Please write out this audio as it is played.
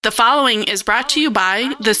The following is brought to you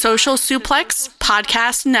by the Social Suplex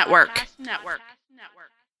Podcast Network.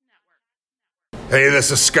 Hey, this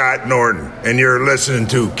is Scott Norton, and you're listening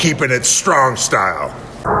to Keepin' It Strong Style.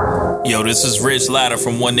 Yo, this is Rich Latta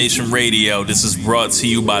from One Nation Radio. This is brought to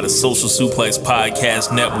you by the Social Suplex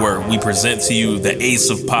Podcast Network. We present to you the Ace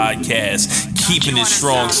of Podcasts, Keeping It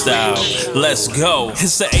Strong Style. Let's go.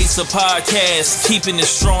 It's the Ace of Podcasts, Keeping It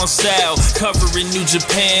Strong Style. Covering New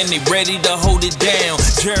Japan, they ready to hold it down.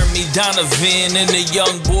 Jeremy Donovan and the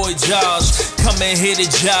young boy Josh. Come and hit a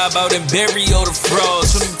job out and bury all the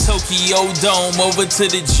frauds. From the Tokyo Dome over to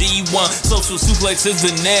the G1. Social Suplex is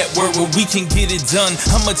the network where we can get it done.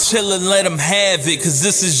 I'ma chill and let them have it, cause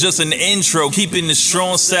this is just an intro. Keeping the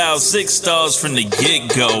strong style, 6 stars from the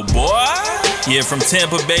get-go, boy. Yeah, from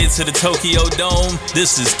Tampa Bay to the Tokyo Dome,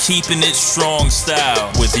 this is Keeping It Strong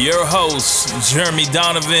Style with your hosts, Jeremy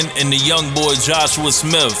Donovan and the young boy Joshua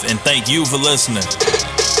Smith. And thank you for listening.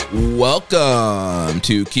 Welcome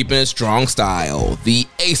to Keeping It Strong Style, the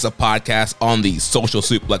Ace of Podcasts on the Social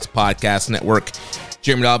Suplex Podcast Network.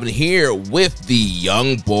 Jeremy Donovan here with the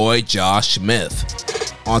young boy Josh Smith.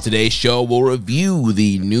 On today's show, we'll review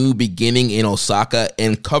the new beginning in Osaka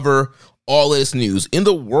and cover all this news in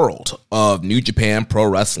the world of New Japan Pro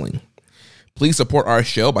Wrestling. Please support our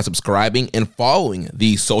show by subscribing and following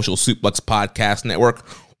the Social Suplex Podcast Network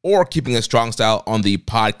or Keeping It Strong Style on the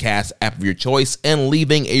podcast app of your choice and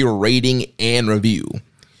leaving a rating and review.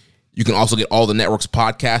 You can also get all the network's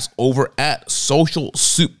podcasts over at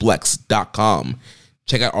socialsuplex.com.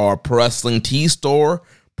 Check out our Pro Wrestling Tees store,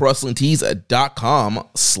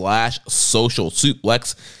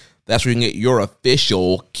 ProWrestlingTees.com/socialsuplex. That's where you can get your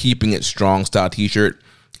official Keeping It Strong Style t-shirt.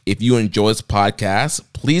 If you enjoy this podcast,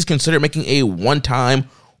 please consider making a one-time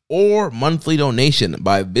or monthly donation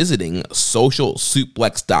by visiting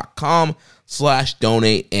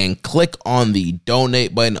socialsuplex.com/donate and click on the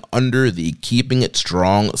donate button under the Keeping It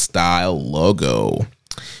Strong Style logo.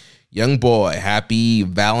 Young boy, happy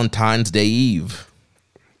Valentine's Day Eve.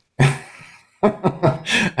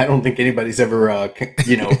 I don't think anybody's ever,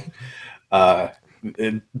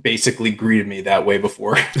 basically greeted me that way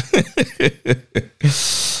before.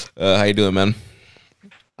 How you doing, man?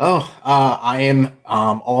 I am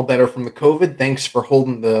all better from the COVID. Thanks for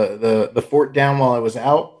holding the fort down while I was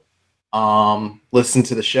out. Listen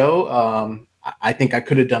to the show. I think I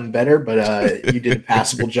could have done better, but you did a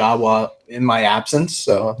passable job while in my absence.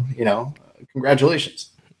 So,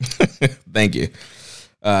 congratulations. Thank you.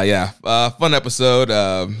 Fun episode.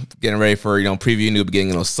 Getting ready for, preview new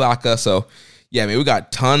beginning in Osaka. So, yeah, we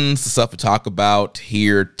got tons of stuff to talk about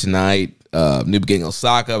here tonight. New beginning in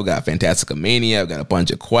Osaka. We got Fantastica Mania. We got a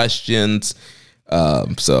bunch of questions.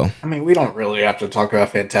 We don't really have to talk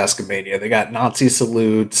about Fantastica Mania. They got Nazi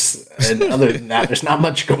salutes, and other than that, there's not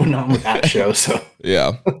much going on with that show. So,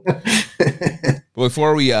 yeah.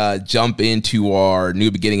 Before we jump into our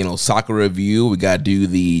new beginning in Osaka review, we got to do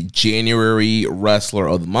the January Wrestler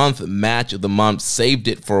of the Month, Match of the Month. Saved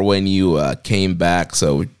it for when you came back.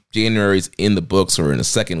 So January's in the books. We're in the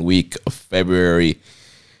second week of February.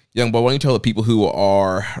 Young boy, why don't you tell the people who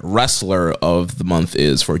our Wrestler of the Month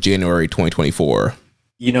is for January 2024?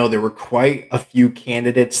 There were quite a few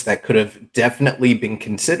candidates that could have definitely been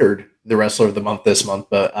considered the Wrestler of the Month this month,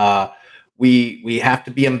 but we have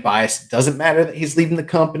to be unbiased. Doesn't matter that he's leaving the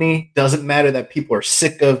company. Doesn't matter that people are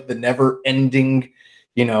sick of the never-ending,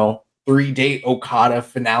 3-day Okada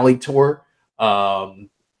finale tour.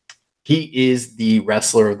 He is the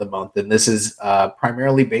Wrestler of the Month, and this is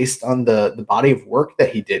primarily based on the body of work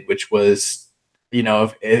that he did, which was,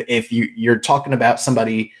 if you're talking about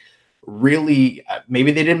somebody really,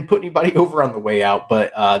 maybe they didn't put anybody over on the way out,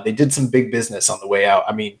 but they did some big business on the way out.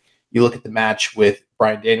 I mean, you look at the match with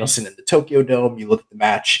Bryan Danielson in the Tokyo Dome. You look at the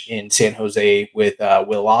match in San Jose with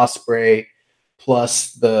Will Ospreay,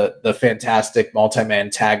 plus the fantastic multi-man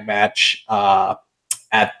tag match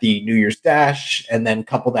at the New Year's Dash, and then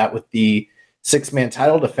couple that with the 6-man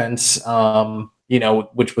title defense,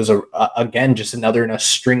 which was again just another in a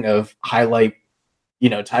string of highlight,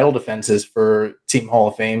 title defenses for Team Hall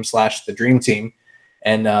of Fame / the Dream Team,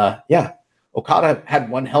 and Okada had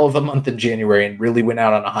one hell of a month in January and really went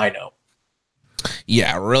out on a high note.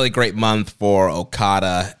 Yeah, really great month for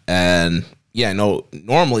Okada. And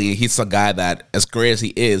normally he's a guy that, as great as he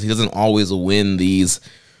is, he doesn't always win these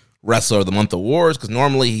Wrestler of the Month awards, because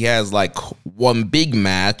normally he has like one big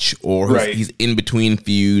match or he's in between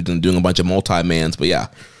feuds and doing a bunch of multi-mans. But yeah,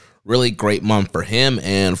 really great month for him.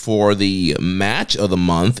 And for the match of the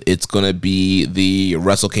month, it's going to be the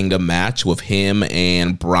Wrestle Kingdom match with him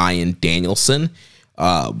and Bryan Danielson.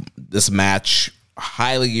 This match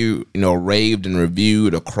highly, raved and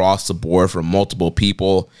reviewed across the board from multiple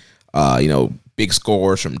people. Big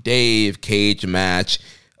scores from Dave, cage match.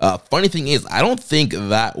 Funny thing is, I don't think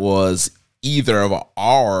that was either of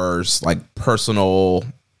ours like personal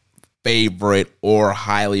favorite or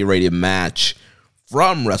highly rated match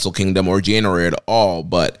from Wrestle Kingdom or January at all.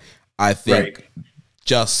 But I think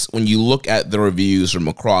just when you look at the reviews from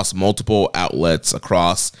across multiple outlets,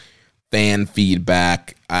 across fan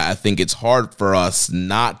feedback, I think it's hard for us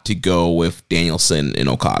not to go with Danielson and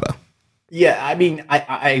Okada. Yeah, I mean,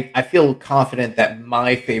 I feel confident that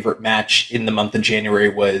my favorite match in the month of January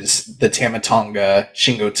was the Tama Tonga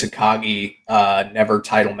Shingo Takagi Never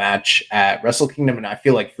title match at Wrestle Kingdom, and I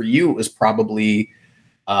feel like for you it was probably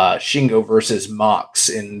Shingo versus Mox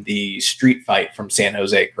in the street fight from San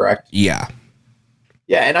Jose, correct? Yeah.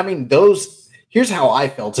 Yeah, and I mean, here's how I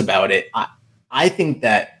felt about it. I think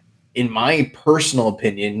that, in my personal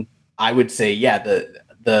opinion, I would say, yeah,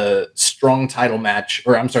 the strong title match,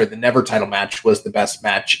 or I'm sorry, the never title match was the best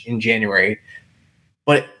match in January.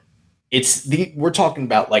 But we're talking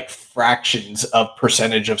about like fractions of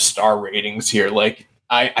percentage of star ratings here. Like,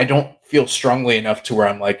 I don't feel strongly enough to where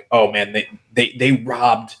I'm like, oh man, they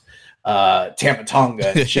robbed Tama Tonga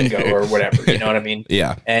and Shingo or whatever. You know what I mean?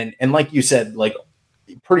 Yeah. And like you said, like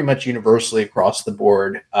pretty much universally across the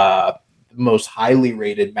board, the most highly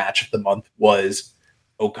rated match of the month was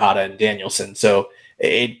Okada and Danielson. So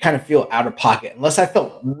it kind of feel out of pocket. Unless I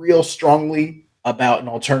felt real strongly about an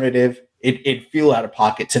alternative, it'd feel out of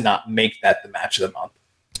pocket to not make that the match of the month.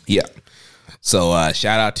 Yeah. So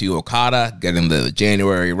shout out to Okada getting the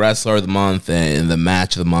January Wrestler of the Month and the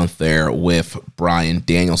match of the month there with Bryan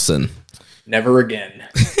Danielson. Never again.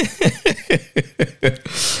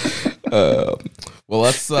 Well,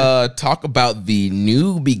 let's talk about the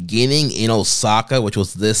new beginning in Osaka, which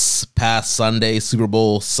was this past Sunday, Super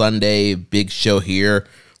Bowl Sunday, big show here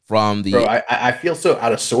from the... Bro, I feel so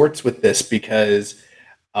out of sorts with this because,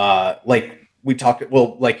 like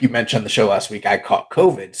you mentioned on the show last week, I caught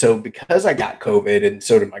COVID. So because I got COVID and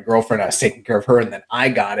so did my girlfriend, I was taking care of her, and then I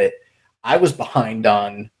got it, I was behind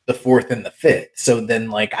on the 4th and the 5th. So then,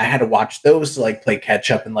 like, I had to watch those to, like, play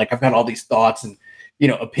catch up, and, like, I've got all these thoughts and,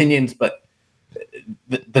 opinions, but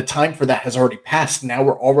the time for that has already passed. Now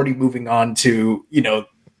we're already moving on to,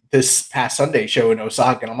 this past Sunday show in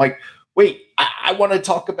Osaka. And I'm like, wait, I want to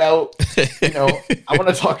talk about, I want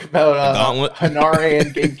to talk about Hanare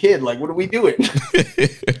and Gabe Kidd. Like, what are we doing?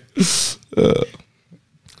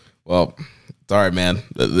 Well, sorry, man.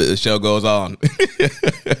 The show goes on.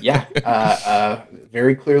 Yeah,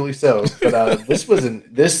 very clearly so. But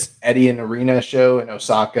this Eddie and Arena show in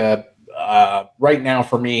Osaka, right now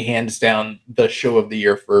for me, hands down, the show of the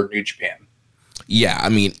year for New Japan. Yeah, I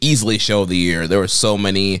mean, easily show of the year. There were so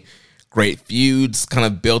many great feuds kind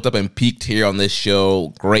of built up and peaked here on this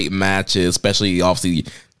show. Great matches, especially obviously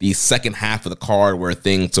the second half of the card where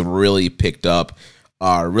things have really picked up.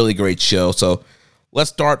 Really great show. So let's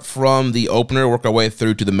start from the opener, work our way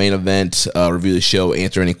through to the main event, review the show,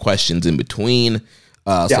 answer any questions in between.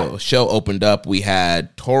 So show opened up. We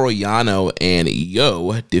had Toru Yano and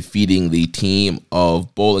Yo defeating the team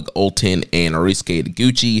of Bolig Olten and Arisuke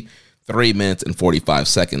Taguchi, 3 minutes and 45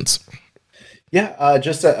 seconds. Yeah,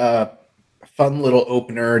 just a fun little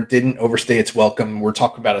opener. Didn't overstay its welcome. We're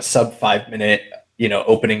talking about a sub 5 minute,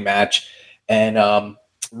 opening match, and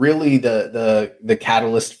really the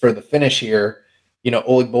catalyst for the finish here.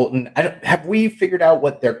 Oleg Boltin. Have we figured out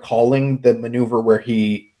what they're calling the maneuver where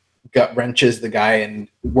he gut wrenches the guy and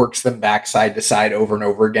works them back side to side over and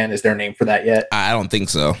over again? Is there a name for that yet? I don't think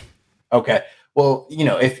so. Okay. Well,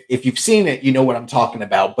 if you've seen it, you know what I'm talking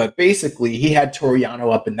about. But basically, he had Toru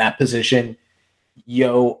Yano up in that position.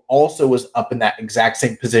 Yo also was up in that exact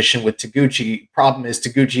same position with Taguchi. Problem is,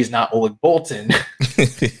 Taguchi's not Oleg Boltin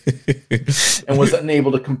and was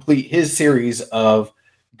unable to complete his series of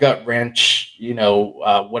gut wrench,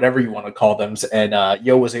 whatever you want to call them. And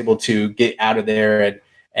Yo was able to get out of there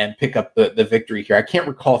and pick up the victory here. I can't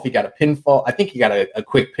recall if he got a pinfall. I think he got a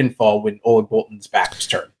quick pinfall when Oleg Boltin's back was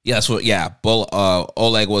turned. Yeah, that's what. Yeah,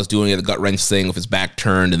 Oleg was doing the gut wrench thing with his back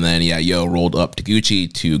turned, and then Yo rolled up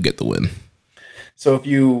Taguchi to get the win. So if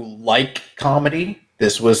you like comedy,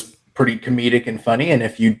 this was pretty comedic and funny, and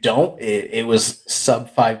if you don't, it was sub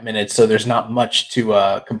 5 minutes, so there's not much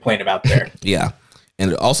to complain about there. Yeah,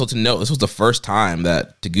 and also to note, this was the first time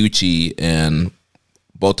that Taguchi and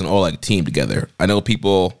Boltin Oleg teamed together. I know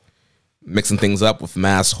people mixing things up with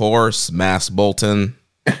Mass Horse, Mass Boltin.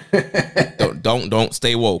 don't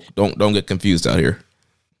stay woke. Don't get confused out here.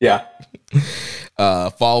 Yeah.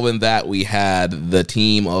 Following that, we had the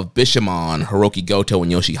team of Bishamon, Hiroki Goto,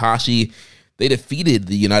 and Yoshihashi they defeated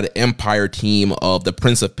the United Empire team of the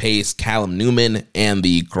Prince of Pace, Callum Newman, and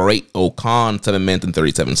the Great Okan, 7 minutes and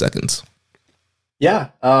 37 seconds. Yeah,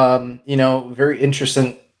 very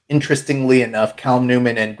interesting. Interestingly enough, Callum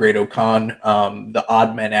Newman and Great Okan, the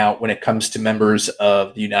odd men out when it comes to members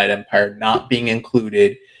of the United Empire not being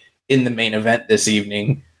included in the main event this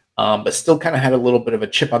evening, but still kind of had a little bit of a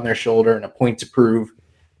chip on their shoulder and a point to prove.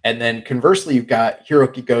 And then conversely, you've got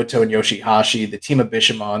Hiroki Goto and Yoshihashi, the team of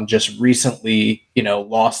Bishamon, just recently,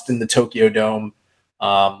 lost in the Tokyo Dome,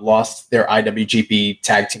 lost their IWGP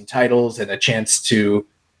tag team titles and a chance to,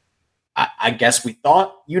 I guess we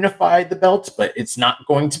thought unified the belts, but it's not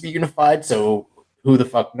going to be unified. So who the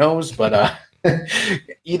fuck knows? But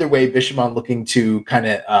either way, Bishamon looking to kind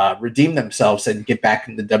of redeem themselves and get back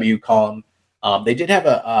in the W column. They did have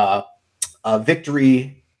a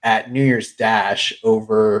victory at New Year's Dash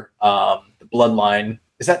over the Bloodline.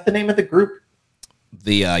 Is that the name of the group?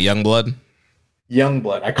 The Youngblood?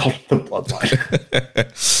 Youngblood. I call it the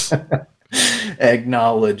Bloodline.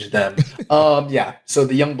 Acknowledge them. So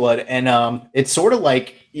the Youngblood. And it's sort of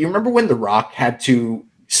like, you remember when The Rock had to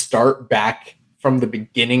start back from the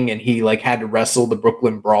beginning and he had to wrestle the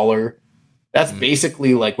Brooklyn Brawler? That's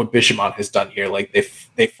basically like what Bishamon has done here. Like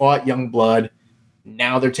they fought Youngblood.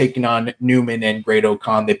 Now they're taking on Newman and Great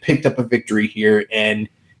Okan. They picked up a victory here, and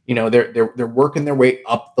they're working their way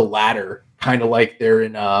up the ladder, kind of like they're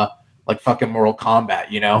in fucking Mortal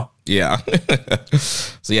Kombat, Yeah.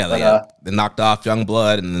 So they knocked off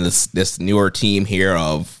Youngblood and then this newer team here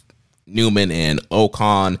of Newman and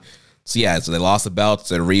Okan. So they lost the belts.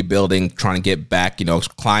 They're rebuilding, trying to get back,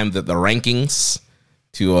 climb the rankings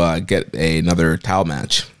to get another title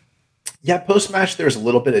match. Yeah, post-match, there's a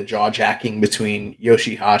little bit of jaw-jacking between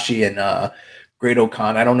Yoshihashi and Great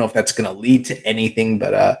Okan. I don't know if that's going to lead to anything,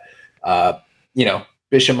 but,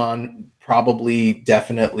 Bishamon probably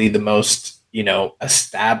definitely the most,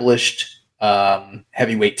 established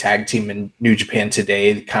heavyweight tag team in New Japan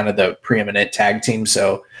today, kind of the preeminent tag team.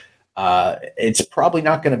 So it's probably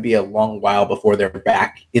not going to be a long while before they're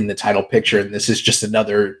back in the title picture. And this is just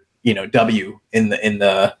another, W in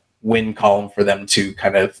the win column for them to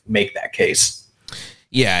kind of make that case.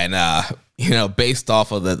 Yeah, and based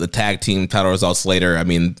off of the tag team title results later, I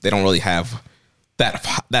mean, they don't really have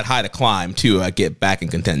that high to climb to get back in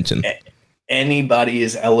contention. Anybody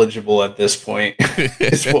is eligible at this point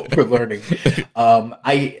is what we're learning.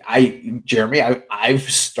 Jeremy, I've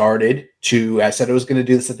started to, I said I was going to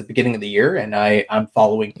do this at the beginning of the year, and I'm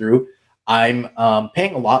following through. I'm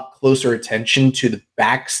paying a lot closer attention to the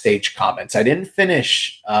backstage comments. I didn't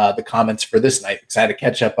finish the comments for this night because I had to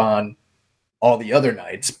catch up on all the other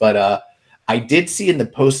nights. But I did see in the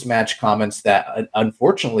post-match comments that,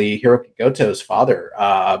 unfortunately, Hiroki Goto's father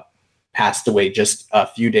passed away just a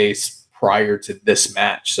few days prior to this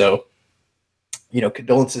match. So,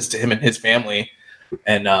 condolences to him and his family.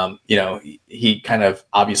 And, he kind of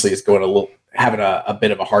obviously is having a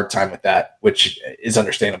bit of a hard time with that, which is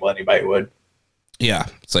understandable. Anybody would. Yeah.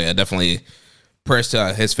 So definitely prayers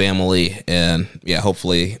to his family, and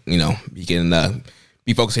hopefully, he can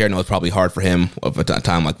be focused here. I know it's probably hard for him of a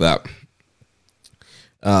time like that.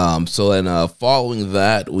 So then following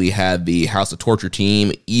that, we had the House of Torture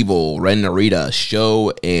team, Evil, Ren Narita,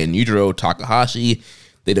 Sho, and Yujiro Takahashi.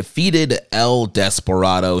 They defeated El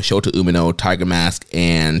Desperado, Shota Umino, Tiger Mask,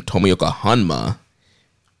 and Tomioka Hanma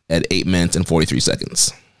at 8 minutes and 43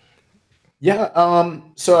 seconds. Yeah.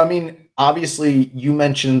 So, I mean, obviously you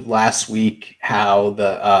mentioned last week how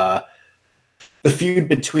the feud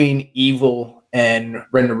between Evil and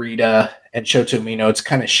Ren Narita and Shota Umino, it's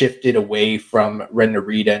kind of shifted away from Ren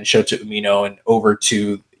Narita and Shota Umino and over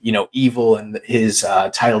to, Evil and his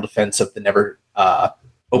title defense of the never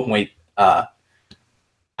openweight.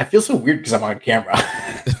 I feel so weird because I'm on camera.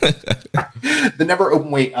 The never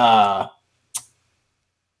openweight.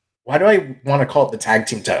 Why do I want to call it the tag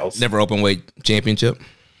team titles? Never Openweight Championship.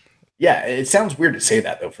 Yeah, it sounds weird to say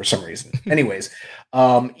that, though, for some reason. Anyways,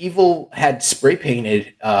 Evil had spray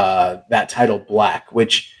painted that title black,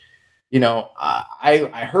 which,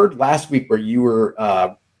 I heard last week where you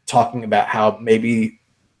were talking about how maybe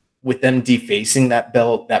with them defacing that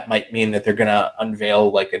belt, that might mean that they're going to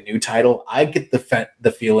unveil like a new title. I get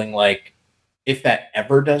the feeling like if that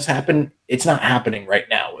ever does happen, it's not happening right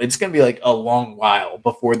now. It's going to be like a long while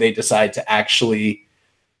before they decide to actually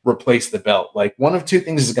replace the belt. Like one of two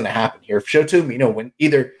things is going to happen here. If Shota Umino when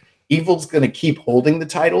either Evil's going to keep holding the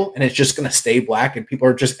title and it's just going to stay black and people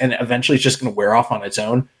are and eventually it's just going to wear off on its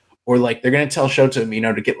own, or like they're going to tell Shota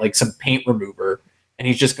Umino to get like some paint remover and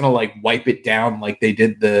he's just going to like wipe it down like they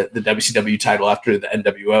did the WCW title after the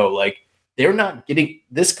NWO. Like they're not getting,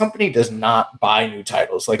 this company does not buy new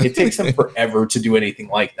titles. Like, it takes them forever to do anything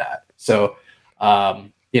like that. So,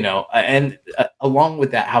 and along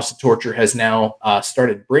with that, House of Torture has now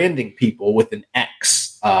started branding people with an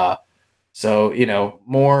X. So,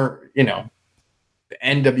 more, the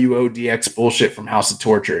NWO DX bullshit from House of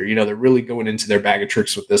Torture. They're really going into their bag of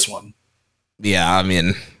tricks with this one. Yeah, I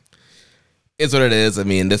mean, it's what it is. I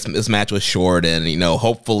mean, this match was short, and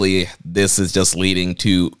hopefully this is just leading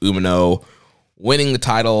to Umino winning the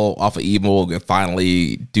title off of Evil and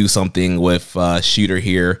finally do something with Shooter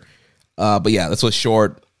here. But yeah, this was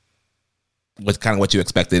short. Was kind of what you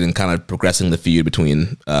expected, and kind of progressing the feud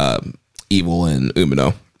between Evil and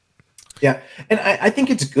Umino. Yeah, and I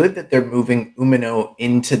think it's good that they're moving Umino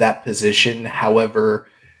into that position. However,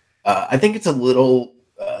 I think it's a little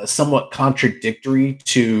somewhat contradictory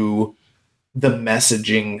to the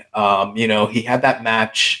messaging. He had that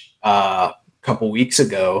match a couple weeks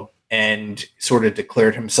ago and sort of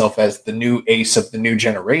declared himself as the new ace of the new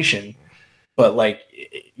generation. But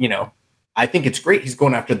I think it's great he's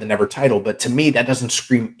going after the Never title, but to me that doesn't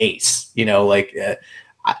scream ace.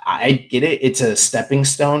 I get it. It's a stepping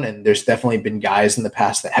stone, and there's definitely been guys in the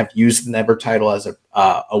past that have used the Never title as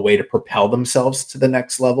a way to propel themselves to the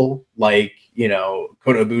next level. Like,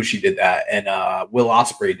 Kota Ibushi did that, and Will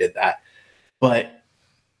Ospreay did that. But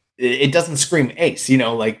it doesn't scream ace.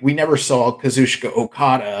 We never saw Kazuchika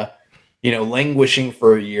Okada, languishing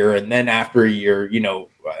for a year, and then after a year,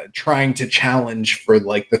 trying to challenge for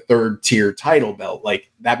like the third tier title belt.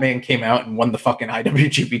 Like, that man came out and won the fucking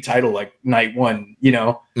IWGP title like night one,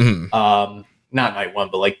 Mm-hmm. Not night one,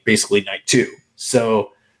 but like basically night two.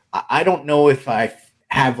 So I don't know if I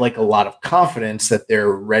have like a lot of confidence that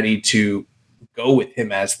they're ready to go with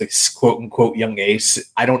him as the quote unquote young ace.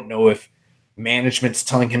 I don't know if management's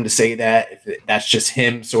telling him to say that, if that's just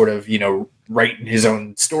him sort of, writing his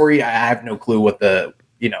own story. I have no clue what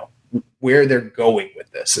where they're going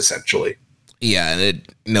with this, essentially. Yeah, and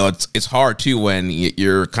it's hard too when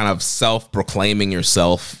you're kind of self-proclaiming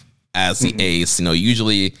yourself as the ace.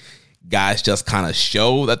 Usually guys just kind of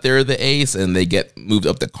show that they're the ace, and they get moved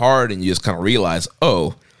up the card, and you just kind of realize,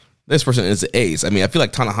 oh, this person is the ace. I mean, I feel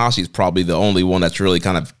like Tanahashi is probably the only one that's really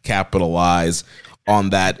kind of capitalized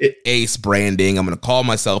on that ace branding. I'm going to call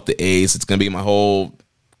myself the ace. It's going to be my whole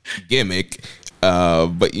gimmick.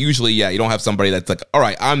 But usually, you don't have somebody that's like, all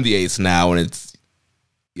right, I'm the ace now. And it's,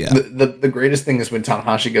 The greatest thing is when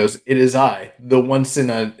Tanahashi goes, "It is I, the once in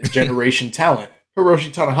a generation talent,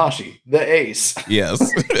 Hiroshi Tanahashi, the ace." Yes.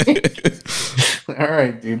 All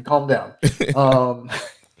right, dude, calm down.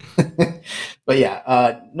 But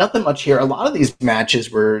yeah, nothing much here. A lot of these matches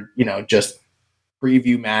were, just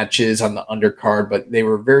preview matches on the undercard, but they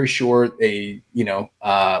were very short. They,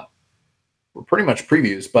 were pretty much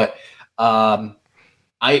previews, but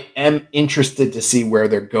I am interested to see where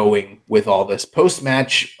they're going with all this.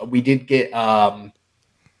 Post-match, we did get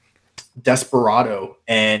Desperado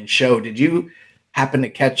and Show. Did you happen to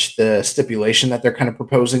catch the stipulation that they're kind of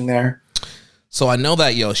proposing there? So I know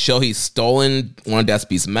that, Shohei's stolen one of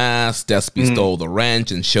Despy's masks. Despy stole the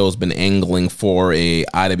wrench, and Show's been angling for a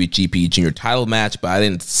IWGP Junior title match, but I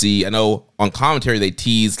didn't see. I know on commentary they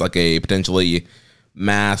teased like a potentially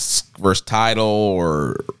mask versus title,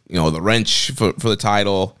 or the wrench for the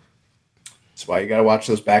title. That's why you got to watch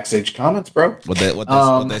those backstage comments, bro. What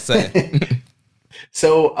they say.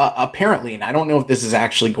 So apparently, and I don't know if this is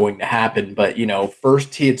actually going to happen, but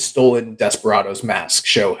first he had stolen Desperado's mask,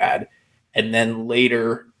 Show had. And then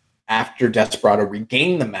later, after Desperado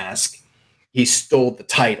regained the mask, he stole the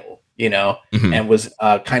title, and was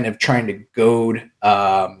kind of trying to goad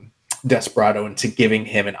Desperado into giving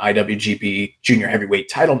him an IWGP Junior Heavyweight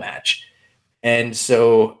title match. And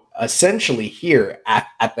so essentially here, at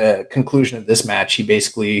the conclusion of this match, he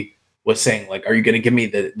basically was saying, like, are you going to give me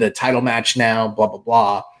the title match now? Blah, blah,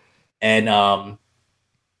 blah. And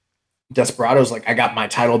Desperado's like, I got my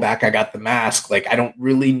title back. I got the mask. Like, I don't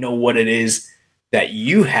really know what it is that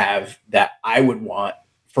you have that I would want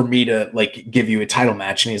for me to like give you a title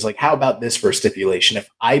match. And he's like, how about this for a stipulation? If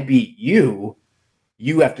I beat you,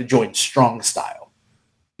 you have to join Strong Style.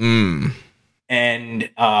 And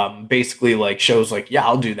basically like Show's like, yeah,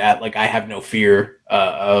 I'll do that. Like, I have no fear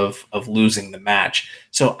of losing the match.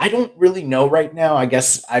 So I don't really know right now. I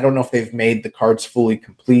guess I don't know if they've made the cards fully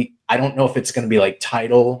complete. I don't know if it's going to be like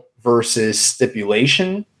title versus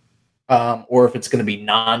stipulation, or if it's going to be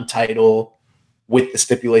non-title with the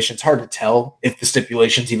stipulation. It's hard to tell if the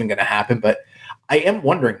stipulation's even going to happen, but I am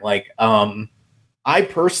wondering, like, I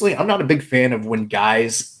personally, I'm not a big fan of when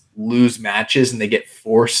guys lose matches and they get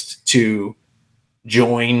forced to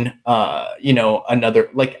join another,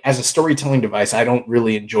 like, as a storytelling device. I don't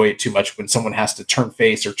really enjoy it too much when someone has to turn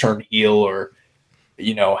face or turn heel, or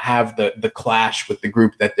have the clash with the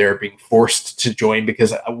group that they're being forced to join,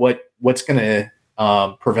 because what's going to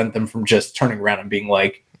prevent them from just turning around and being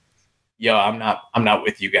like, yo, I'm not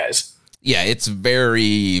with you guys. Yeah, it's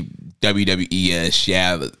very WWE-ish.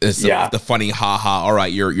 Yeah, it's the funny haha. All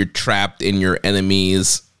right, you're trapped in your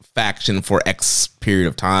enemy's faction for X period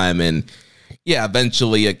of time, and yeah,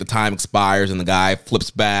 eventually, like, the time expires and the guy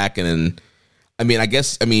flips back, and then, I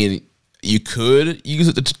guess you could use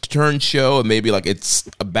it to turn show, and maybe like it's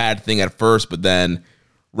a bad thing at first, but then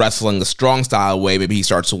wrestling the strong style way, maybe he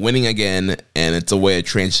starts winning again, and it's a way to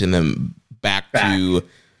transition him back. To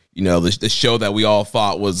the show that we all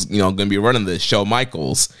thought was going to be running the show,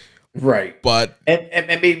 Michaels. Right. But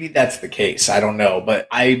and maybe that's the case. I don't know, but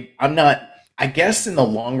I'm not. I guess in the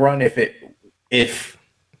long run, if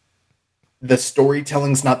the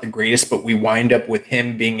storytelling's not the greatest, but we wind up with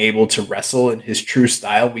him being able to wrestle in his true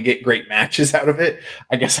style, we get great matches out of it.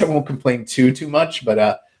 I guess I won't complain too much,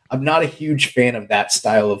 but I'm not a huge fan of that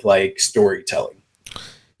style of, like, storytelling.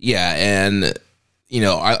 Yeah, and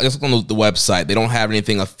I guess on the website, they don't have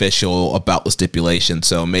anything official about the stipulation,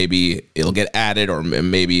 so maybe it'll get added, or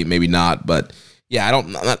maybe not. But yeah,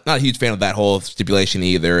 I'm not a huge fan of that whole stipulation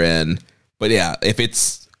either. But yeah, if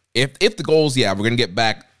the goal is, yeah, we're gonna get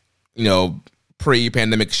back,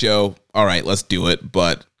 pre-pandemic show, all right, let's do it.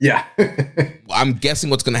 But yeah, I'm guessing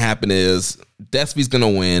what's gonna happen is Despy's gonna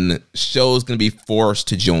win. Show's gonna be forced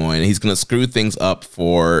to join. He's gonna screw things up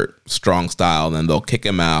for Strong Style, and then they'll kick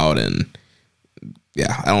him out. And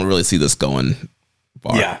yeah, I don't really see this going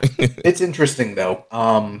far. Yeah, it's interesting though.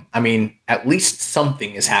 At least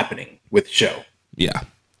something is happening with Show. Yeah,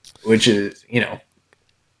 which is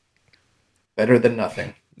better than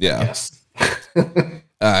nothing. Yeah. Yes.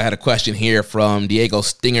 I had a question here from Diego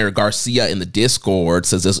Stinger Garcia in the Discord.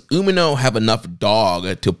 Says, does Umino have enough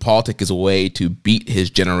dog to politic his way to beat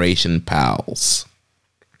his generation pals?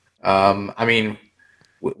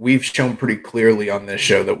 We've shown pretty clearly on this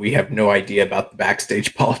show that we have no idea about the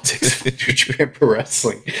backstage politics of New Japan Pro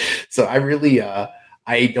Wrestling. So I really,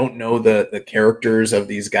 I don't know the characters of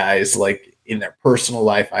these guys, like, in their personal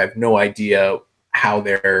life. I have no idea how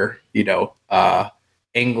they're,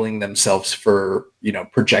 angling themselves for,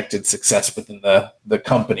 projected success within the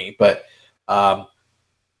company. But,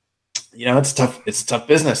 it's tough. It's tough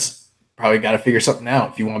business. Probably got to figure something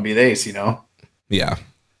out if you want to be the ace, Yeah.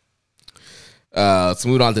 Let's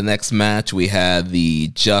move on to the next match. We had the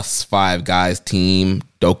Just Five Guys team,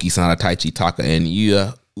 Doki, Sanada, Taichi, Taka, and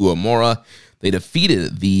Yuya Uemura. They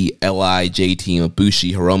defeated the LIJ team of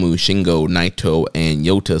Bushi, Hiromu, Shingo, Naito, and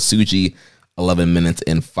Yota Tsuji, 11 minutes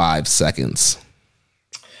and 5 seconds.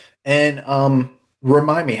 And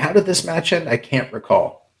remind me, how did this match end? I can't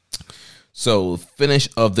recall. So, finish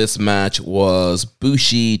of this match was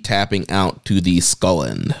Bushi tapping out to the skull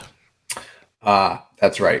end.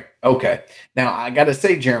 That's right. Okay. Now, I got to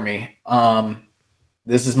say, Jeremy,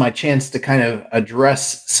 this is my chance to kind of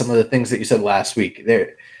address some of the things that you said last week. I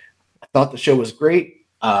thought the show was great.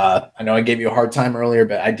 I know I gave you a hard time earlier,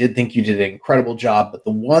 but I did think you did an incredible job. But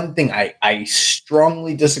the one thing I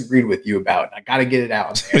strongly disagreed with you about, and I got to get it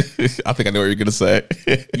out. I think I know what you're going to say.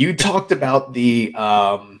 You talked about the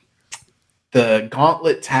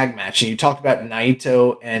gauntlet tag match, and you talked about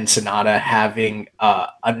Naito and Sanada having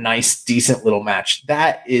a nice, decent little match.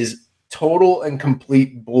 That is total and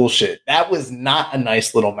complete bullshit. That was not a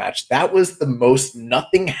nice little match. That was the most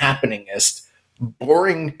nothing happeningest,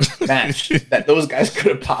 boring match that those guys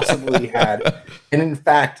could have possibly had. And in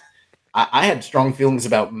fact, I had strong feelings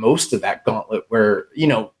about most of that gauntlet where,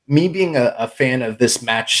 me being a fan of this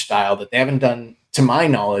match style that they haven't done, to my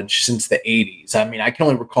knowledge, since the 80s. I can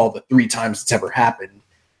only recall the 3 times it's ever happened.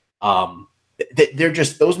 They're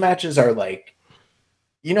just, those matches are like,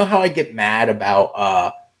 how I get mad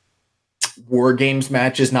about War Games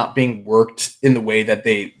matches not being worked in the way that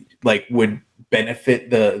they would benefit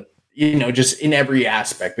the, just in every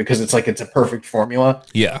aspect, because it's like, it's a perfect formula.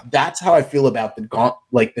 Yeah. That's how I feel about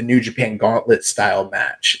the New Japan Gauntlet style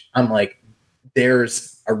match. I'm like,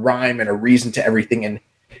 there's a rhyme and a reason to everything. And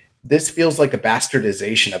this feels like a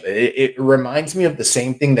bastardization of it. It reminds me of the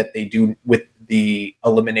same thing that they do with the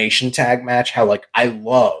elimination tag match. How I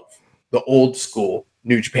love the old school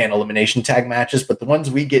New Japan elimination tag matches, but the ones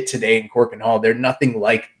we get today in Cork and Hall, they're nothing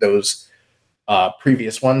like those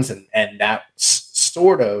previous ones. And that's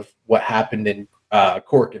sort of what happened in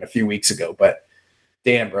Cork a few weeks ago. But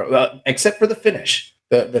damn, bro, except for the finish,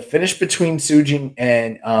 the finish between Tsuji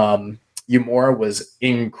and Uemura was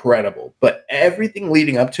incredible, but everything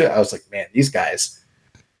leading up to it, I was like, man, these guys,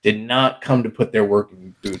 did not come to put their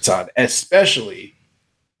working boots on, especially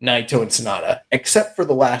Naito and Sonata, except for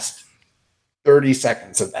the last 30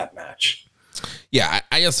 seconds of that match. Yeah,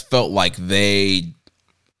 I just felt like they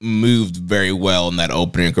moved very well in that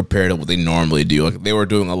opening compared to what they normally do. Like, they were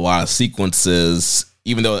doing a lot of sequences,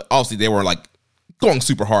 even though obviously they were like going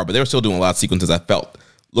super hard, but they were still doing a lot of sequences I felt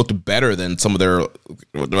looked better than some of the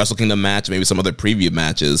Wrestle Kingdom match, maybe some other preview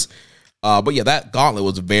matches. But yeah, that gauntlet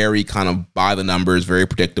was very kind of by the numbers, very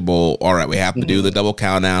predictable. All right, we have to do the double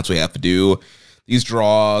count outs. We have to do these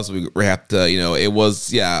draws. We have to, it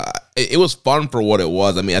was fun for what it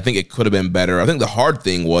was. I mean, I think it could have been better. I think the hard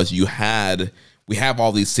thing was we have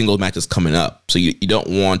all these singles matches coming up. So you don't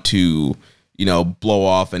want to, blow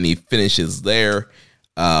off any finishes there.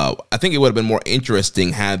 I think it would have been more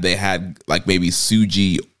interesting had they had like maybe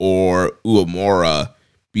Tsuji or Uemura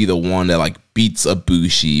be the one that like beats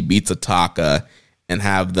Ibushi, beats Ataka, and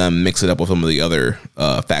have them mix it up with some of the other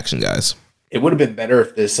faction guys. It would have been better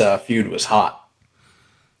if this feud was hot.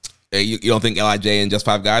 Hey, you don't think LIJ and Just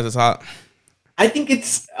Five Guys is hot? I think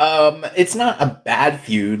it's not a bad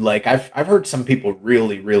feud. Like I've heard some people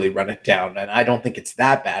really run it down, and I don't think it's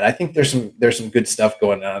that bad. I think there's some good stuff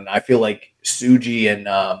going on. I feel like Tsuji and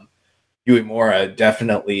Uemura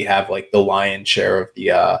definitely have like the lion's share of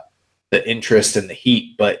the interest and the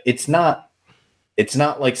heat, but it's not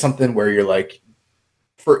like something where you're like,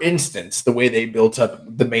 for instance, the way they built up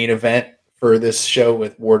the main event for this show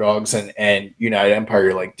with War Dogs and United Empire,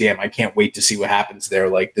 you're like, damn, I can't wait to see what happens there.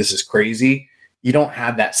 Like, this is crazy. You don't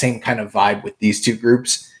have that same kind of vibe with these two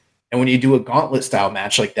groups. And when you do a gauntlet style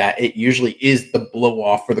match like that, it usually is the blow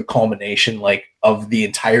off or the culmination like of the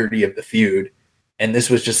entirety of the feud. And this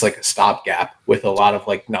was just like a stopgap with a lot of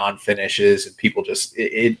like non-finishes, and people just,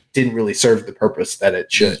 it didn't really serve the purpose that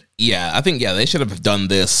it should. Yeah, I think, they should have done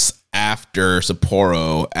this after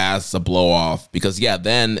Sapporo as a blow off, because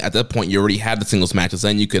then at that point you already had the singles matches.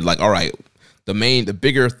 Then you could like, all right, the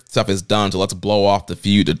bigger stuff is done, so let's blow off the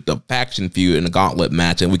feud, the faction feud in a gauntlet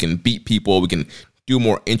match, and we can beat people. We can do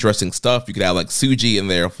more interesting stuff. You could have like Tsuji in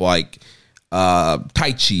there for like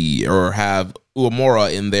Taichi, or have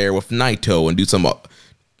Uemura in there with Naito and do some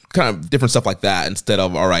kind of different stuff like that, instead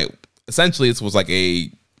of, all right, essentially this was like a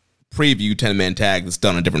preview 10-man tag that's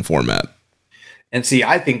done in a different format. And see,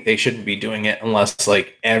 I think they shouldn't be doing it unless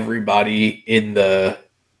like everybody in the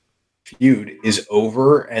feud is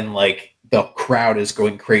over and like the crowd is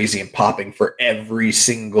going crazy and popping for every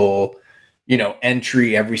single,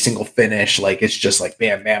 entry, every single finish. Like, it's just like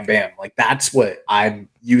bam, bam, bam. Like, that's what I'm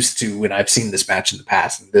used to when I've seen this match in the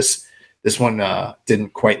past. And this one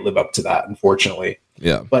didn't quite live up to that, unfortunately.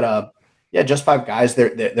 Yeah. But Just Five Guys,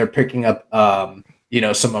 they're picking up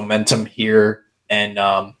some momentum here. And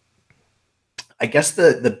I guess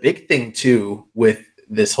the big thing too with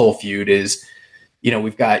this whole feud is,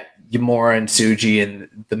 we've got Uemura and Tsuji,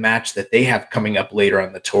 and the match that they have coming up later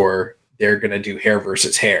on the tour, they're going to do hair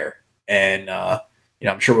versus hair. And,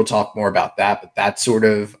 I'm sure we'll talk more about that, but that's sort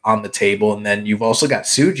of on the table. And then you've also got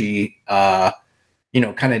Tsuji,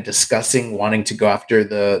 kind of discussing wanting to go after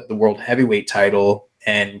the world heavyweight title,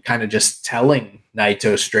 and kind of just telling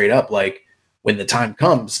Naito straight up, like, when the time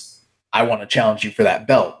comes, I want to challenge you for that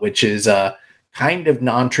belt, which is kind of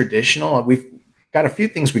non-traditional. We've got a few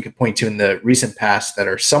things we could point to in the recent past that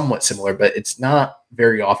are somewhat similar, but it's not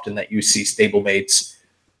very often that you see stablemates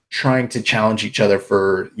trying to challenge each other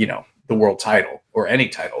for, the world title or any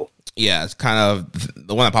title. Yeah, it's kind of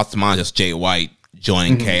the one that pops to mind is just Jay White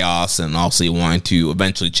joining Chaos and also wanting to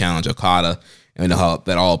eventually challenge Okada, and how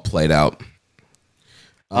that all played out.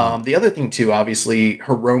 The other thing too, obviously,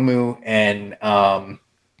 Hiromu and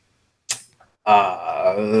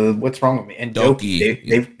what's wrong with me? And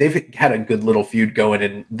Doki. They've had a good little feud going,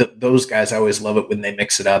 and those guys, I always love it when they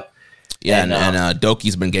mix it up. Yeah, and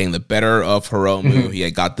Doki's been getting the better of Hiromu. He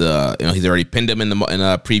had got he's already pinned him in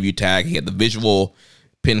a preview tag. He had the visual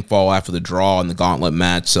pinfall after the draw in the gauntlet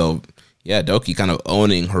match. So yeah, Doki kind of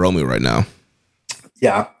owning Hiromu right now.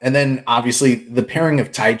 Yeah, and then obviously the pairing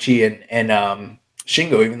of Taichi and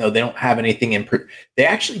Shingo, even though they don't have anything they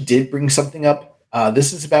actually did bring something up.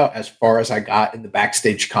 This is about as far as I got in the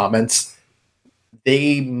backstage comments.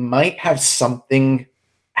 They might have something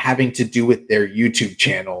having to do with their YouTube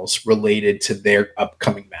channels related to their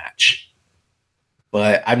upcoming match.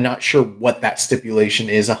 But I'm not sure what that stipulation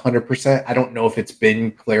is 100%. I don't know if it's been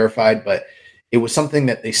clarified, but it was something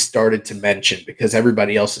that they started to mention because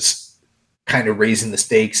everybody else is kind of raising the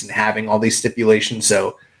stakes and having all these stipulations.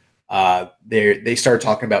 So they started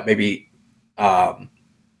talking about maybe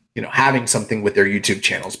having something with their YouTube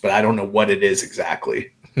channels, but I don't know what it is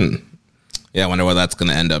exactly. Yeah, I wonder what that's going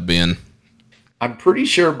to end up being. I'm pretty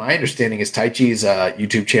sure my understanding is Taichi's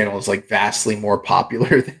YouTube channel is like vastly more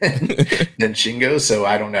popular than Shingo. So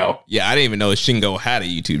I don't know. Yeah, I didn't even know Shingo had a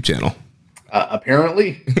YouTube channel.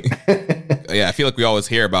 Apparently. Yeah, I feel like we always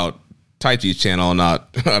hear about Taichi's channel,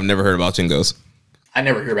 I've never heard about Shingo's. I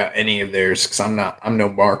never hear about any of theirs because I'm no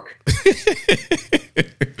Mark.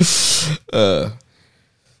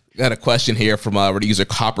 Got a question here from user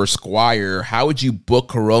Copper Squire. How would you book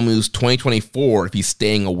Hiromu's 2024 if he's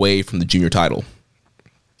staying away from the junior title?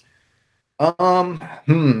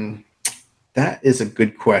 That is a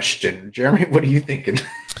good question. Jeremy, what are you thinking?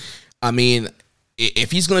 I mean,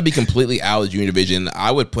 if he's going to be completely out of the junior division,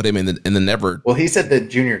 I would put him in the never. Well, he said the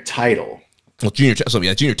junior title. Well,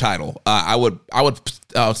 junior title. I would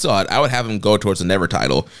have him go towards the never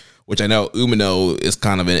title, which I know Umino is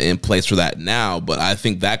kind of in place for that now, but I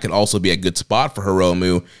think that could also be a good spot for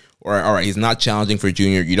Hiromu. Or, all right, he's not challenging for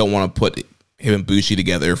junior. You don't want to put him and Bushi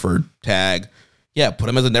together for tag. Yeah, put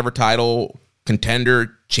him as a never title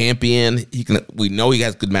contender, champion. We know he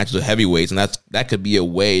has good matches with heavyweights, and that could be a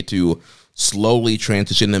way to slowly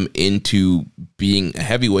transition him into being a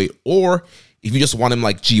heavyweight. Or if you just want him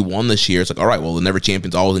like G1 this year, it's like, all right, well, the never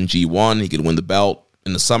champion's always in G1. He could win the belt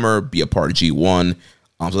in the summer, be a part of G1.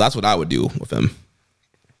 So that's what I would do with him.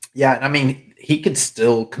 Yeah, I mean, he could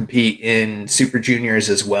still compete in Super Juniors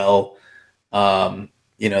as well.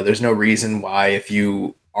 There's no reason why, if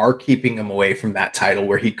you are keeping him away from that title,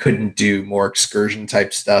 where he couldn't do more excursion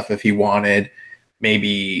type stuff if he wanted,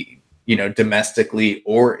 maybe, domestically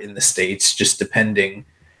or in the States, just depending.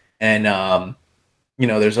 And,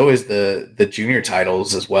 there's always the junior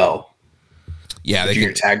titles as well. Yeah, the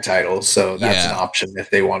junior tag titles. So that's an option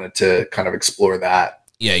if they wanted to kind of explore that.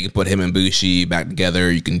 Yeah, you can put him and Bushi back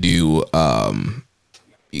together. You can do him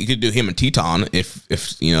and Teton if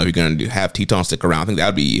you're going to have Teton stick around. I think that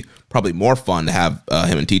would be probably more fun to have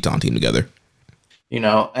him and Teton team together.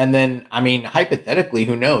 And then, I mean, hypothetically,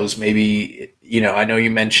 who knows? Maybe, I know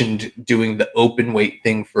you mentioned doing the open weight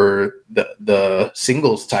thing for the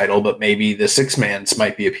singles title, but maybe the 6-mans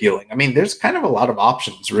might be appealing. I mean, there's kind of a lot of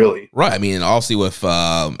options, really. Right. I mean, obviously with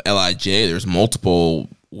LIJ, there's multiple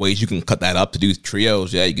ways you can cut that up to do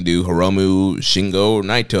trios. Yeah, you can do Hiromu, Shingo,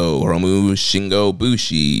 Naito, Hiromu, Shingo,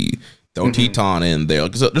 Bushi, throw Teton in there.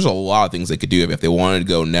 Like, so there's a lot of things they could do if they wanted to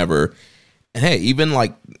go never. And hey, even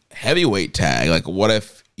like heavyweight tag, like what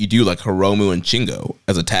if you do like Hiromu and Shingo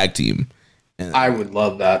as a tag team? And I would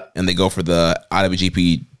love that. And they go for the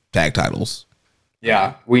IWGP tag titles.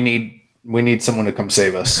 Yeah, we need someone to come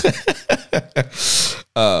save us.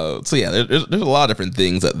 So yeah, there's a lot of different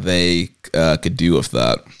things that they could do with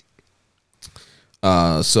that.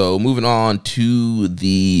 So moving on to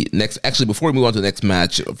the next. Actually, before we move on to the next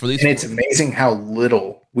match, for these, and it's amazing how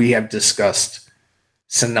little we have discussed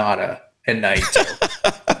Sonata and Naito.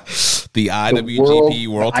 the IWGP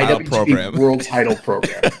World Title Program. World Title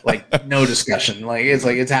Program. Like, no discussion. Like,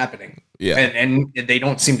 it's happening. Yeah, and they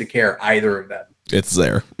don't seem to care, either of them. It's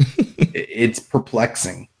there. It's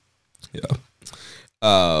perplexing. Yeah.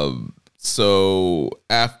 So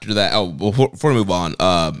after that, before we move on,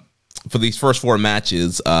 for these first 4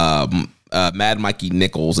 matches, Mad Mikey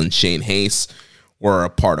Nichols and Shane Hayes were a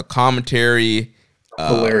part of commentary.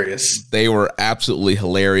 Hilarious. They were absolutely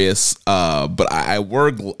hilarious. But I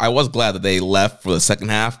was glad that they left for the second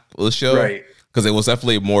half of the show, right? Because it was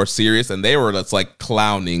definitely more serious, and they were just like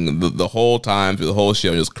clowning the whole time through the whole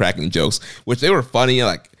show, just cracking jokes, which they were funny.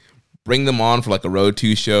 Like, bring them on for like a Road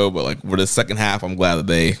 2 show, but like for the second half, I'm glad that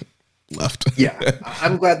they left. Yeah,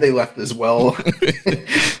 I'm glad they left as well.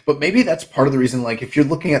 But maybe that's part of the reason. Like, if you're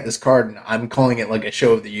looking at this card and I'm calling it like a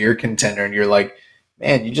show of the year contender, and you're like,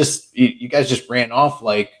 man, you guys just ran off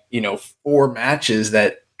like 4 matches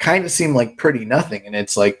that kind of seem like pretty nothing, and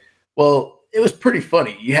it's like, well, it was pretty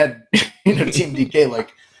funny. You had Team DK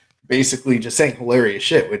like basically just saying hilarious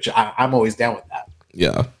shit, which I'm always down with that.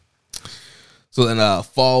 Yeah. So then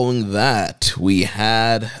following that, we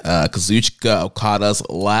had Kazuchika Okada's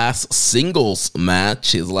last singles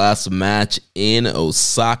match, his last match in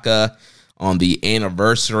Osaka on the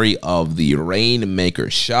anniversary of the Rainmaker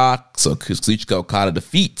shock. So Kazuchika Okada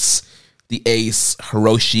defeats the ace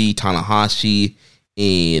Hiroshi Tanahashi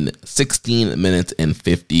in 16 minutes and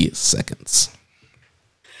 50 seconds.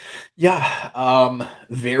 Yeah,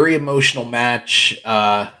 very emotional match.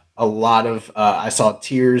 A lot of I saw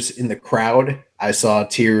tears in the crowd. I saw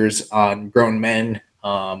tears on grown men,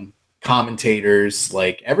 commentators,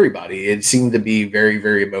 like everybody. It seemed to be very,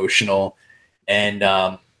 very emotional. And,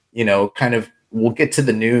 kind of, we'll get to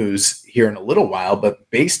the news here in a little while, but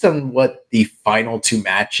based on what the final 2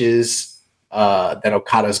 matches that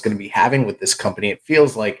Okada is going to be having with this company, it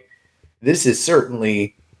feels like this is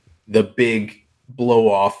certainly the big blow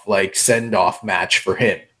off, like send off match for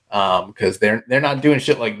him. Because they're not doing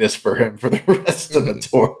shit like this for him for the rest of the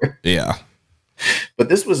tour. Yeah. But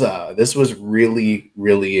this was really,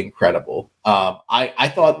 really incredible.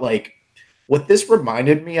 I thought like what this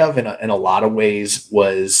reminded me of in a lot of ways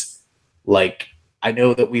was like, I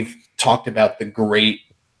know that we've talked about the great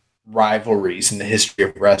rivalries in the history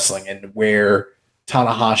of wrestling and where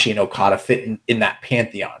Tanahashi and Okada fit in that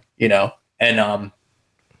pantheon, you know? And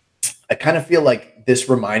I kind of feel like this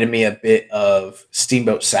reminded me a bit of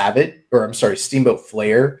Steamboat Flair,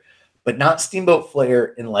 but not Steamboat Flair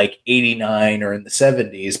in like 89 or in the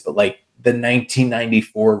 70s, but like the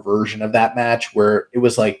 1994 version of that match where it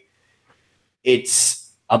was like,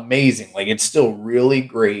 it's amazing. Like it's still really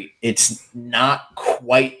great. It's not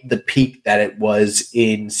quite the peak that it was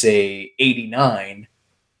in say 89,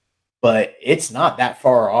 but it's not that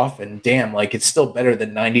far off. And damn, like it's still better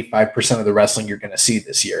than 95% of the wrestling you're going to see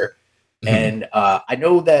this year. Mm-hmm. And I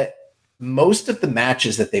know that most of the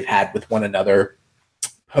matches that they've had with one another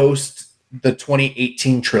post the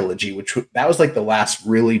 2018 trilogy, which that was like the last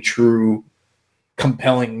really true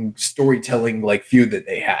compelling storytelling like feud that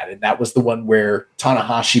they had. And that was the one where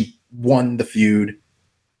Tanahashi won the feud.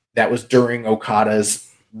 That was during Okada's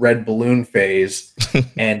red balloon phase.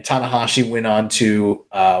 And Tanahashi went on to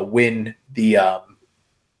win the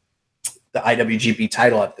IWGP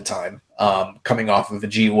title at the time, coming off of a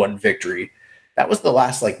G1 victory. That was the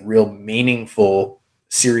last like real meaningful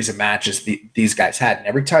series of matches these guys had. And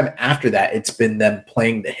every time after that, it's been them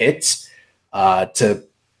playing the hits to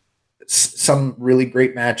some really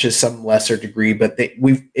great matches, some lesser degree, but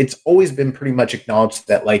it's always been pretty much acknowledged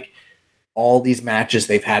that like all these matches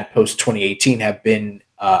they've had post 2018 have been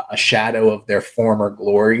a shadow of their former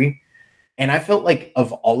glory. And I felt like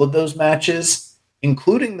of all of those matches,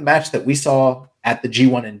 including the match that we saw at the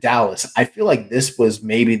G1 in Dallas, I feel like this was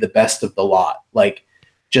maybe the best of the lot. Like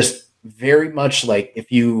just very much like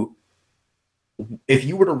if you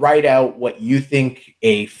were to write out what you think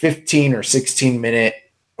a 15 or 16 minute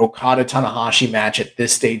Okada Tanahashi match at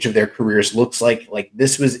this stage of their careers looks like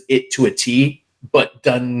this was it to a T, but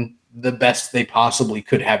done the best they possibly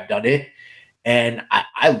could have done it. And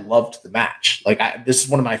I loved the match. Like this is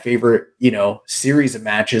one of my favorite, series of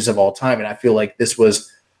matches of all time. And I feel like this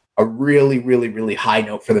was a really, really, really high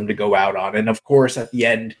note for them to go out on. And of course, at the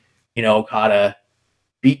end, Okada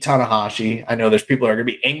beat Tanahashi. I know there's people that are going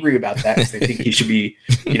to be angry about that because they think he should be,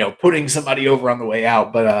 putting somebody over on the way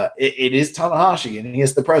out. But it is Tanahashi, and he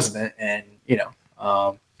is the president, and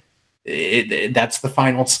that's the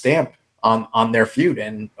final stamp on their feud.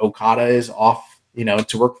 And Okada is off,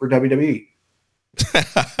 to work for WWE.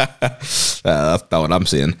 That's not what I'm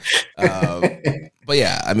seeing. But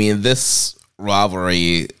yeah, I mean, this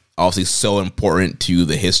rivalry obviously so important to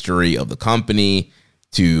the history of the company,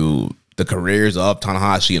 to the careers of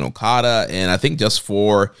Tanahashi and Okada, and I think just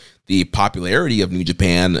for the popularity of New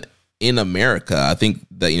Japan in America, I think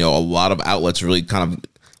that a lot of outlets really kind of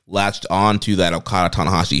latched on to that Okada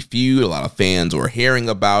Tanahashi feud. A lot of fans were hearing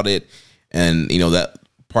about it, and that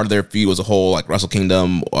part of their feud was a whole like Wrestle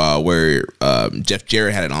Kingdom where Jeff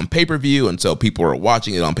Jarrett had it on pay-per-view, and so people were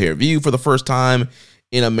watching it on pay-per-view for the first time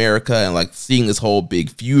in America and like seeing this whole big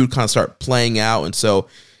feud kind of start playing out. And so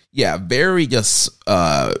yeah, very just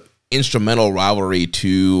instrumental rivalry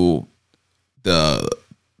to the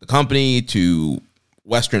company, to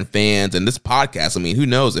Western fans, and this podcast. I mean, who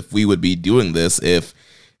knows if we would be doing this if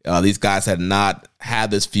these guys had not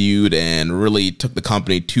had this feud and really took the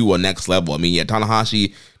company to a next level. I mean, yeah,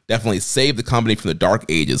 Tanahashi definitely saved the company from the dark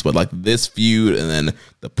ages, but like this feud and then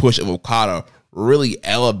the push of Okada really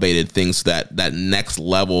elevated things to that next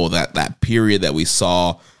level, that period that we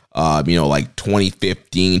saw, like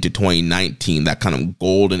 2015 to 2019, that kind of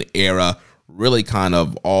golden era, really kind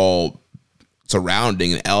of all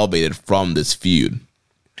surrounding and elevated from this feud.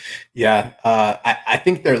 Yeah, I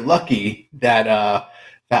think they're lucky that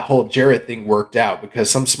that whole Jarrett thing worked out, because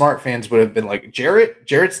some smart fans would have been like,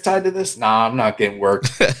 Jarrett's tied to this? Nah, I'm not getting worked.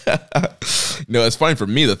 It's funny for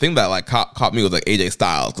me. The thing that like caught me was like AJ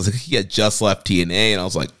Styles, because he had just left TNA, and I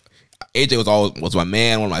was like, AJ was my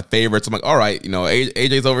man, one of my favorites. I'm like, all right,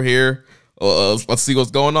 AJ's over here. Let's see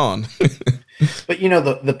what's going on. But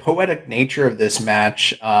the poetic nature of this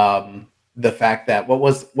match, the fact that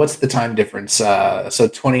what's the time difference? So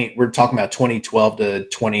we're talking about 2012 to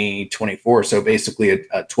 2024. So basically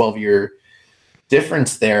a 12-year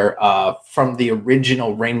difference there from the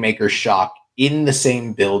original Rainmaker Shock in the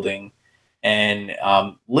same building, and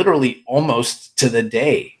literally almost to the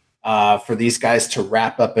day for these guys to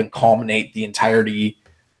wrap up and culminate the entirety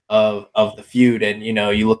of the feud. And,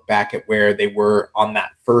 you look back at where they were on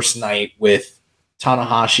that first night with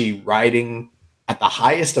Tanahashi riding at the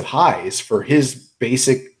highest of highs for his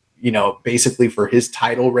basically for his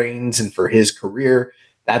title reigns and for his career.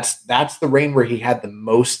 That's the reign where he had the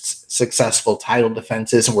most successful title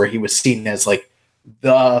defenses and where he was seen as like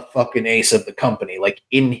the fucking ace of the company, like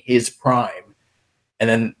in his prime.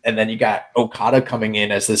 And then you got Okada coming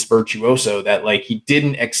in as this virtuoso that like he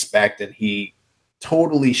didn't expect, and he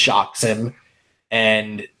totally shocks him.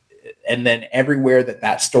 And then everywhere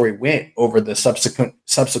that story went over the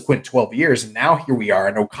subsequent 12 years, and now here we are,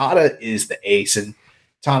 and Okada is the ace, and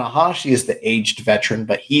Tanahashi is the aged veteran,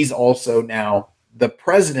 but he's also now the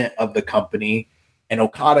president of the company, and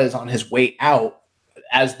Okada is on his way out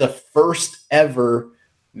as the first ever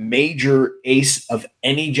major ace of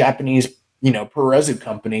any Japanese, pro wrestling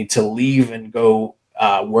company to leave and go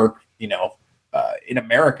work, in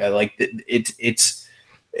America. Like it's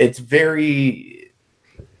very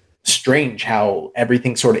strange how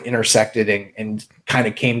everything sort of intersected and kind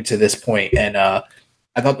of came to this point. And I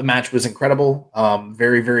thought the match was incredible.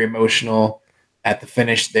 Very, very emotional at the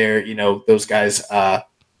finish there. Those guys,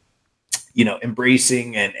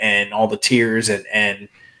 embracing and all the tears and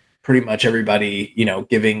pretty much everybody,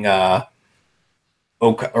 giving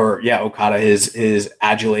Okada his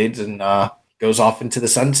adulades, and goes off into the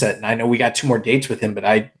sunset. And I know we got 2 more dates with him, but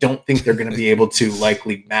I don't think they're going to be able to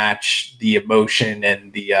likely match the emotion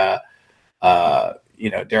and the,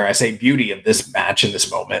 dare I say, beauty of this match in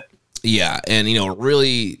this moment. Yeah. And,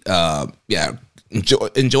 really,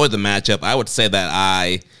 enjoyed the matchup. I would say that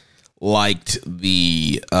I liked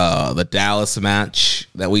the Dallas match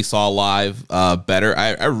that we saw live better.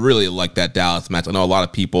 I really liked that Dallas match. I know a lot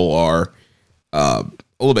of people are a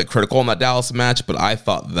little bit critical on that Dallas match, but I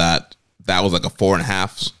thought that was like a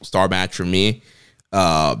 4.5 star match for me.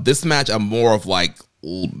 This match, I'm more of like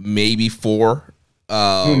maybe 4,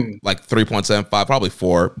 like 3.75, probably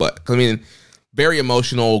 4. But I mean, very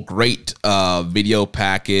emotional, great video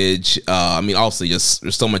package. Obviously, just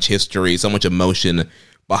there's so much history, so much emotion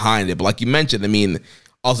behind it. But like you mentioned,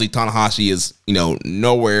 obviously Tanahashi is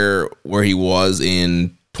nowhere where he was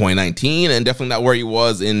in 2019, and definitely not where he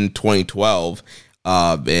was in 2012.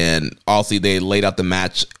 And obviously they laid out the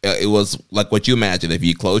match. It was like what you imagine if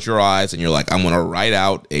you close your eyes and you're like, I'm going to write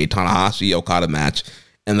out a Tanahashi Okada match.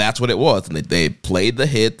 And that's what it was. And they played the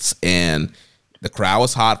hits, and the crowd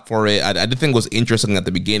was hot for it. I did think it was interesting at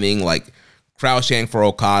the beginning, like crowd chanting for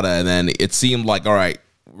Okada. And then it seemed like, all right,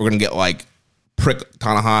 we're going to get like prick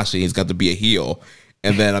Tanahashi. He's got to be a heel.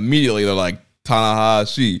 And then immediately they're like,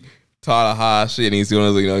 Tanahashi. And he's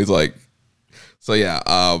doing, he's like, so yeah.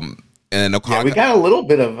 And Okada, yeah, we got a little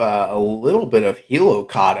bit of heel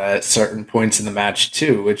Okada at certain points in the match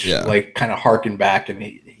too, which like kind of harkened back, and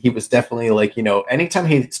he was definitely like, anytime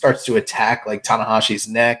he starts to attack like Tanahashi's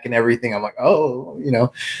neck and everything, I'm like, oh,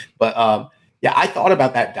 but I thought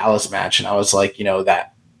about that Dallas match, and I was like,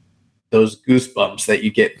 that those goosebumps that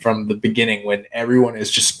you get from the beginning when everyone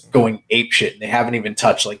is just going apeshit and they haven't even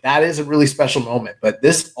touched, like that is a really special moment. But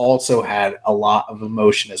this also had a lot of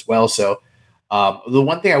emotion as well. So the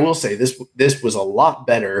one thing I will say, this was a lot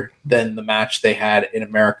better than the match they had in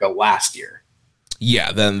America last year.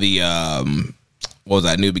 Yeah, then the what was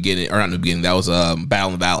that, New Beginning, or not New Beginning? That was Battle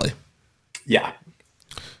in the Valley. Yeah.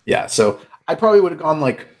 So I probably would have gone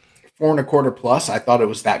like 4.25 plus. I thought it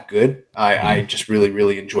was that good. I just really,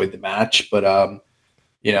 really enjoyed the match. But I've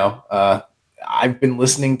been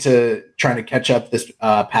listening to trying to catch up this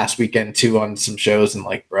past weekend too on some shows, and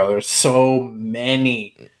like, bro, there's so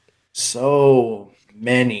many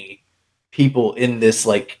people in this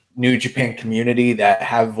like New Japan community that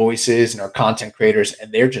have voices and are content creators,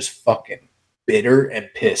 and they're just fucking bitter and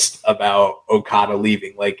pissed about Okada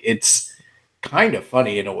leaving. Like, it's kind of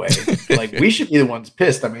funny in a way. Like, we should be the ones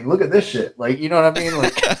pissed. I mean, look at this shit. Like, you know what I mean?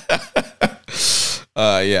 Like,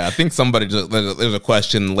 I think somebody there's a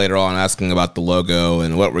question later on asking about the logo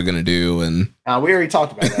and what we're gonna do, and we already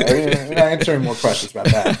talked about that. We're not answering more questions about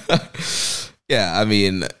that. Yeah, I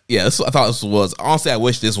thought this was, honestly, I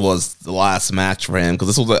wish this was the last match for him, because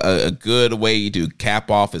this was a good way to cap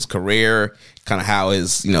off his career, kind of how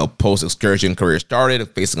his, post-excursion career started,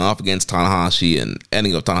 facing off against Tanahashi, and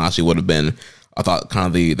ending of Tanahashi would have been, I thought, kind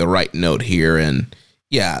of the right note here. And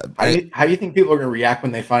yeah. How do you think people are going to react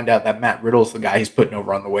when they find out that Matt Riddle's the guy he's putting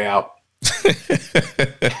over on the way out?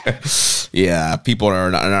 Yeah, people are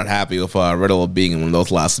not happy with Riddle being in one of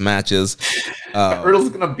those last matches. Riddle's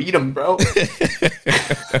gonna beat him, bro.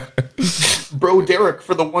 Bro, Derek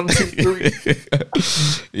for the 1, 2,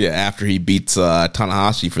 3. Yeah, after he beats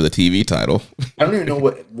Tanahashi for the TV title. I don't even know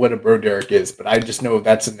what a Bro Derek is, but I just know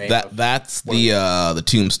that's a name. That's the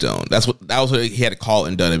Tombstone. That was what he had to call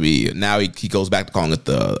it in WWE. Now he goes back to calling it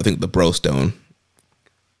the Bro Stone.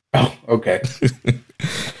 Oh, okay.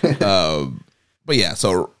 But yeah,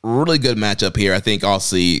 so really good matchup here. I think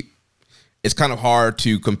obviously it's kind of hard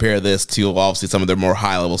to compare this to obviously some of their more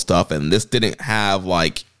high level stuff. And this didn't have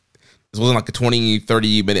like, this wasn't like a 20,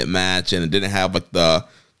 30 minute match, and it didn't have like the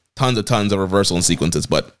tons of reversal and sequences,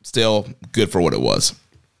 but still good for what it was.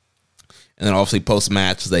 And then obviously post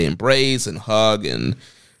match, they embrace and hug, and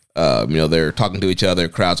they're talking to each other.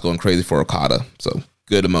 Crowd's going crazy for Okada. So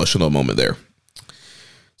good emotional moment there.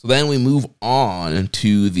 So then we move on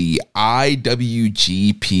to the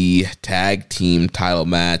IWGP Tag Team title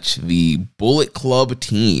match. The Bullet Club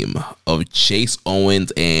team of Chase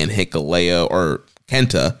Owens and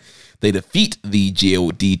Kenta. They defeat the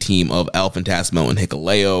GOD team of El Phantasmo and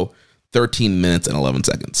Hikuleo, 13 minutes and 11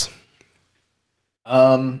 seconds.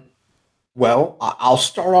 Well, I'll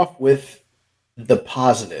start off with the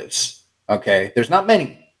positives. Okay, there's not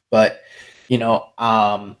many, but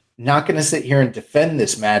not going to sit here and defend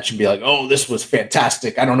this match and be like, oh, this was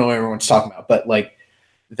fantastic. I don't know what everyone's talking about, but like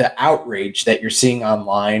the outrage that you're seeing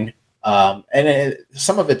online,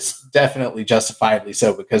 some of it's definitely justifiably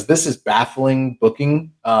so, because this is baffling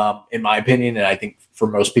booking, in my opinion, and I think for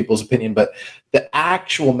most people's opinion. But the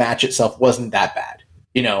actual match itself wasn't that bad.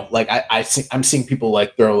 Like I'm seeing people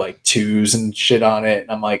like throw like twos and shit on it,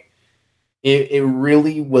 and I'm like, it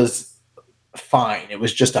really was fine. It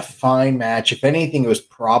was just a fine match. If anything, it was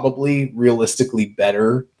probably realistically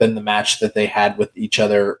better than the match that they had with each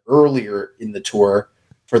other earlier in the tour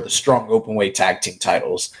for the strong openweight tag team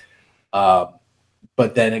titles. But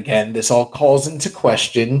then again, this all calls into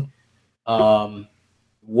question, what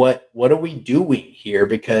are we doing here?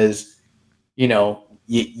 Because, you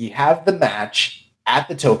have the match at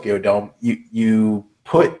the Tokyo Dome. You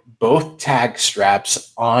put both tag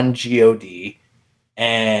straps on GOD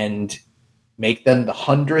and make them the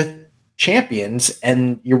 100th champions,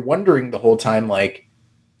 and you're wondering the whole time, like,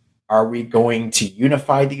 are we going to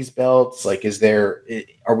unify these belts? Like,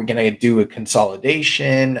 are we going to do a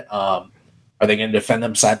consolidation? Are they going to defend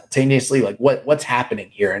them simultaneously? Like, what's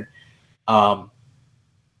happening here? And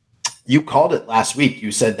you called it last week.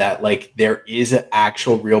 You said that like there is an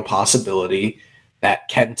actual real possibility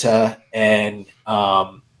that Kenta and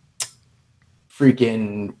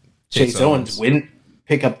freaking Chase Owens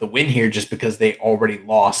pick up the win here, just because they already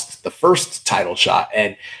lost the first title shot.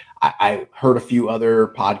 And I heard a few other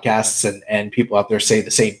podcasts and people out there say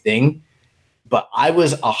the same thing, but I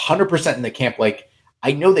was 100% in the camp. Like,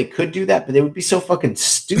 I know they could do that, but they would be so fucking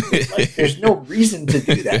stupid. Like, there's no reason to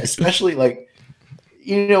do that, especially like,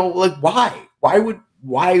 like why?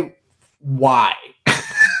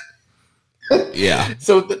 Yeah.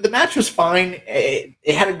 So the match was fine.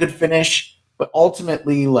 It had a good finish, but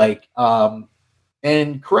ultimately, like,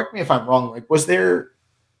 and correct me if I'm wrong, like, was there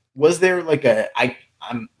like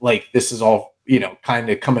I'm like, this is all, kind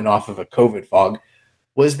of coming off of a COVID fog.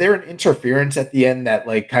 Was there an interference at the end that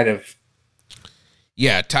like kind of?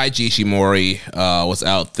 Yeah, Taiji Ishimori was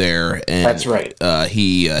out there, and that's right.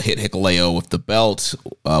 He hit Hikuleo with the belt,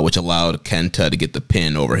 which allowed Kenta to get the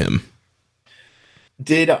pin over him.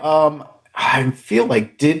 I feel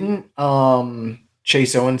like didn't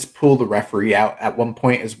Chase Owens pull the referee out at one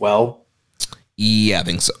point as well? Yeah, I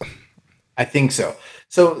think so.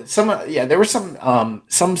 So there was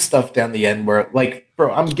some stuff down the end where, like,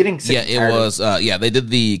 bro, I'm getting sick. Yeah, it was. They did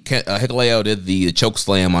the Hikuleo did the choke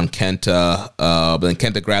slam on Kenta, but then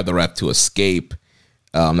Kenta grabbed the ref to escape.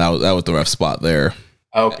 That was the ref spot there.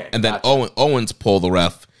 Okay, and then gotcha. Owens pulled the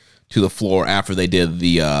ref to the floor after they did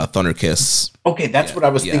the Thunder Kiss. Okay, that's what I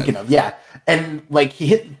was thinking of. Yeah, and like he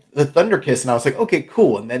hit the Thunder Kiss, and I was like, okay,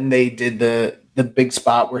 cool. And then they did the big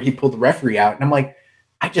spot where he pulled the referee out, and I'm like,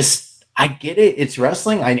 I get it. It's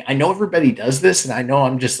wrestling. I know everybody does this, and I know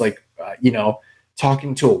I'm just like,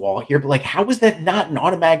 talking to a wall here, but like, how is that not an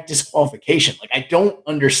automatic disqualification? Like, I don't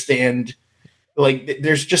understand. Like,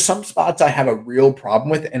 there's just some spots I have a real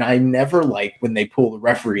problem with, and I never like when they pull the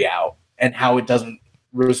referee out and how it doesn't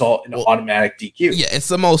result in an automatic DQ. Yeah, it's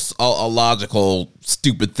the most illogical,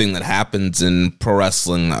 stupid thing that happens in pro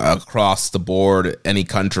wrestling across the board, any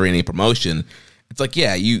country, any promotion. It's like,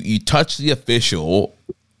 yeah, you touch the official,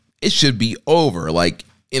 it should be over. Like,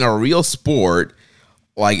 in a real sport,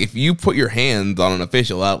 like, if you put your hands on an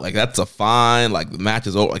official out, like, that's a fine. Like, the match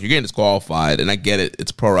is over. Like, you're getting disqualified, and I get it.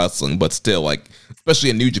 It's pro wrestling, but still, like, especially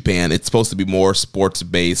in New Japan, it's supposed to be more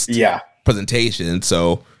sports-based presentation.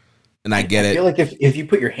 So, and I get it. I feel like if you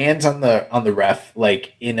put your hands on the ref,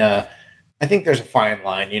 like, I think there's a fine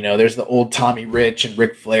line. There's the old Tommy Rich and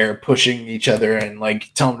Ric Flair pushing each other and,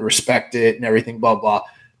 like, telling them to respect it and everything, blah, blah.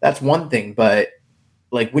 That's one thing, but,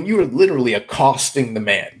 like, when you are literally accosting the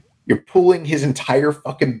man, you're pulling his entire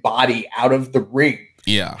fucking body out of the ring.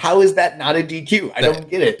 Yeah. How is that not a DQ? I don't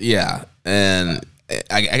get it. Yeah. And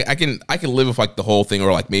I can live with like the whole thing,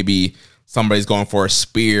 or like maybe somebody's going for a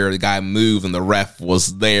spear, the guy moved and the ref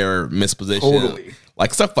was there, misposition. Totally.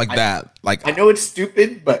 Like stuff like that. Like, I know it's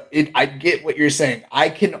stupid, but I get what you're saying. I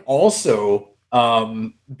can also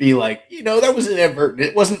be like, that was inadvertent.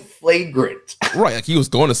 It wasn't flagrant. Right. Like he was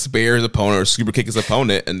going to spare his opponent or super kick his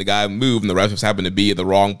opponent, and the guy moved and the ref just happened to be in the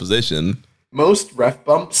wrong position. Most ref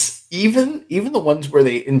bumps, even the ones where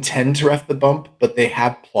they intend to ref the bump, but they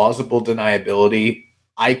have plausible deniability,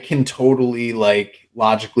 I can totally like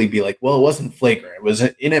logically be like, well, it wasn't flagrant. It was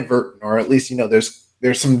inadvertent, or at least,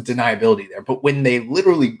 there's some deniability there. But when they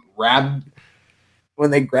literally grabbed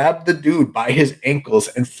the dude by his ankles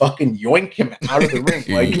and fucking yoink him out of the ring,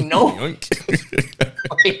 like, no.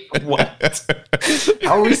 Like, what?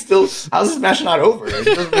 How's this match not over? It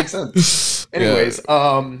doesn't make sense. Anyways,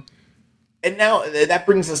 and now that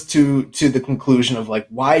brings us to the conclusion of like,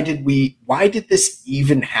 why did this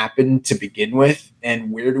even happen to begin with?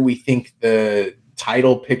 And where do we think the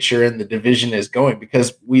title picture and the division is going?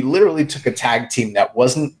 Because we literally took a tag team that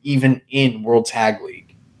wasn't even in World Tag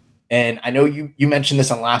League. And I know you mentioned this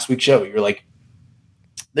on last week's show. You're like,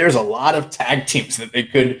 there's a lot of tag teams that they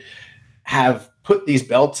could have put these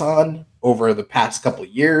belts on over the past couple of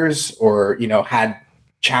years, or, had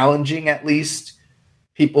challenging at least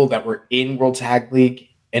people that were in World Tag League.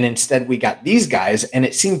 And instead we got these guys, and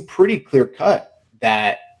it seemed pretty clear cut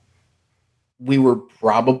that we were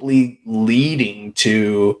probably leading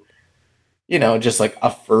to, just like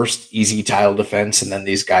a first easy title defense, and then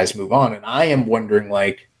these guys move on. And I am wondering,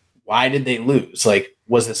 like, why did they lose? Like,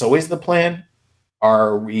 was this always the plan?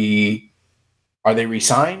 Are they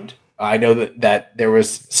re-signed? I know that there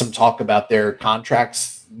was some talk about their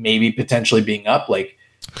contracts maybe potentially being up. Like,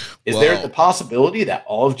 is there the possibility that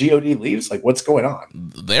all of GOD leaves? Like, what's going on?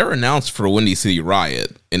 They're announced for Windy City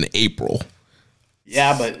Riot in April.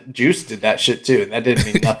 Yeah, but Juice did that shit too, and that didn't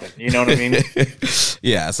mean nothing. You know what I mean?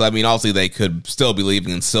 Yeah, so I mean, obviously they could still be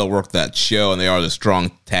leaving and still work that show, and they are the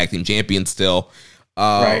strong tag team champions still.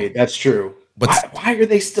 Right, that's true. But why are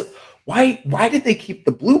they still? Why did they keep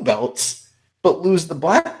the blue belts but lose the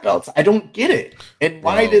black belts? I don't get it. And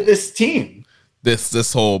why did this team?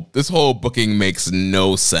 This whole booking makes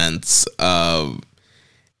no sense. And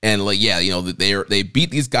like, yeah, they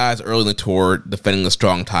beat these guys early in the tour, defending the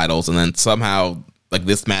strong titles, and then somehow like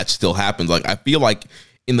this match still happens. Like, I feel like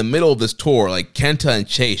in the middle of this tour, like Kenta and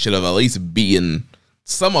Chase should have at least beaten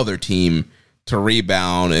some other team to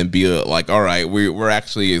rebound and be like, all right, we're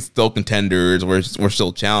actually still contenders. We're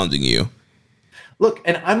still challenging you. Look,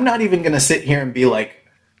 and I'm not even gonna sit here and be like,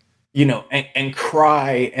 and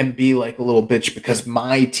cry and be like a little bitch because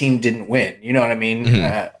my team didn't win. You know what I mean?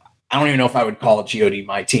 Mm-hmm. I don't even know if I would call GOD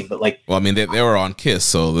my team, but like, well, I mean, they were on Kiss,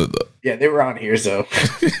 so yeah, they were on here, so.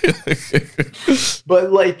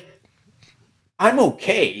 But like, I'm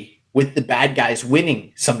okay with the bad guys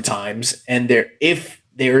winning sometimes, and if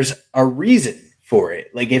there's a reason for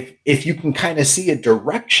it, like if you can kind of see a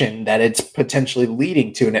direction that it's potentially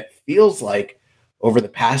leading to, and it feels like over the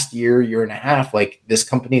past year and a half, like this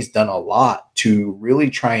company's done a lot to really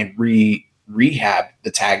try and rehab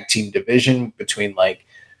the tag team division between like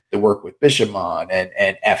the work with Bishamon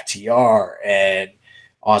and FTR and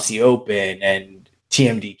Aussie Open and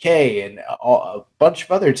TMDK and a bunch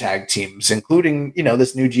of other tag teams, including,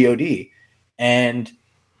 this new GOD. And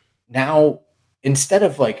now, instead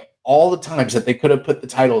of like all the times that they could have put the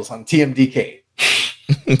titles on TMDK,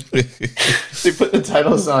 they put the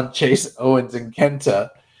titles on Chase Owens and Kenta.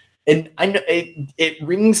 And I know it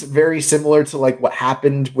rings very similar to like what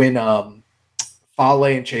happened when Fale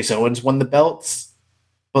and Chase Owens won the belts.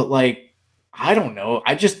 But like, I don't know.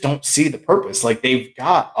 I just don't see the purpose. Like, they've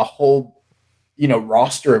got a whole,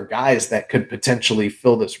 roster of guys that could potentially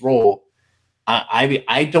fill this role.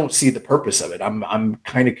 I don't see the purpose of it. I'm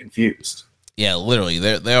kind of confused. Yeah, literally,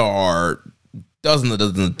 there are dozens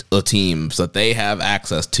of teams that they have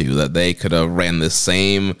access to that they could have ran this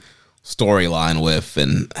same storyline with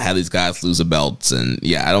and had these guys lose the belts. And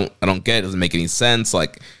yeah, I don't get it. It doesn't make any sense.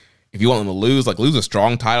 Like, if you want them to lose, like, lose the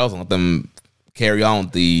strong titles and let them carry on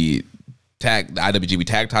with the IWGP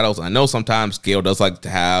tag titles. And I know sometimes Gail does like to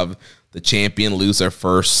have the champion lose their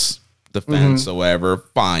first defense or whatever.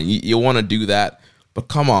 Fine, you want to do that, but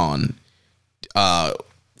come on,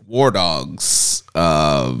 War Dogs,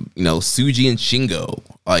 Suji and Shingo,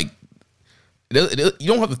 like, you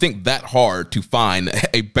don't have to think that hard to find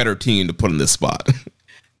a better team to put in this spot.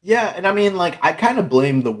 Yeah, and I mean, like, I kind of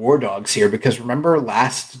blame the War Dogs here because remember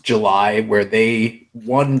last July where they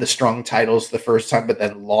won the strong titles the first time, but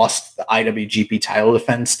then lost the IWGP title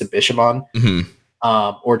defense to Bishamon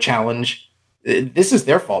or challenge. this is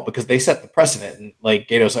their fault because they set the precedent. And like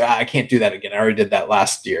Gato's like, I can't do that again. I already did that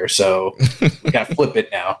last year, so we gotta flip it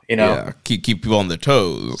now. Yeah, keep people on their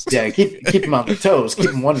toes. Yeah, keep them on their toes.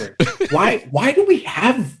 Keep them wondering why do we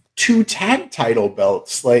have 2 tag title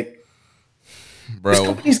belts? Like, bro, this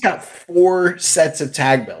company's got 4 sets of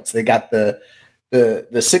tag belts. They got the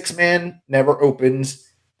 6-man never opens.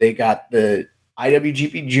 They got the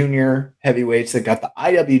IWGP Junior heavyweights. They got the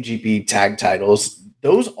IWGP tag titles.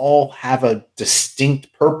 Those all have a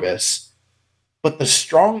distinct purpose, but the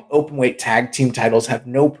strong openweight tag team titles have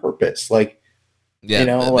no purpose. Like, yeah,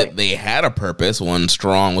 they had a purpose when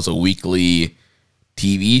Strong was a weekly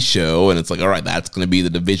TV show, and it's like, all right, that's going to be the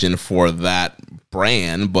division for that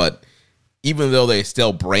brand. But even though they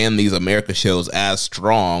still brand these America shows as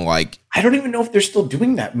Strong, like, I don't even know if they're still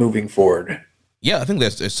doing that moving forward. Yeah, I think they're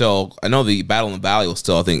still. I know the Battle in the Valley was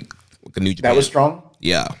still, I think, like a New Japan. That was Strong?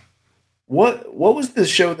 Yeah. What was the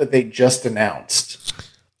show that they just announced?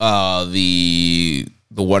 The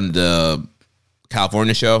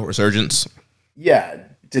California show, Resurgence. Yeah.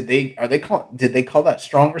 Did they call that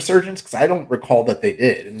Strong Resurgence? Because I don't recall that they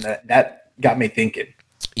did, and that got me thinking.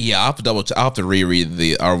 Yeah, I'll have to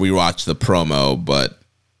rewatch the promo, but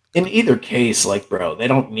in either case, like, bro, they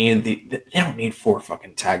don't need 4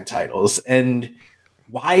 fucking tag titles. And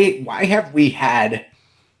why have we had,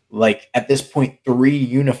 like, at this point, 3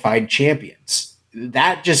 unified champions?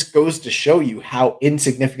 That just goes to show you how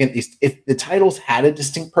insignificant if the titles had a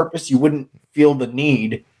distinct purpose, you wouldn't feel the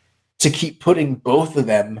need to keep putting both of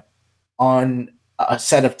them on a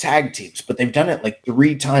set of tag teams. But they've done it like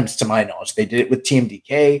 3 times to my knowledge. They did it with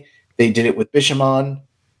TMDK, they did it with Bishamon,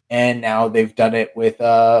 and now they've done it with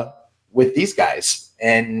these guys.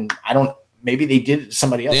 And maybe they did it to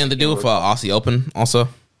somebody else. Didn't they do it for Aussie Open also?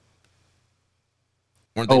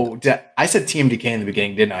 I said TMDK in the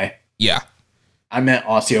beginning, didn't I? Yeah. I meant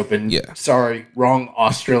Aussie Open. Yeah. Sorry, wrong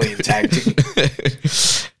Australian tag team.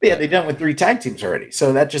 Yeah, they've done it with 3 tag teams already.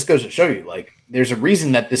 So that just goes to show you, like, there's a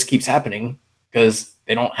reason that this keeps happening because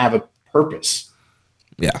they don't have a purpose.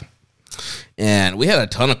 Yeah. And we had a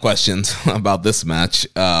ton of questions about this match.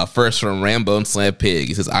 First from Rambo and Slam Pig.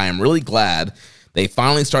 He says, I am really glad they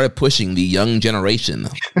finally started pushing the young generation.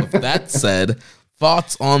 With that said,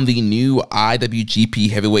 thoughts on the new IWGP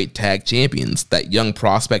Heavyweight Tag Champions, that young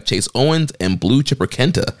prospect Chase Owens and Blue Chipper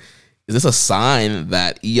Kenta? Is this a sign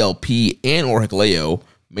that ELP and or Hikuleo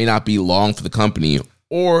may not be long for the company,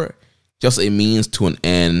 or just a means to an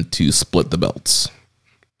end to split the belts?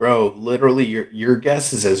 Bro, literally, your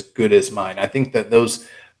guess is as good as mine. I think that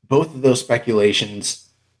both of those speculations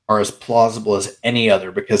are as plausible as any other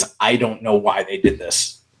because I don't know why they did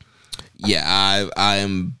this. Yeah, I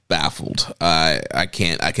am baffled. I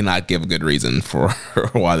cannot give a good reason for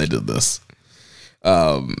why they did this.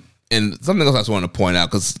 And something else I just wanted to point out,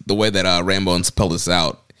 because the way that Rambo spelled this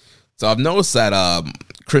out. So I've noticed that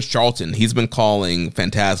Chris Charlton, he's been calling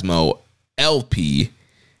Phantasmo LP,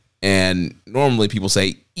 and normally people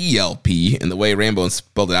say ELP, and the way Rambo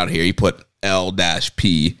spelled it out here, he put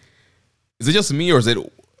L-P. Is it just me, or is it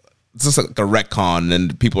just like a retcon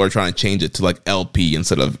and people are trying to change it to like LP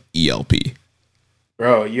instead of ELP?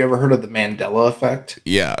 Bro, you ever heard of the Mandela effect?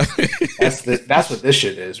 Yeah. That's what this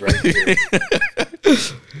shit is right here.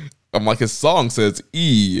 I'm like, his song says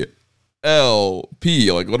ELP.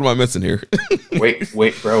 Like, what am I missing here?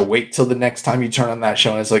 wait, bro. Wait till the next time you turn on that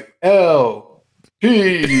show and it's like LP.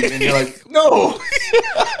 And you're like, no.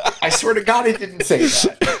 I swear to God, it didn't say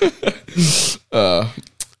that.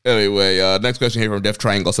 Anyway, next question here from Def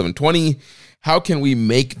Triangle 720. How can we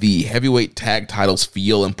make the heavyweight tag titles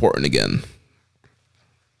feel important again?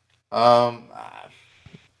 I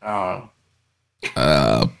don't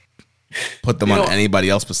know. Put them on anybody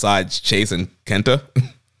else besides Chase and Kenta?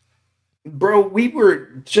 Bro, we were,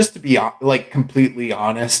 just to be like completely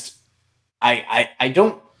honest, I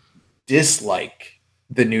don't dislike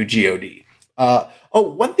the new GOD.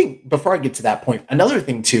 One thing before I get to that point, another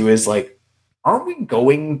thing too is like, aren't we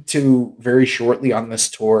going to very shortly on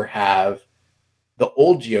this tour have the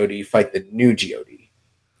old GOD fight the new GOD?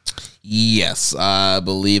 Yes, I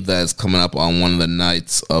believe that is coming up on one of the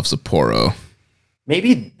nights of Sapporo.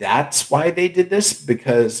 Maybe that's why they did this,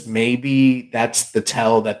 because maybe that's the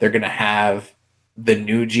tell that they're going to have the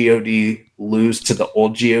new GOD lose to the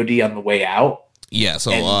old GOD on the way out. Yeah,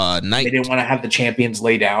 so they didn't want to have the champions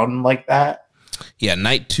lay down like that. Yeah,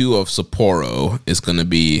 night 2 of Sapporo is going to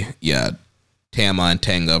be, Tama and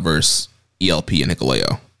Tanga versus ELP and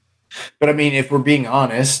Hikuleo. But I mean, if we're being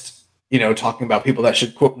honest, talking about people that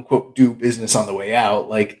should quote unquote do business on the way out,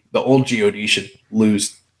 like the old GOD should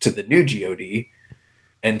lose to the new GOD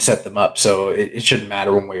and set them up. So it shouldn't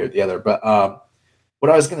matter one way or the other. But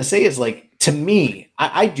what I was going to say is, like, to me,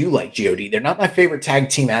 I do like God. They're not my favorite tag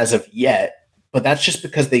team as of yet, but that's just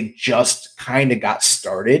because they just kind of got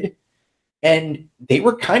started and they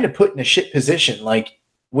were kind of put in a shit position. Like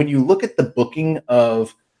when you look at the booking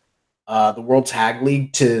of the World Tag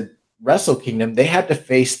League to Wrestle Kingdom, they had to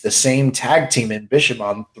face the same tag team in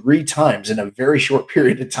Bishamon 3 times in a very short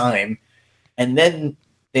period of time. And then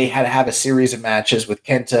they had to have a series of matches with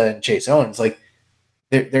Kenta and Chase Owens. Like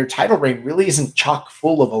their title reign really isn't chock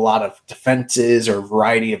full of a lot of defenses or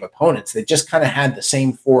variety of opponents. They just kind of had the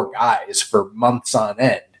same 4 guys for months on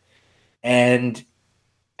end. And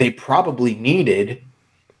they probably needed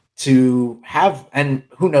to have, and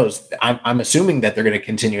who knows, I'm assuming that they're going to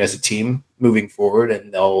continue as a team moving forward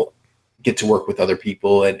and they'll get to work with other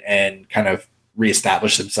people and kind of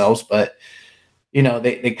reestablish themselves. But, you know,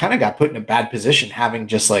 they kind of got put in a bad position having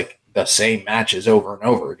just like the same matches over and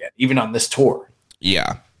over again, even on this tour.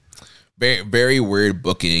 Yeah. Very, very weird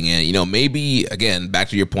booking. And, you know, maybe, again, back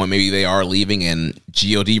to your point, maybe they are leaving and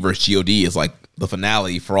God versus God is like the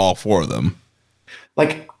finale for all 4 of them.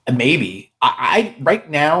 Like, maybe. I right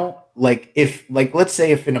now, like, if, like, let's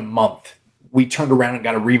say if in a month we turned around and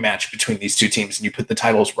got a rematch between these 2 teams and you put the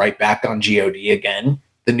titles right back on God again,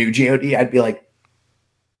 the new God, I'd be like,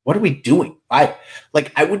 what are we doing? I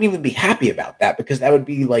wouldn't even be happy about that because that would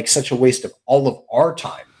be like such a waste of all of our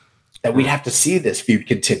time that we'd have to see this feud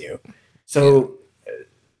continue. So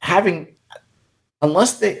my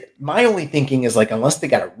only thinking is like, unless they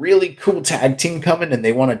got a really cool tag team coming and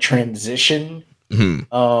they want to transition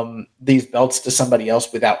these belts to somebody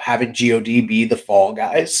else without having God be the fall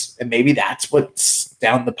guys. And maybe that's what's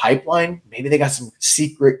down the pipeline. Maybe they got some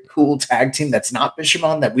secret cool tag team that's not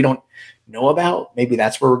Bishamon that we don't know about. Maybe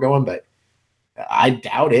that's where we're going, but I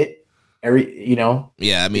doubt it.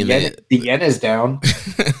 Yeah, I mean, the yen is down.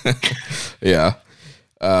 Yeah.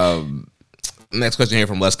 Next question here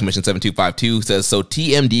from Les Commission 7252 says, so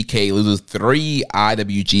TMDK loses 3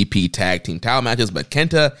 IWGP tag team title matches, but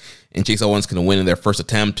Kenta and Chase Owens can win in their first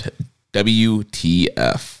attempt.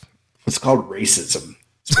 WTF. It's called racism.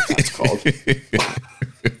 That's what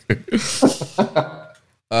that's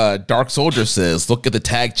called. Dark Soldier says, look at the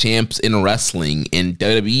tag champs in wrestling. In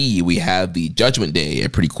WWE, we have the Judgment Day, a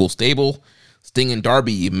pretty cool stable. Sting and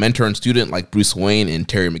Darby, mentor and student like Bruce Wayne and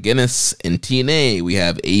Terry McGinnis. In TNA, we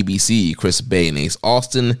have ABC, Chris Bay and Ace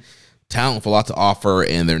Austin. Talent with a lot to offer,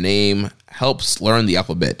 and their name helps learn the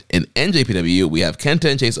alphabet. In NJPW, we have Kenta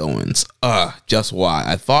and Chase Owens. Just why?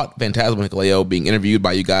 I thought Phantasmo and Hikuleo being interviewed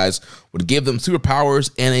by you guys would give them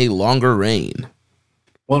superpowers and a longer reign.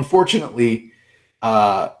 Well, unfortunately,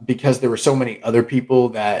 because there were so many other people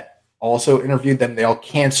that also interviewed them, they all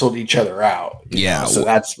canceled each other out. Yeah, so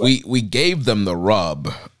that's we gave them the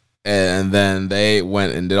rub, and then they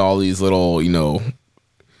went and did all these little, indie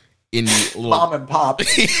mom and pop,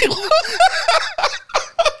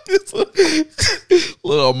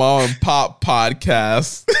 little mom and pop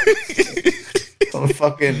podcast, some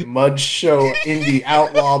fucking mud show indie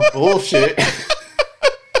outlaw bullshit.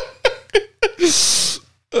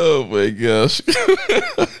 Oh my gosh.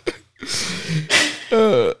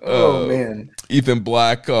 Oh man. Ethan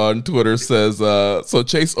Black on Twitter says, so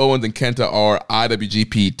Chase Owens and Kenta are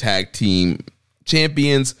IWGP tag team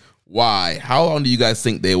champions. Why? How long do you guys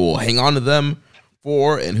think they will hang on to them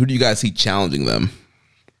for? And who do you guys see challenging them?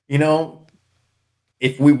 You know,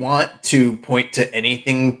 if we want to point to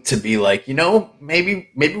anything to be like, maybe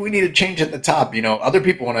we need to change at the top. Other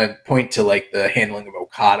people want to point to like the handling of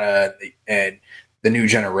Okada and the new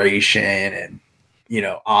generation and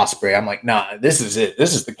Osprey. I'm like, nah, this is it.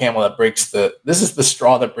 This is the this is the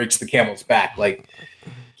straw that breaks the camel's back. Like,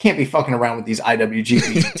 can't be fucking around with these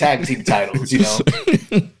IWGP tag team titles, You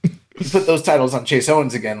put those titles on Chase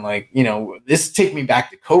Owens again, like, this take me back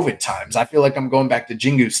to COVID times. I feel like I'm going back to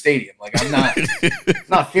Jingu Stadium. Like, I'm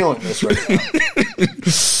not feeling this right now.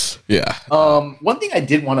 Yeah. One thing I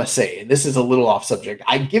did want to say, and this is a little off subject,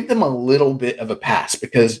 I give them a little bit of a pass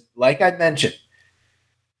because, like I mentioned,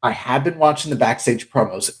 I have been watching the backstage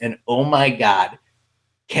promos, and oh my God,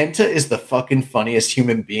 Kenta is the fucking funniest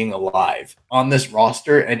human being alive on this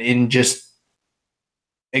roster and in just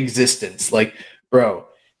existence. Like, bro,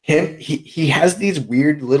 he has these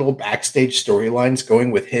weird little backstage storylines going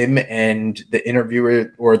with him and the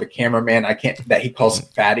interviewer or the cameraman. That he calls him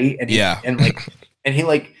Fatty, and he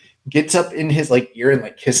gets up in his like ear and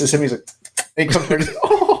like kisses him. He's like, and he comes over and he's like,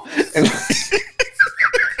 oh, and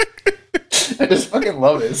I just fucking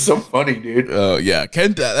love it. It's so funny, dude. Oh yeah,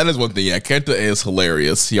 Kenta. That is one thing. Yeah, Kenta is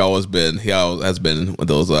hilarious. He always has been with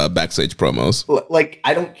those backstage promos. Like,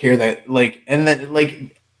 I don't care that. Like, and then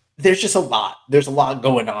like, there's just a lot. There's a lot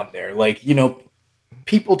going on there. Like,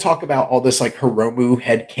 people talk about all this like Hiromu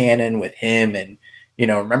headcanon with him and,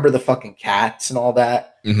 remember the fucking cats and all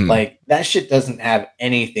that? Mhm. Like, that shit doesn't have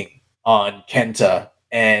anything on Kenta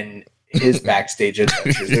and his backstage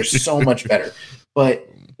adventures. They're so much better. But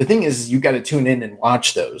the thing is, you got to tune in and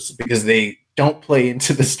watch those because they don't play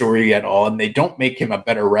into the story at all, and they don't make him a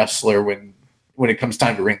better wrestler when it comes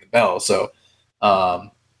time to ring the bell. So,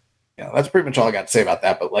 that's pretty much all I got to say about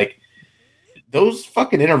that. But like, those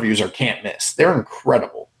fucking interviews are can't miss. They're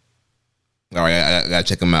incredible. All right, I gotta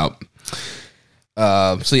check them out.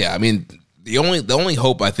 So yeah, I mean, the only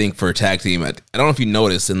hope I think for a tag team, I don't know if you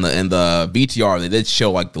noticed in the VTR they did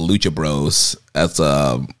show like the Lucha Bros as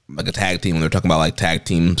like a tag team when they're talking about like tag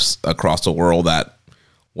teams across the world that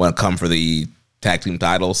want to come for the tag team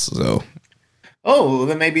titles. So,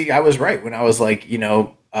 then maybe I was right when I was like, they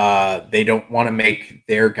don't want to make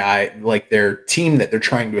their guy, like their team that they're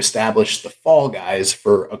trying to establish, the Fall Guys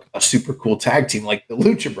for a super cool tag team like the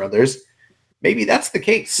Lucha Brothers. Maybe that's the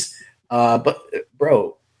case. But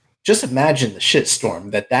bro, just imagine the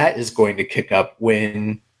shitstorm that is going to kick up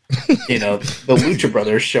when, the Lucha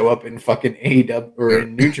Brothers show up in fucking AEW or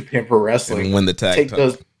in New Japan Pro Wrestling, and win the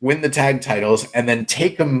tag titles, and then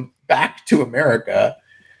take them back to America.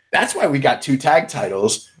 That's why we got 2 tag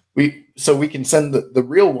titles. So we can send the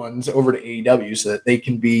real ones over to AEW so that they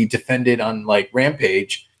can be defended on like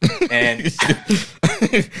Rampage. And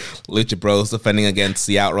Lucha Bros defending against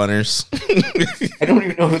the Outrunners. I don't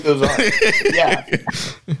even know who those are.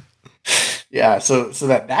 Yeah. So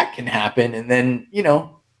that can happen, and then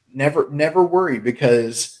never worry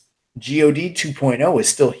because God 2.0 is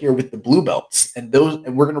still here with the blue belts, and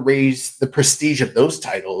we're going to raise the prestige of those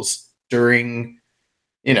titles during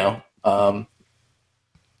New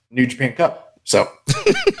Japan Cup. So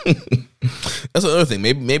that's another thing.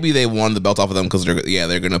 Maybe they won the belt off of them because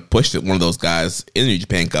they're going to push one of those guys in the New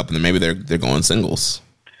Japan Cup, and then maybe they're going singles.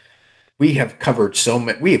 We have covered so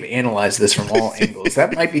much. We have analyzed this from all angles.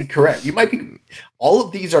 That might be correct. You might be. All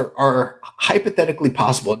of these are hypothetically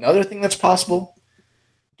possible. Another thing that's possible,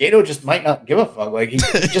 Gato just might not give a fuck. Like he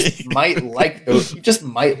just might like those. He just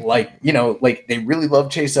might like like they really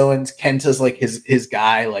love Chase Owens. Kenta's like his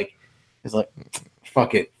guy. Like he's like,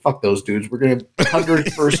 fuck it, fuck those dudes. We're gonna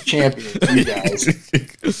 101st champions, you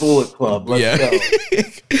guys. Bullet Club, let's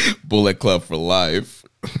go. Bullet Club for life.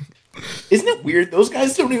 Isn't it weird? Those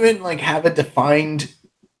guys don't even like have a defined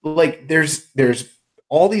like. There's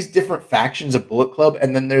all these different factions of Bullet Club,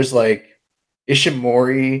 and then there's like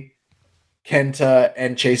Ishimori, Kenta,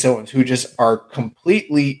 and Chase Owens, who just are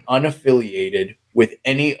completely unaffiliated with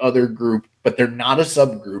any other group, but they're not a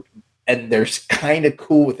subgroup. And they're kind of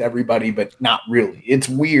cool with everybody, but not really. It's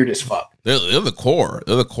weird as fuck. They're the core.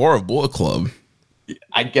 They're the core of Bullet Club.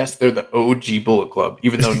 I guess they're the OG Bullet Club,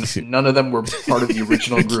 even though none of them were part of the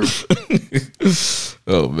original group.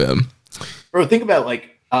 Oh, man. Bro, think about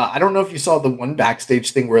like, I don't know if you saw the one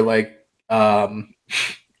backstage thing where like,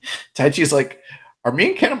 Taichi's like, are me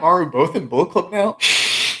and Kanemaru both in Bullet Club now?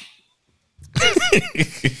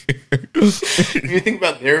 You think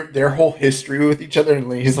about their whole history with each other,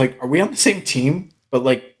 and he's like, "Are we on the same team?" But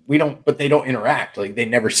like they don't interact. Like they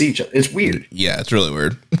never see each other. It's weird. Yeah, it's really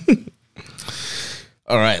weird.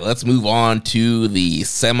 All right, let's move on to the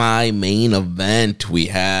semi-main event. We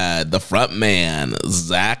had the frontman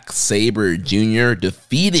Zack Sabre Jr.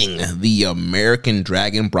 defeating the American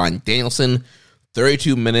Dragon Bryan Danielson,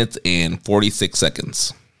 32 minutes and 46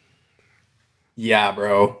 seconds. Yeah,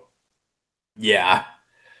 bro. Yeah.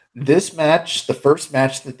 This match, the first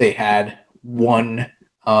match that they had, won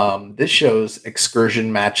this show's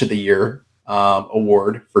Excursion Match of the Year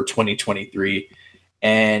award for 2023.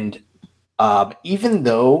 And even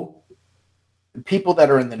though people that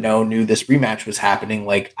are in the know knew this rematch was happening,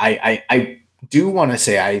 like I do want to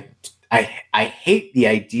say I hate the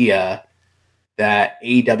idea that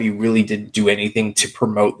AEW really didn't do anything to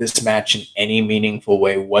promote this match in any meaningful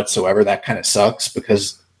way whatsoever. That kind of sucks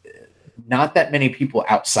because not that many people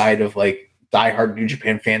outside of like diehard New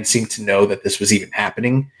Japan fans seem to know that this was even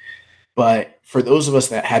happening. But for those of us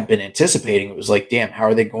that had been anticipating, it was like, damn, how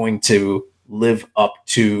are they going to live up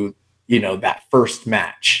to, that first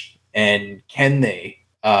match? And can they,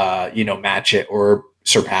 match it or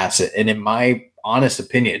surpass it? And in my honest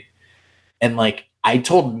opinion, and like I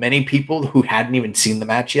told many people who hadn't even seen the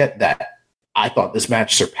match yet that I thought this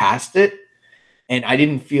match surpassed it. And I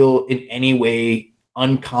didn't feel in any way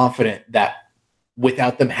unconfident that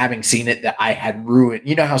without them having seen it, that I had ruined,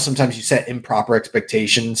 how sometimes you set improper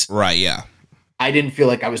expectations. Right. Yeah. I didn't feel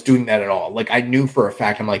like I was doing that at all. Like I knew for a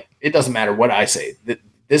fact, I'm like, it doesn't matter what I say.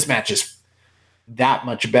 This match is that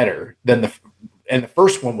much better than and the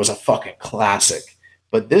first one was a fucking classic.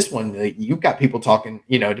 But this one, like, you've got people talking,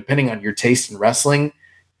 depending on your taste in wrestling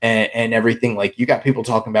and everything, like you got people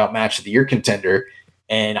talking about match of the year contender.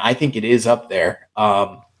 And I think it is up there.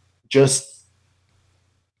 Just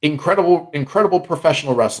incredible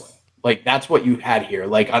professional wrestling. Like that's what you had here,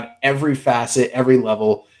 like on every facet, every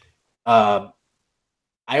level. One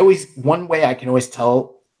way I can always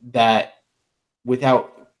tell that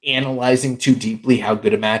without analyzing too deeply how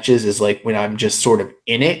good a match is like when I'm just sort of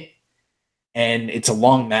in it and it's a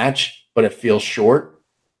long match, but it feels short.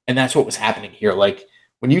 And that's what was happening here. Like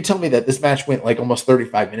when you tell me that this match went like almost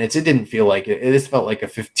 35 minutes, it didn't feel like it. It just felt like a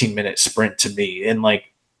 15-minute sprint to me. And like,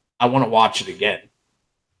 I want to watch it again.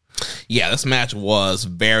 Yeah, this match was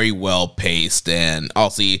very well paced and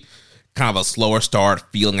also kind of a slower start,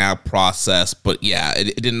 feeling out process. But yeah,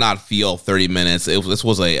 it did not feel 30 minutes. This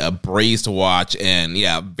was a breeze to watch. And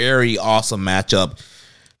yeah, very awesome matchup.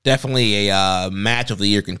 Definitely a match of the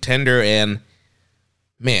year contender. And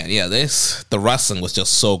man, yeah, the wrestling was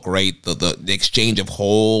just so great. The exchange of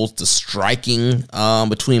holds, the striking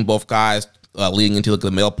between both guys leading into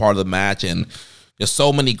the middle part of the match, and just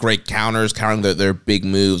so many great countering their big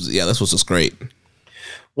moves. Yeah, this was just great.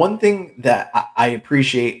 One thing that I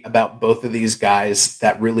appreciate about both of these guys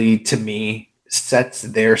that really, to me, sets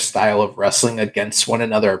their style of wrestling against one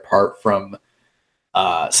another apart from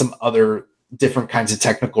some other different kinds of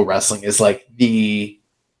technical wrestling is like the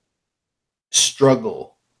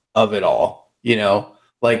struggle of it all,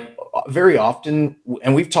 like very often,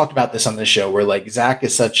 and we've talked about this on the show, where like Zach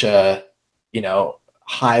is such a,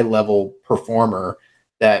 high level performer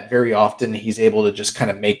that very often he's able to just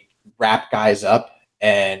kind of wrap guys up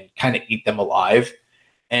and kind of eat them alive.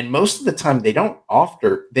 And most of the time they don't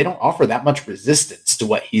offer that much resistance to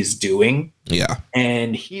what he's doing. Yeah.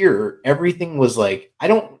 And here everything was like, I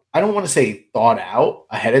don't want to say thought out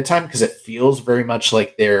ahead of time, because it feels very much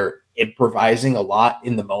like they're improvising a lot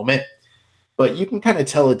in the moment. But you can kind of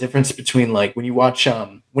tell a difference between like when you watch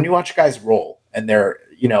guys roll and they're,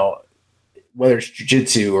 whether it's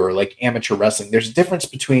jiu-jitsu or like amateur wrestling, there's a difference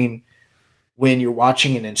between when you're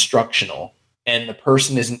watching an instructional and the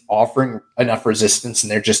person isn't offering enough resistance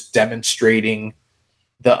and they're just demonstrating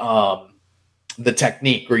the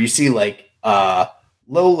technique, or you see like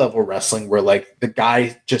low level wrestling where like the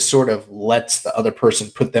guy just sort of lets the other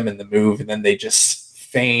person put them in the move and then they just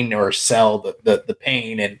feign or sell the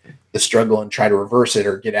pain and the struggle and try to reverse it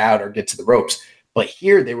or get out or get to the ropes. But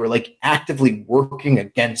here they were like actively working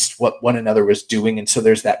against what one another was doing. And so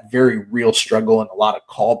there's that very real struggle and a lot of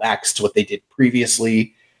callbacks to what they did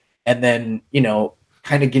previously. And then,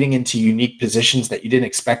 kind of getting into unique positions that you didn't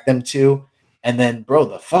expect them to. And then, bro,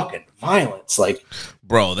 the fucking violence, like,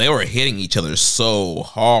 bro, they were hitting each other so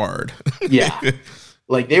hard. Yeah.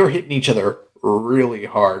 Like they were hitting each other really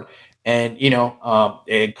hard. And,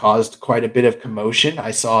 it caused quite a bit of commotion.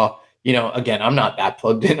 I saw, again, I'm not that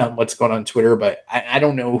plugged in on what's going on Twitter, but I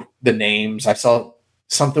don't know the names. I saw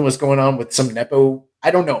something was going on with some Nepo.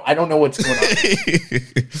 I don't know what's going on.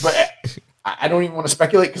 But I don't even want to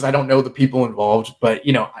speculate because I don't know the people involved. But,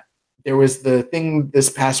 there was the thing this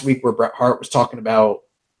past week where Bret Hart was talking about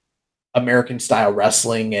American style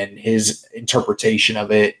wrestling and his interpretation of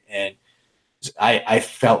it. And I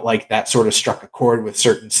felt like that sort of struck a chord with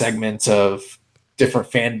certain segments of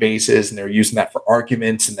different fan bases, and they're using that for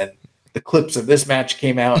arguments. And then the clips of this match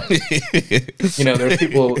came out. There's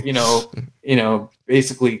people,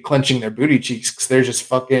 basically clenching their booty cheeks because they're just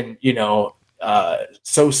fucking,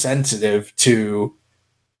 so sensitive to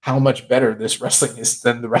how much better this wrestling is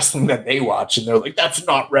than the wrestling that they watch. And they're like, that's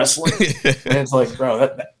not wrestling. And it's like,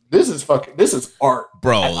 bro, this is art,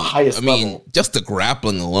 bro, at the highest level. Just the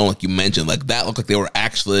grappling alone, like you mentioned, like that looked like they were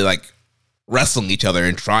actually like wrestling each other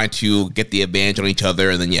and trying to get the advantage on each other.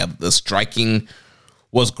 And then, yeah, the striking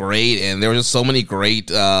was great. And there were just so many great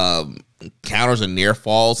counters and near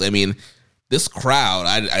falls. I mean, this crowd,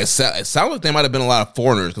 it sounded like there might have been a lot of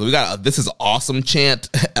foreigners because we got a "This is awesome" chant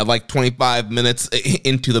at like 25 minutes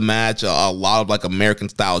into the match. A lot of like American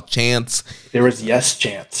style chants. There was yes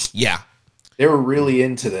chants. Yeah. They were really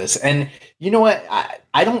into this. And you know what?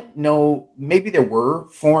 I don't know. Maybe there were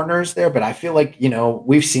foreigners there, but I feel like,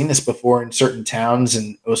 we've seen this before in certain towns,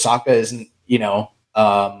 and Osaka isn't,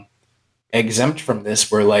 exempt from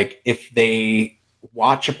this, where like if they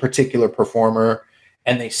watch a particular performer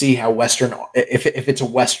and they see how if it's a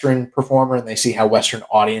Western performer and they see how Western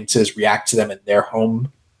audiences react to them in their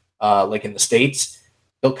home, like in the States,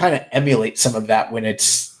 they'll kind of emulate some of that when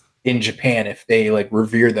it's in Japan, if they like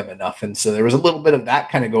revere them enough. And so there was a little bit of that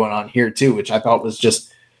kind of going on here too, which I thought was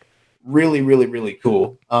just really, really, really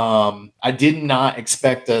cool. I did not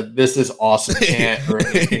expect a "this is awesome" chant or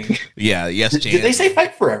anything. Yeah, yes chant. Did they say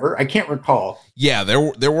 "fight forever"? I can't recall. Yeah,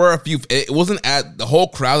 there were a few. It wasn't at the whole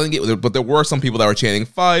crowd didn't get, but there were some people that were chanting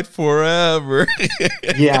 "fight forever."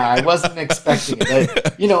 Yeah, I wasn't expecting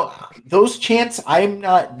it. Those chants, I'm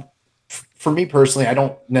not. For me personally, I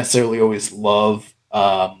don't necessarily always love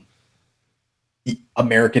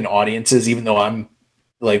American audiences, even though I'm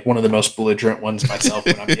like one of the most belligerent ones myself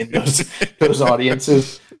when I'm in those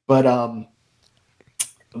audiences. But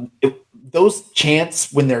those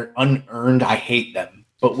chants, when they're unearned, I hate them.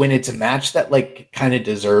 But when it's a match that like kind of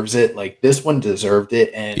deserves it, like this one deserved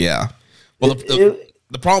it. And yeah, well,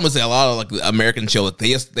 the problem is that a lot of like the American shows, like, they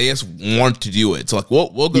just want to do it. So like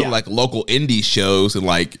we'll go to like local indie shows and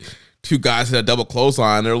like two guys hit a double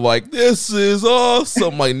clothesline. They're like, "This is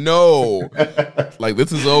awesome!" Like, no, like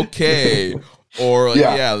this is okay. Or or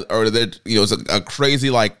that it's a crazy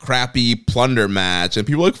like crappy plunder match, and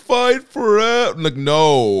people are like, "Fight forever!" I'm like,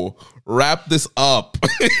 no, wrap this up.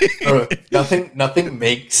 Nothing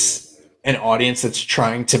makes an audience that's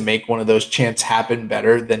trying to make one of those chants happen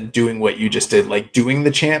better than doing what you just did, like doing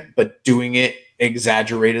the chant, but doing it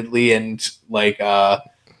exaggeratedly and like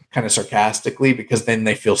kind of sarcastically, because then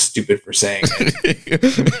they feel stupid for saying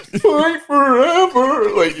it. Fight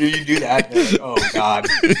forever. Like you do that, and they're like, oh God.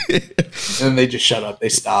 And then they just shut up. They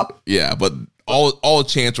stop. Yeah, but all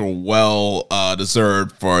chants were well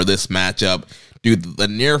deserved for this matchup. Dude, the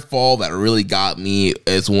near fall that really got me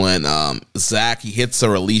is when Zach, he hits a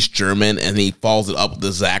release German and he follows it up with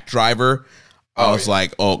the Zach driver. I was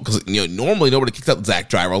like, because normally nobody kicks up the Zach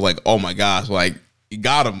driver. I was like, oh my gosh, like you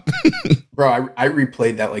got him. Bro, I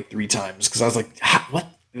replayed that like 3 times because I was like, what?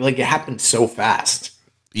 Like it happened so fast.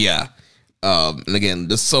 Yeah. And again,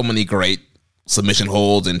 there's so many great submission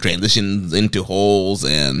holds and transitions into holds,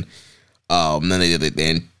 and then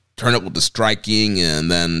they turn up with the striking,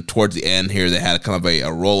 and then towards the end here, they had kind of a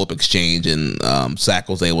roll-up exchange, and Zach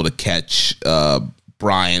was able to catch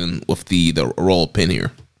Brian with the roll-up pin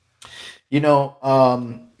here.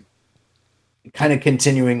 Kind of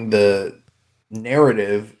continuing the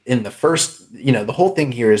narrative in the first, the whole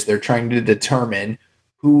thing here is they're trying to determine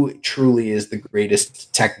who truly is the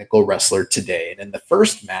greatest technical wrestler today. And in the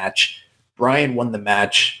first match, Brian won the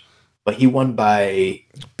match, but he won by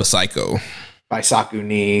Psycho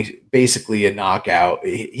knee, basically a knockout.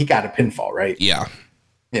 He got a pinfall, right? Yeah.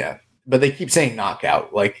 Yeah. But they keep saying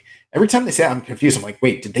knockout. Like every time they say it, I'm confused. I'm like,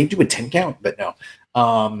 wait, did they do a 10 count? But no.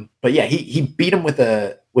 But yeah, he beat him with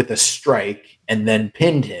a strike and then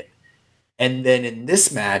pinned him. And then in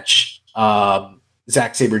this match,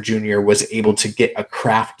 Zack Sabre Jr. was able to get a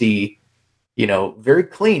crafty, very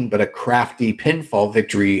clean, but a crafty pinfall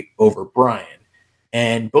victory over Brian.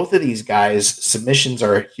 And both of these guys, submissions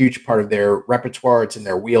are a huge part of their repertoire. It's in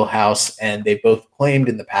their wheelhouse. And they both claimed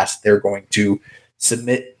in the past they're going to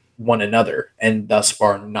submit one another. And thus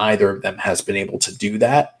far, neither of them has been able to do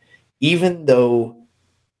that. Even though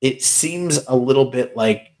it seems a little bit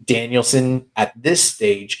like Danielson at this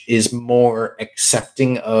stage is more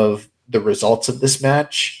accepting of the results of this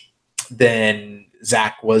match than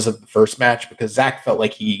Zach was of the first match, because Zach felt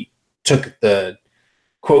like he took the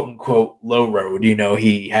quote unquote low road.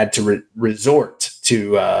 He had to resort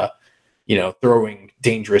to, throwing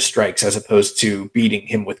dangerous strikes as opposed to beating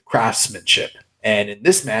him with craftsmanship. And in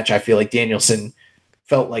this match, I feel like Danielson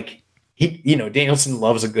felt like Danielson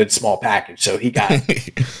loves a good small package. So he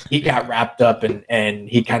got wrapped up and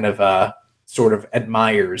he kind of sort of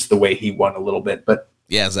admires the way he won a little bit. But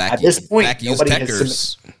yeah, Zach, at this point, Zach used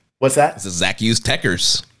techers. What's that? This is Zach used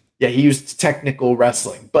techers. Yeah, he used technical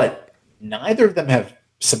wrestling, but neither of them have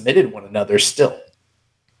submitted one another still.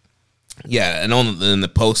 Yeah, and in the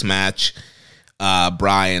post match,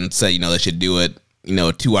 Brian said they should do it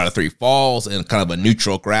 2 out of 3 falls and kind of a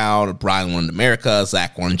neutral ground. Brian won in America,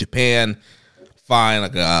 Zach won in Japan. Fine,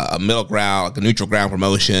 like a middle ground, like a neutral ground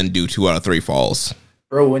promotion, do 2 out of 3 falls.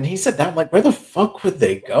 Bro, when he said that, I'm like, where the fuck would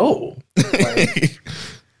they go? Like,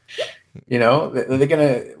 they're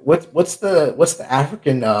gonna what's the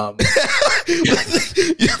African the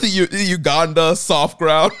Uganda soft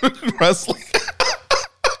ground wrestling.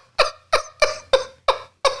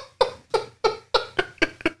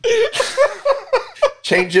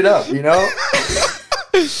 Change it up,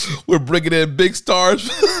 We're bringing in big stars.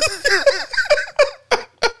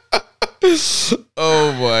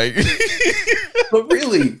 Oh my! But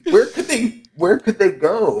really, where could they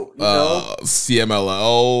go?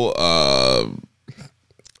 CMLL.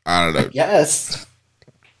 I don't know. Yes.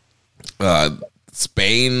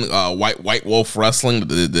 Spain. White Wolf Wrestling.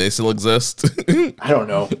 Do they still exist? I don't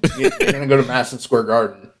know. They're gonna go to Madison Square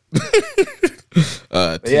Garden.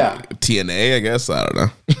 Yeah. TNA, I guess. I don't know.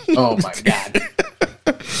 Oh my God.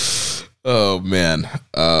 Oh man.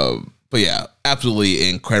 But yeah, absolutely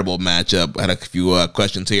incredible matchup. I had a few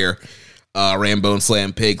questions here. Rainbow and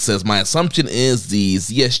Slam Pig says, my assumption is the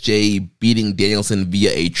ZSJ beating Danielson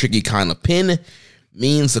via a tricky kind of pin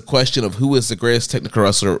means the question of who is the greatest technical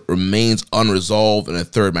wrestler remains unresolved and a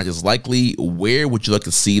third match is likely. Where would you like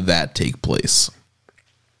to see that take place?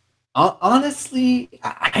 Honestly,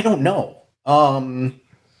 I don't know. Because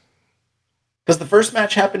the first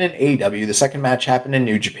match happened in AEW, the second match happened in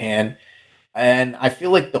New Japan, and I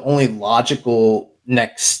feel like the only logical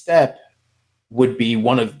next step would be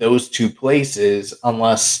one of those two places,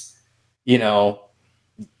 unless,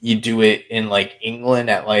 you do it in like England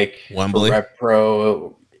at like Wembley. Rev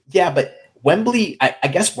Pro. Yeah, but Wembley, I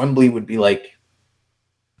guess Wembley would be like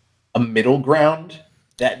a middle ground.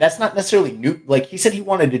 That's not necessarily new. Like he said, he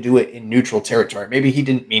wanted to do it in neutral territory. Maybe he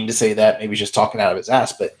didn't mean to say that. Maybe he's just talking out of his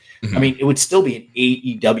ass. But I mean, it would still be an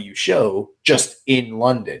AEW show just in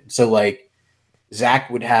London. So like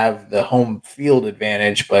Zach would have the home field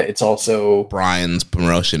advantage, but it's also Brian's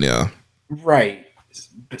promotion. Yeah. Right.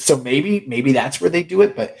 So maybe that's where they do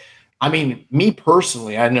it. But I mean, me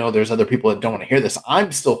personally, I know there's other people that don't want to hear this.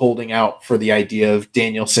 I'm still holding out for the idea of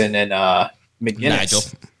Danielson and McGuinness. Nigel.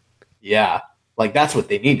 Yeah, like that's what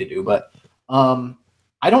they need to do. But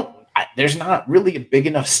there's not really a big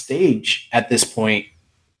enough stage at this point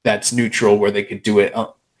that's neutral where they could do it.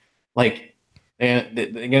 Like they're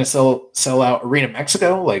gonna sell out Arena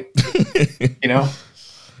Mexico, like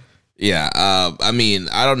Yeah, I mean,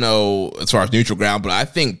 I don't know as far as neutral ground, but I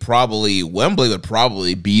think probably Wembley would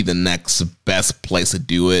probably be the next best place to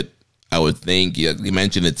do it. I would think. You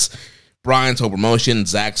mentioned it's Brian's home promotion,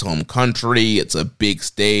 Zach's home country. It's a big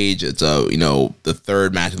stage. It's the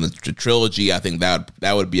third match in the trilogy. I think that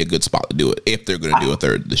would be a good spot to do it if they're going to do a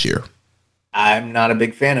third this year. I'm not a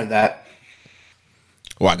big fan of that.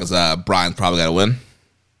 Why? Because Brian's probably got to win.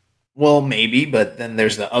 Well, maybe, but then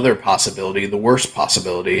there's the other possibility, the worst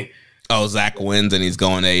possibility. Oh, Zach wins and he's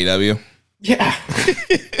going to AEW? Yeah.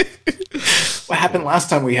 What happened last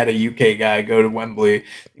time we had a UK guy go to Wembley?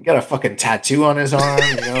 He got a fucking tattoo on his arm,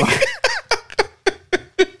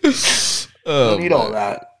 Don't need all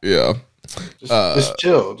that. Yeah. Just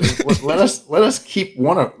chill. Just let us keep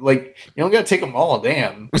one of, like, you don't gotta take them all,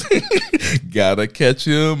 damn. Gotta catch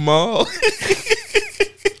them all.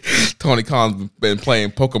 Tony Khan's been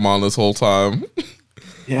playing Pokemon this whole time.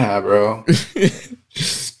 Yeah, bro.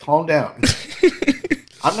 Just calm down.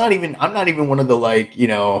 I'm not even one of the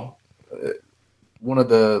one of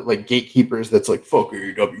the like gatekeepers that's like fuck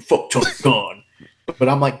AEW, fuck Tony Khan. But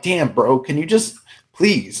I'm like, damn, bro, can you just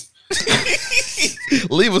please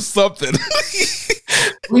leave us something?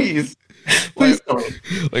 Please don't.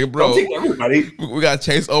 Like, bro, don't take everybody. We got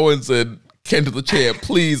Chase Owens and Kenta the Champ.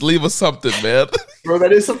 Please leave us something, man. Bro,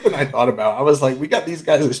 that is something I thought about. I was like, we got these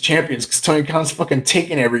guys as champions because Tony Khan's fucking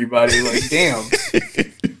taking everybody. Like, damn.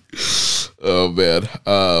 Oh, man.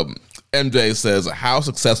 MJ says, how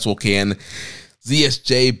successful can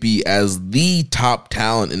ZSJ be as the top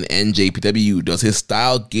talent in NJPW? Does his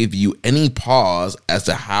style give you any pause as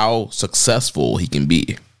to how successful he can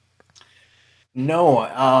be? No,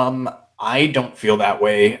 I don't feel that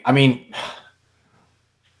way. I mean,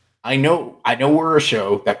 I know we're a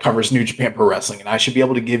show that covers New Japan Pro Wrestling, and I should be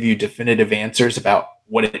able to give you definitive answers about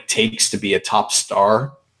what it takes to be a top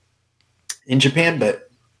star in Japan, but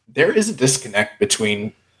there is a disconnect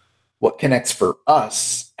between what connects for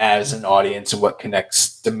us as an audience and what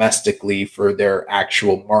connects domestically for their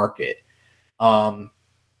actual market.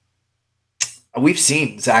 We've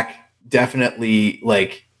seen Zach definitely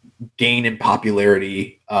like gain in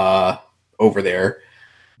popularity over there,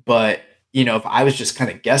 but if I was just kind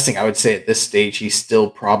of guessing, I would say at this stage he still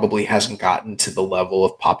probably hasn't gotten to the level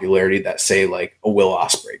of popularity that say like a Will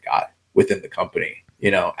Ospreay got within the company,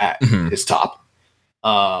 at his top.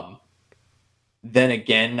 Then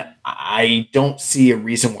again, I don't see a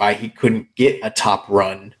reason why he couldn't get a top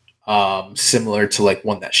run similar to like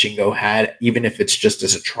one that Shingo had, even if it's just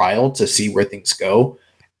as a trial to see where things go.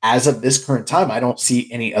 As of this current time, I don't see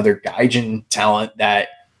any other Gaijin talent that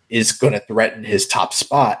is going to threaten his top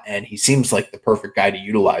spot, and he seems like the perfect guy to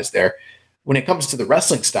utilize there. When it comes to the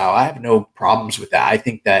wrestling style, I have no problems with that. I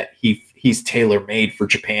think that he's tailor-made for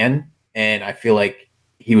Japan, and I feel like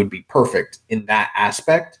he would be perfect in that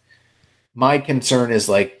aspect. My concern is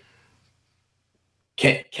like,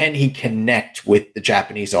 can he connect with the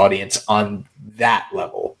Japanese audience on that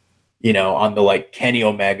level? On the like Kenny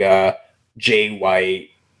Omega, Jay White,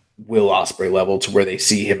 Will Ospreay level, to where they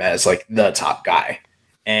see him as like the top guy.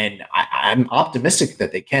 And I'm optimistic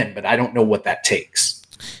that they can, but I don't know what that takes.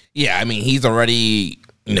 Yeah, I mean, he's already,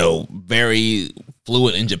 very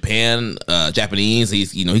fluent in Japanese.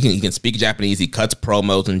 He's, he can speak Japanese. He cuts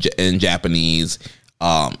promos in Japanese.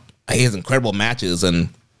 He has incredible matches. And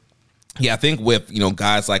yeah, I think with,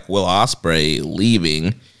 guys like Will Ospreay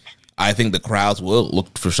leaving, I think the crowds will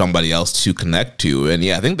look for somebody else to connect to. And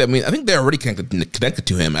yeah, I think they're already connected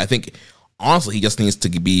to him. I think honestly, he just needs to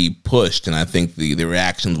be pushed. And I think the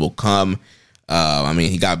reactions will come.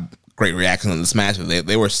 He got great reaction on this match.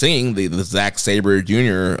 They were singing the Zack Sabre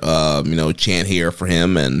Jr. Chant here for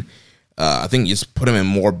him, and I think you just put him in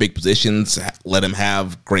more big positions, let him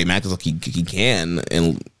have great matches like he can,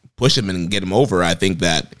 and push him and get him over. I think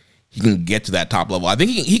that he can get to that top level. I think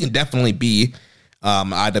he can definitely be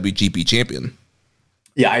IWGP champion.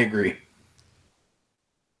 Yeah, I agree.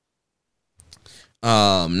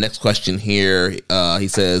 Next question here. He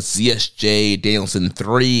says ZSJ Danielson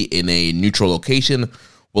 3 in a neutral location.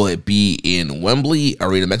 Will it be in Wembley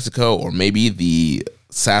Arena, Mexico, or maybe the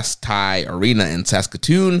Sastai Arena in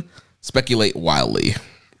Saskatoon? Speculate wildly.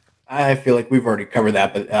 I feel like we've already covered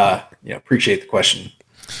that, but appreciate the question.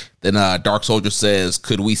 Then Dark Soldier says,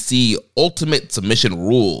 could we see Ultimate Submission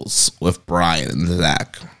Rules with Brian and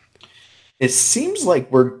Zach? It seems like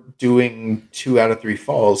we're doing 2 out of 3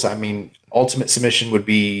 falls. I mean, Ultimate Submission would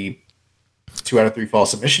be 2 out of 3 fall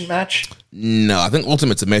submission match. No, I think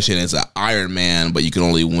Ultimate Submission is an Iron Man, but you can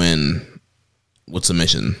only win with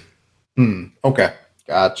submission. Okay,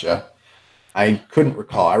 gotcha. I couldn't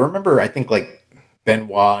recall. I remember. I think like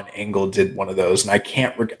Benoit and Angle did one of those, and I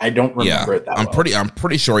don't remember it that well. I'm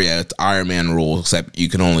pretty sure. Yeah, it's Iron Man rules, except you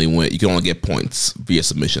can only win. You can only get points via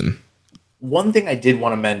submission. One thing I did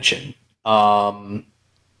want to mention, all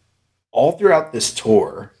throughout this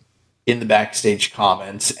tour, in the backstage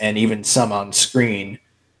comments and even some on screen,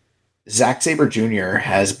 Zack Sabre Jr.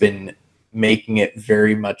 has been making it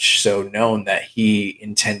very much so known that he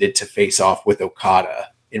intended to face off with Okada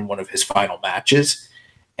in one of his final matches.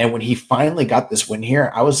 And when he finally got this win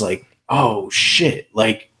here, I was like, oh shit,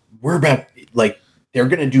 like they're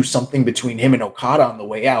going to do something between him and Okada on the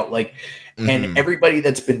way out. Like, and everybody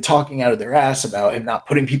that's been talking out of their ass about him not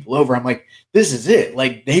putting people over, I'm like, this is it.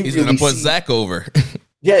 Like he's really going to put Zack over.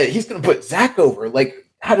 Yeah, he's going to put Zack over. Like,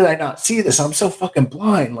 how did I not see this? I'm so fucking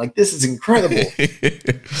blind. Like, this is incredible.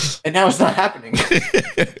 And now it's not happening.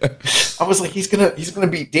 I was like, he's gonna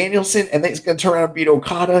beat Danielson, and then he's gonna turn around and beat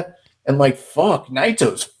Okada, and like, fuck,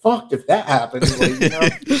 Naito's fucked if that happens. Like,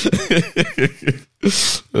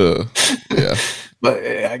 yeah. But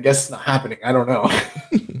I guess it's not happening. I don't know.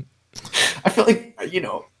 I feel like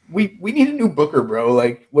we need a new booker, bro.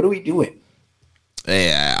 Like, what are we doing?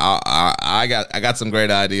 Yeah, I got some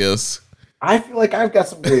great ideas. I feel like I've got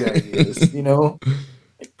some great ideas.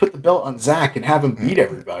 Like put the belt on Zack and have him beat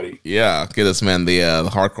everybody. Yeah, get this man the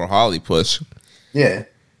Hardcore Holly push. Yeah.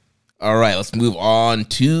 All right, let's move on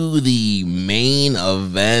to the main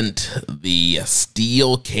event, the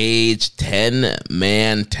Steel Cage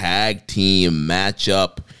 10-man tag team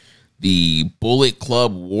matchup. The Bullet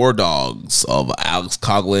Club War Dogs of Alex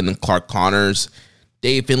Coughlin and Clark Connors,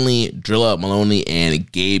 Dave Finlay, Drilla Maloney,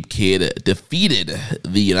 and Gabe Kidd defeated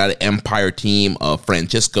the United Empire team of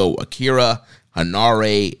Francisco Akira,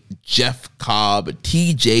 Hanare, Jeff Cobb,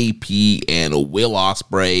 TJP, and Will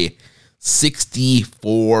Ospreay.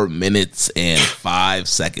 64 minutes and 5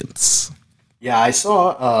 seconds. Yeah, I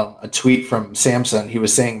saw a tweet from Samson. He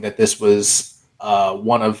was saying that this was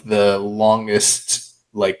one of the longest,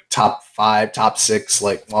 like top 5, top 6,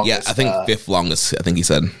 like longest. Yeah, I think 5th longest. I think he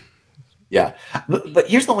said. Yeah, but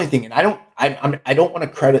here's the only thing, and I don't want to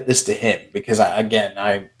credit this to him because I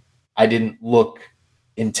didn't look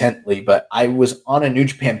intently, but I was on a New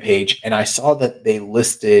Japan page and I saw that they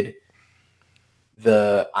listed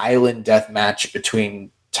the Island Death match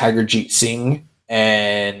between Tiger Jeet Singh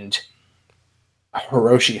and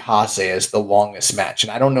Hiroshi Hase as the longest match,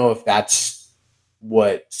 and I don't know if that's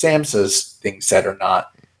what Samsa's thing said or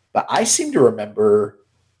not, but I seem to remember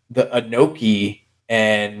the Inoki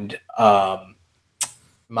and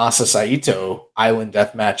Masa Saito Island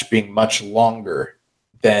Death match being much longer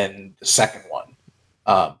than the second one.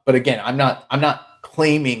 But again, I'm not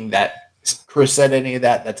claiming that Chris said any of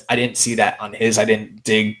that. I didn't see that on his. I didn't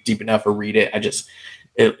dig deep enough or read it.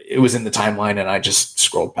 It was in the timeline and I just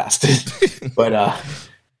scrolled past it. But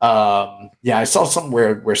yeah, I saw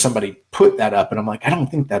somewhere where somebody put that up and I'm like, I don't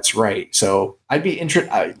think that's right. So I'd be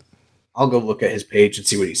interested. I'll go look at his page and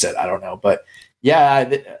see what he said. I don't know, but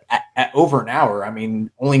yeah, at over an hour. I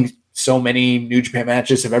mean, only so many New Japan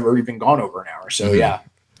matches have ever even gone over an hour. So yeah.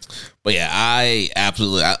 But yeah, I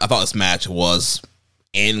thought this match was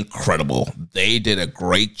incredible. They did a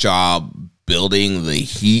great job building the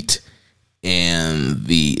heat and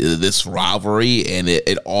this rivalry, and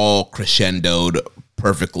it all crescendoed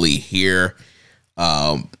perfectly here.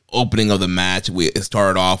 Opening of the match, it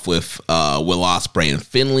started off with Will Ospreay and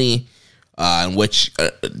Finlay, in which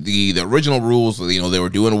the original rules, they were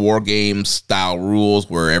doing War Games style rules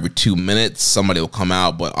where every 2 minutes somebody will come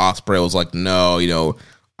out, but Ospreay was like, no,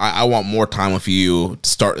 I want more time with you to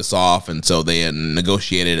start this off, and so they had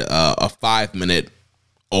negotiated a 5-minute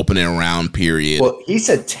opening round period. Well, he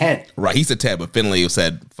said 10. Right, he said 10, but Finlay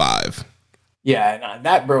said 5. Yeah, and on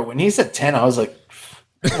that, bro, when he said 10, I was like,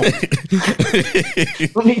 we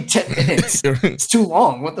need 10 minutes. It's too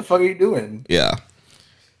long. What the fuck are you doing? Yeah.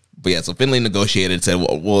 But yeah, so Finlay negotiated, said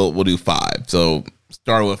we'll do 5. So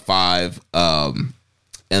started with 5. And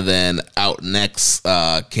then out next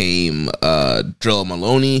came Drilla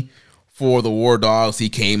Maloney for the War Dogs. He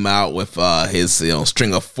came out with his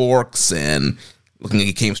string of forks and looking like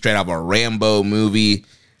he came straight out of a Rambo movie.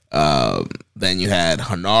 Then you had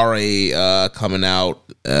Hanare coming out.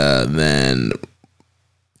 Then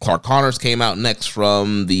Clark Connors came out next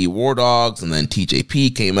from the War Dogs, and then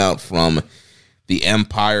TJP came out from the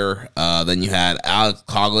Empire. Then you had Alex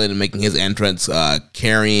Coughlin making his entrance,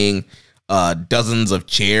 carrying dozens of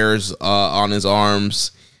chairs on his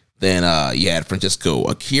arms. Then you had Francisco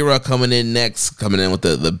Akira coming in with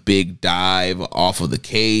the big dive off of the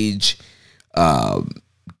cage.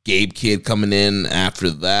 Gabe Kidd coming in after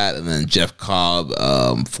that, and then Jeff Cobb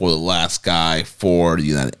for the last guy for the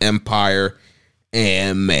United Empire.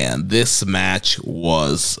 And man, this match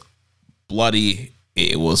was bloody.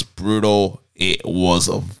 It was brutal. It was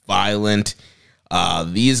violent.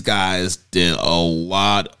 These guys did a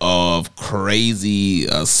lot of crazy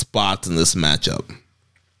spots in this matchup.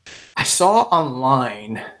 I saw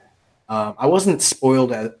online, I wasn't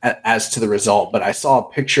spoiled as to the result, but I saw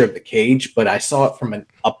a picture of the cage, but I saw it from an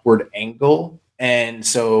upward angle. And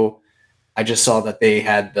so I just saw that they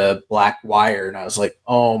had the black wire, and I was like,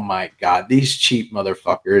 oh my God, these cheap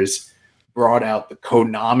motherfuckers brought out the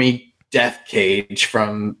Konami death cage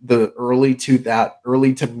from the early to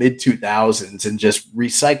mid 2000s and just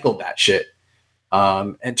recycled that shit.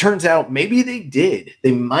 And turns out maybe they did.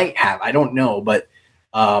 They might have. I don't know. But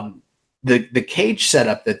the cage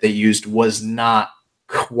setup that they used was not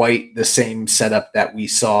quite the same setup that we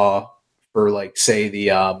saw for, like, say, the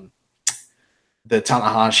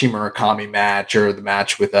Tanahashi Murakami match, or the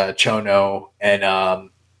match with Chono and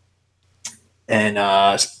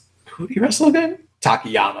who do you wrestle again?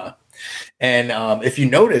 Takayama. And if you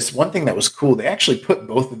notice, one thing that was cool, they actually put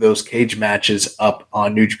both of those cage matches up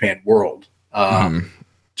on New Japan World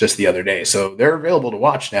just the other day. So they're available to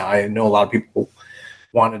watch now. I know a lot of people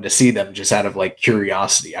wanted to see them just out of, like,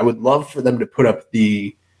 curiosity. I would love for them to put up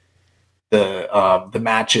the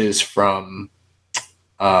matches from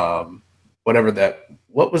what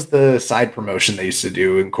was the side promotion they used to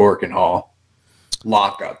do in Cork and Hall?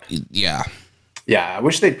 Lockup. Yeah. Yeah, I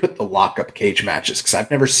wish they'd put the lockup cage matches because I've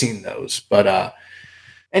never seen those. But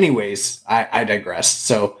anyways, I digress.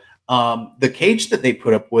 So the cage that they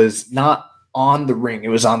put up was not on the ring. It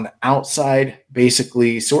was on the outside,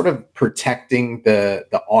 basically sort of protecting the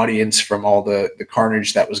audience from all the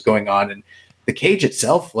carnage that was going on. And the cage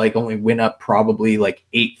itself, like, only went up probably like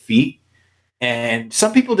 8 feet. And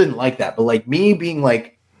some people didn't like that. But, like, me being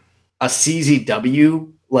like a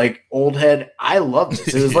CZW, like, old head, I love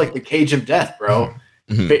this. It was like the Cage of Death, bro.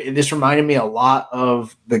 Mm-hmm. This reminded me a lot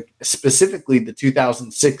of specifically the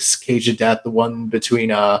 2006 Cage of Death, the one between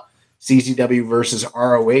CZW versus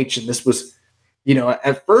ROH. And this was,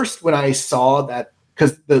 at first when I saw that,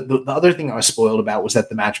 because the other thing I was spoiled about was that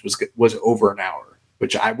the match was over an hour,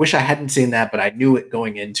 which I wish I hadn't seen that, but I knew it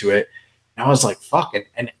going into it. And I was like, fucking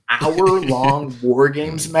an hour-long War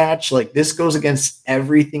Games match? Like, this goes against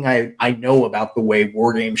everything I know about the way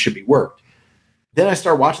War Games should be worked. Then I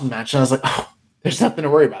started watching the match, and I was like, oh, there's nothing to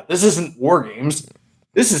worry about. This isn't War Games.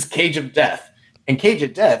 This is Cage of Death. And Cage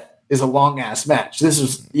of Death is a long-ass match. This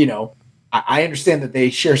is, I understand that they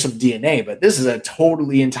share some DNA, but this is a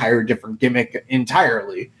totally entire different gimmick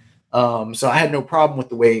entirely. So I had no problem with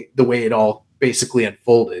the way it all basically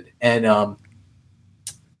unfolded. And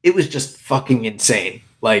it was just fucking insane.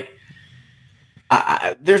 Like,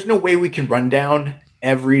 there's no way we can run down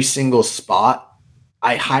every single spot.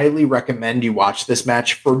 I highly recommend you watch this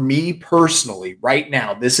match. For me personally, right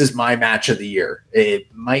now, this is my match of the year.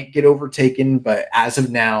 It might get overtaken, but as of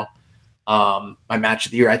now, my match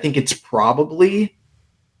of the year, I think it's probably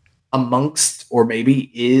amongst, or maybe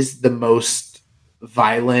is, the most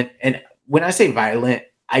violent. And when I say violent,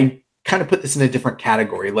 I kind of put this in a different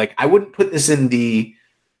category. Like, I wouldn't put this in the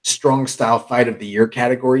strong style fight of the year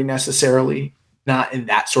category necessarily. Not in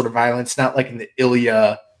that sort of violence. Not like in the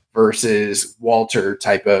Ilya versus Walter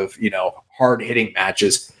type of, hard hitting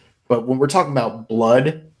matches. But when we're talking about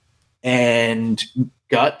blood and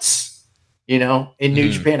guts, in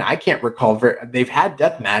New Japan, I can't recall. They've had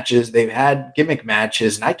death matches, they've had gimmick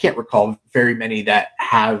matches, and I can't recall very many that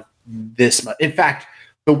have this much. In fact,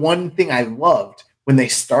 the one thing I loved when they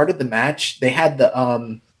started the match, they had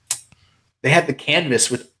the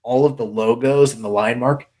canvas with all of the logos and the line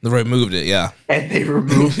mark. They removed it, yeah. And they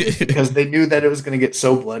removed it because they knew that it was going to get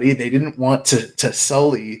so bloody. They didn't want to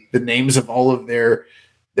sully the names of all of their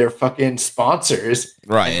fucking sponsors,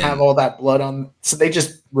 right, and have all that blood on. So they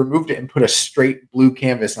just removed it and put a straight blue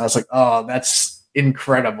canvas. And I was like, oh, that's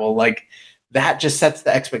incredible. Like, that just sets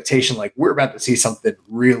the expectation. Like, we're about to see something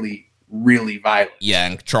really, really violent. Yeah,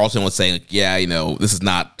 and Charlton was saying, like, yeah, this is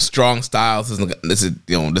not strong style. This is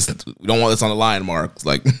we don't want this on the line marks.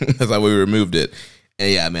 Like, that's why we removed it.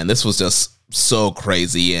 And yeah, man, this was just so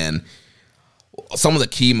crazy. And some of the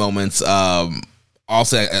key moments,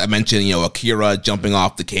 also I mentioned, Akira jumping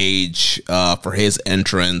off the cage for his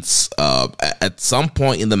entrance. At some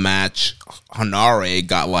point in the match, Hanare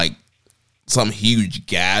got like some huge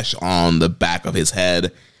gash on the back of his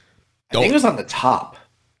head. I think it was on the top.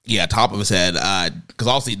 Yeah, top of his head. Because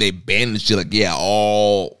also they bandaged it,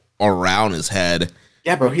 all around his head.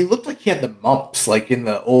 Yeah, bro, he looked like he had the mumps, like in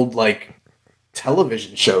the old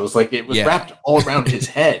television shows. Like, it was wrapped all around his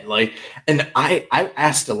head. Like, and I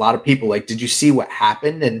asked a lot of people, like, did you see what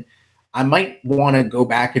happened? And I might want to go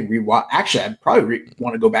back and rewatch. Actually, I'd probably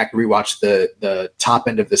want to go back and rewatch the top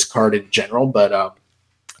end of this card in general. But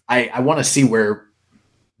I want to see where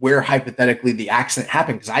hypothetically the accident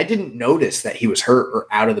happened, because I didn't notice that he was hurt or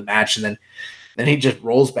out of the match, and then he just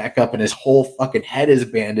rolls back up and his whole fucking head is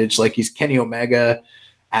bandaged like he's Kenny Omega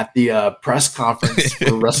at the press conference for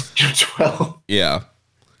WrestleMania 12. Yeah.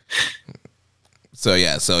 So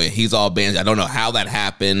he's all bandaged. I don't know how that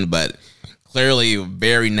happened, but clearly a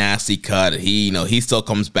very nasty cut. He still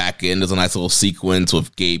comes back in. There's a nice little sequence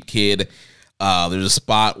with Gabe Kidd. There's a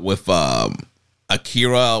spot with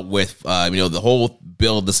Akira with the whole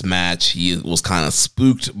build of this match. He was kind of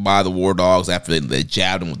spooked by the War Dogs after they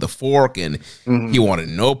jabbed him with the fork, and he wanted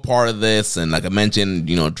no part of this. And like I mentioned,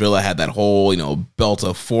 Drilla had that whole belt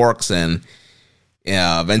of forks, and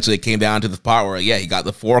eventually it came down to the part where he got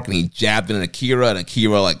the fork and he jabbed it in Akira, and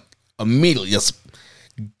Akira like immediately just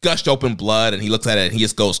gushed open blood, and he looks at it and he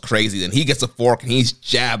just goes crazy. Then he gets a fork and he's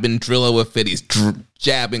jabbing Drilla with it, he's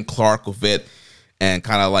jabbing Clark with it, and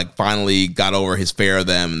kind of like finally got over his fear of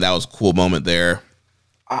them. That was a cool moment there.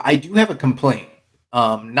 I do have a complaint,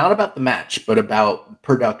 not about the match, but about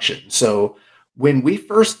production. So when we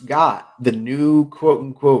first got the new quote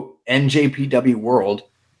unquote NJPW world,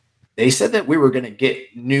 they said that we were going to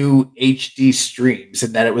get new HD streams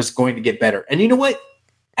and that it was going to get better. And you know what?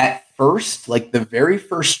 At first, like the very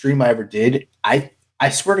first stream I ever did, I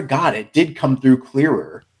swear to God, it did come through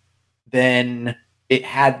clearer than it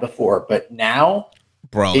had before. But now,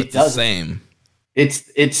 bro, it's the same.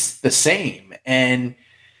 It's the same. And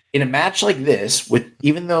in a match like this,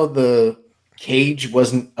 even though the cage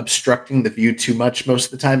wasn't obstructing the view too much most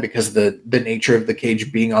of the time because of the nature of the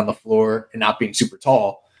cage being on the floor and not being super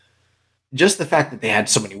tall, just the fact that they had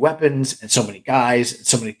so many weapons and so many guys and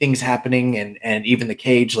so many things happening, and even the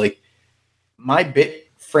cage, like my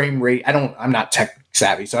bit frame rate, I'm not tech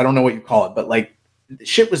savvy, so I don't know what you call it, but like the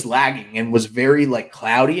shit was lagging and was very like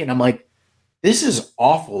cloudy, and I'm like, this is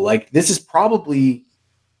awful. Like, this is probably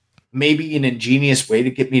maybe an ingenious way to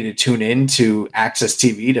get me to tune in to Access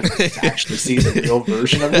TV to actually see the real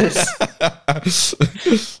version of this.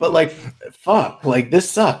 But like, fuck, like this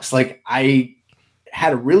sucks. Like, I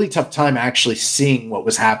had a really tough time actually seeing what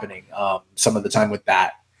was happening some of the time with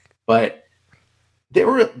that. But they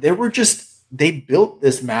built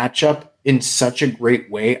this matchup in such a great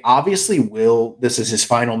way. Obviously, this is his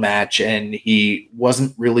final match, and he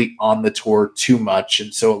wasn't really on the tour too much.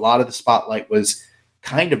 And so a lot of the spotlight was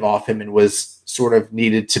kind of off him and was sort of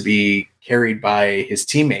needed to be carried by his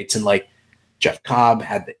teammates. And like Jeff Cobb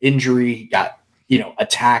had the injury, he got,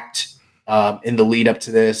 attacked in the lead up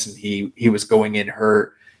to this, and he was going in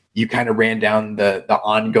hurt. You kind of ran down the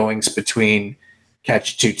ongoings between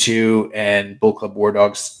Catch 2-2 and Bull Club War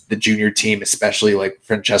Dogs, the junior team, especially like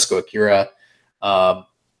Francesco Akira.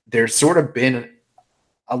 There's sort of been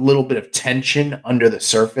a little bit of tension under the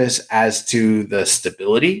surface as to the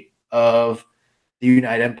stability of the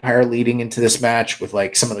United Empire leading into this match, with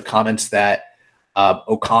like some of the comments that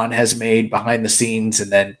Okan has made behind the scenes,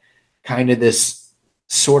 and then kind of this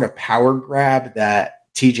sort of power grab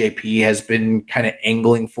that TJP has been kind of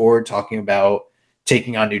angling for, talking about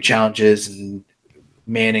taking on new challenges and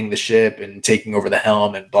manning the ship and taking over the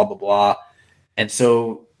helm and blah, blah, blah. And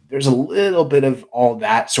so there's a little bit of all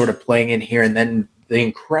that sort of playing in here, and then the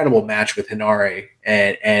incredible match with Hinare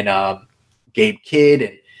and Gabe Kidd,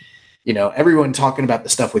 and everyone talking about the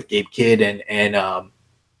stuff with Gabe Kidd and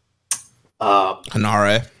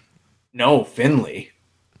Hinare. No, Finley.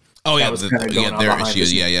 Oh yeah, their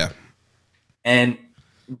issues. Yeah. And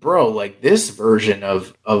bro, like this version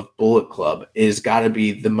of Bullet Club is got to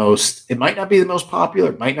be the most. It might not be the most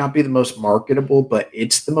popular, it might not be the most marketable, but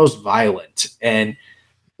it's the most violent. And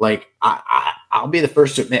like I'll be the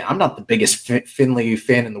first to admit, I'm not the biggest Finley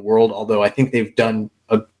fan in the world, although I think they've done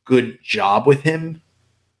a good job with him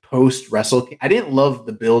post Wrestle. I didn't love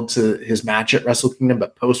the build to his match at Wrestle Kingdom,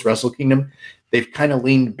 but post Wrestle Kingdom, they've kind of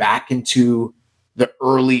leaned back into the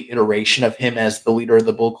early iteration of him as the leader of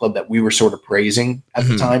the Bull Club that we were sort of praising at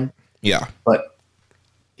the time. Yeah. But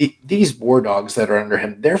these war dogs that are under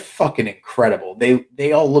him, they're fucking incredible.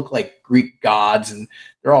 They all look like Greek gods, and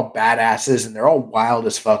they're all badasses, and they're all wild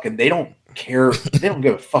as fuck, and they don't care. They don't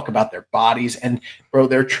give a fuck about their bodies. And bro,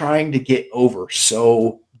 they're trying to get over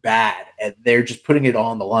so bad, and they're just putting it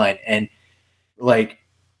all on the line. And like,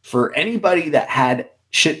 for anybody that had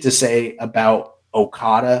shit to say about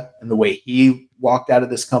Okada and the way he walked out of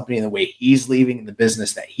this company and the way he's leaving in the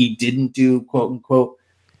business that he didn't do, quote unquote,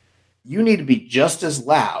 you need to be just as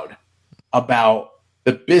loud about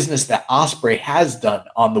the business that Ospreay has done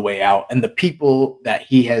on the way out, and the people that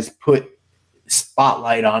he has put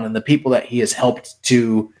spotlight on, and the people that he has helped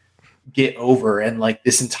to get over, and like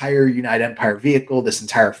this entire United Empire vehicle, this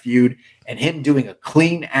entire feud, and him doing a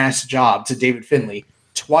clean ass job to David Finlay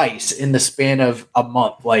twice in the span of a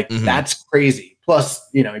month. Like that's crazy. Plus,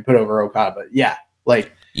 he put over Okada, but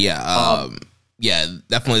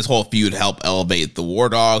definitely this whole feud helped elevate the War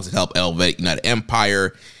Dogs, it helped elevate United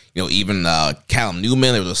Empire. Even Callum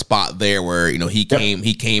Newman, there was a spot there where he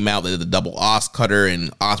came out, they did the double Os cutter, and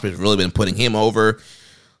Ospreay's really been putting him over.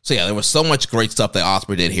 So yeah, there was so much great stuff that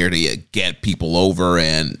Ospreay did here to get people over.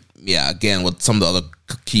 And yeah, again, with some of the other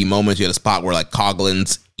key moments, you had a spot where like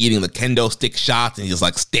Coughlin's eating the kendo stick shots, and he's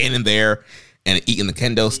like standing there and eating the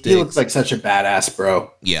kendo sticks. He looks like such a badass,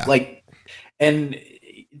 bro. Yeah. Like, and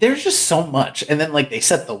there's just so much. And then like they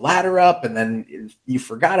set the ladder up, and then you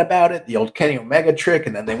forgot about it, the old Kenny Omega trick,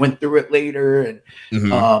 and then they went through it later. And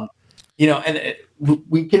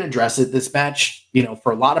we can address it. This match,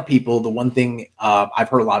 for a lot of people, the one thing I've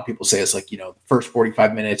heard a lot of people say is like, the first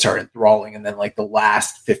 45 minutes are enthralling, and then like the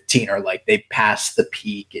last 15 are like they pass the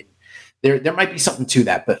peak, and there might be something to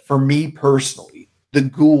that. But for me personally, the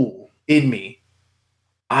ghoul in me,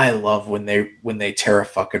 I love when they tear a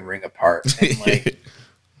fucking ring apart. And like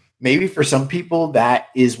maybe for some people that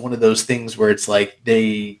is one of those things where it's like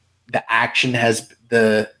the action has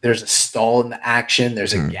there's a stall in the action,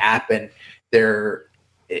 there's a gap, and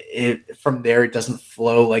from there it doesn't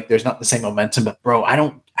flow, like there's not the same momentum. But bro, I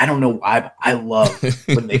don't know why, but I love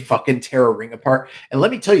when they fucking tear a ring apart. And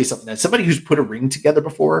let me tell you something, as somebody who's put a ring together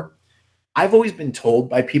before, I've always been told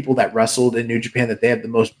by people that wrestled in New Japan that they have the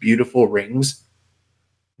most beautiful rings.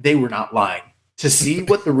 They were not lying. To see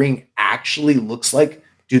what the ring actually looks like,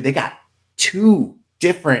 dude, they got two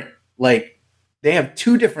different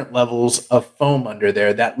levels of foam under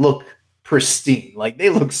there that look pristine. Like they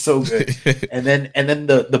look so good. and then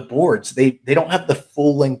the boards, they don't have the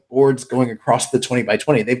full length boards going across the 20 by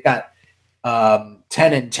 20. They've got 10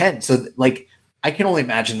 and 10. So like I can only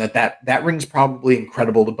imagine that ring's probably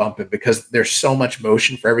incredible to bump in, because there's so much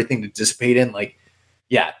motion for everything to dissipate in. Like,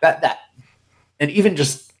 yeah, that and even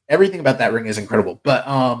just everything about that ring is incredible. But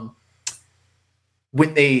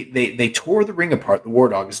when they tore the ring apart, the War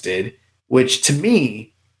Dogs did, which to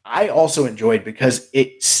me, I also enjoyed, because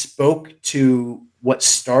it spoke to what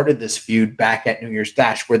started this feud back at New Year's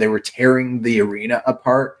Dash, where they were tearing the arena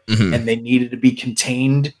apart and they needed to be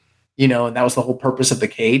contained, and that was the whole purpose of the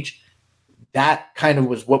cage. That kind of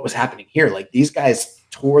was what was happening here. Like these guys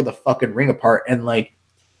tore the fucking ring apart, and like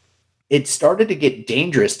it started to get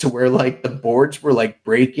dangerous to where like the boards were like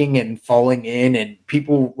breaking and falling in, and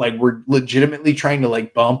people like were legitimately trying to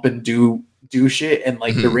like bump and do shit, and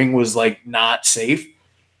like the ring was like not safe.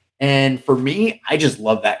 And for me, I just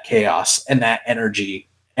love that chaos and that energy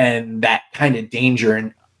and that kind of danger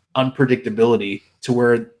and unpredictability, to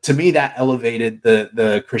where to me that elevated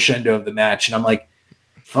the crescendo of the match. And I'm like,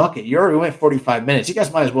 fuck it, you already went 45 minutes. You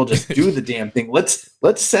guys might as well just do the damn thing. Let's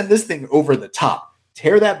send this thing over the top.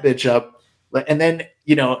 Tear that bitch up. And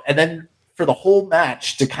then for the whole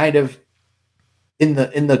match to kind of in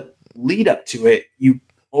the lead up to it, you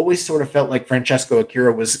always sort of felt like Francesco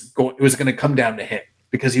Akira it was going to come down to him,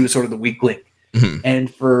 because he was sort of the weak link.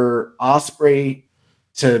 And for Ospreay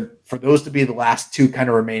for those to be the last two kind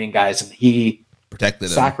of remaining guys, and he protected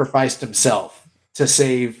sacrificed himself to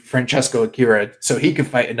save Francesco Akira so he could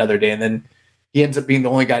fight another day, and then he ends up being the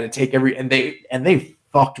only guy to take and they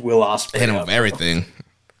fucked Will Ospreay. Hit him with everything.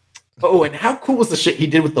 Oh, and how cool was the shit he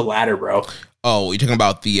did with the ladder, bro? Oh, you're talking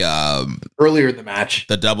about the earlier in the match,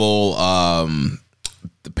 the double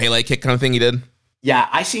the Pele kick kind of thing he did? Yeah,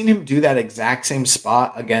 I seen him do that exact same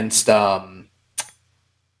spot against Aussie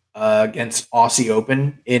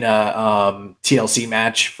Open in a TLC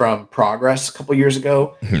match from Progress a couple years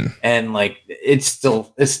ago, and like it's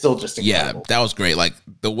still just incredible. Yeah, that was great. Like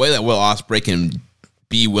the way that Will Ospreay can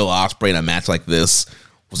be Will Ospreay in a match like this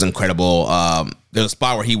was incredible. There's a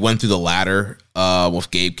spot where he went through the ladder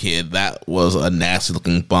with Gabe Kidd. That was a nasty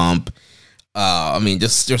looking bump. I mean,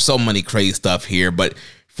 just there's so many crazy stuff here. But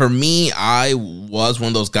for me, I was one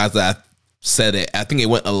of those guys that said it. I think it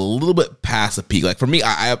went a little bit past the peak. Like for me,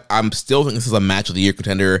 I'm still thinking this is a match of the year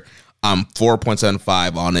contender. I'm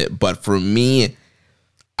 4.75 on it. But for me,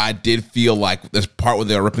 I did feel like this part where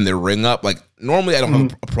they were ripping their ring up. Like normally I don't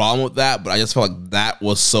have a problem with that, but I just felt like that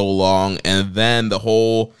was so long. And then the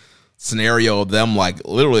whole scenario of them like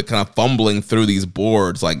literally kind of fumbling through these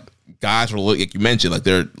boards, like guys are, like you mentioned, like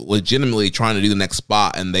they're legitimately trying to do the next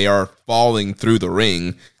spot and they are falling through the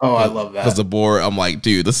ring. Oh, I love that. Because the board, I'm like,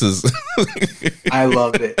 dude, this is... I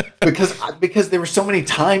loved it. Because there were so many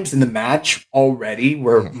times in the match already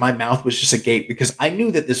where my mouth was just agape because I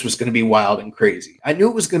knew that this was going to be wild and crazy. I knew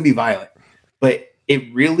it was going to be violent, but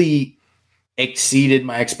it really exceeded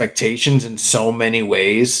my expectations in so many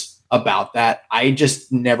ways about that. I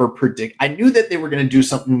just never I knew that they were going to do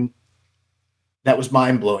something that was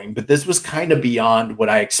mind-blowing, but this was kind of beyond what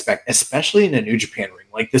I expect, especially in a New Japan ring.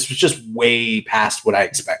 Like this was just way past what I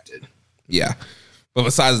expected. Yeah. But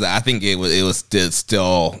besides that, I think it was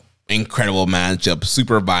still incredible matchup,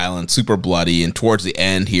 super violent, super bloody, and towards the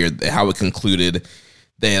end here, how it concluded,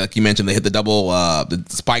 they, like you mentioned, they hit the double the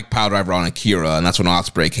spike power driver on Akira, and that's when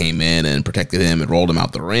Ospreay came in and protected him and rolled him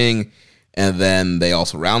out the ring. And then they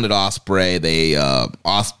also rounded Ospreay. They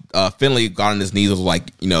Finlay got on his knees, was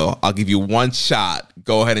like, you know, I'll give you one shot.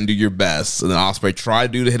 Go ahead and do your best. And then Ospreay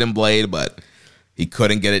tried to do the hidden blade, but he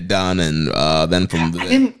couldn't get it done. And then from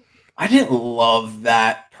I didn't love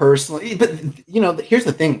that personally. But you know, here's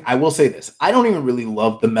the thing. I will say this: I don't even really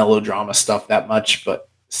love the melodrama stuff that much. But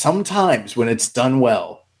sometimes when it's done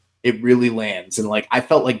well, it really lands. And like I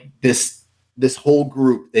felt like this whole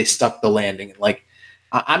group, they stuck the landing. And like,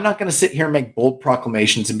 I'm not going to sit here and make bold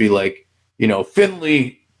proclamations and be like, you know,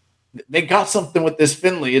 Finlay, they got something with this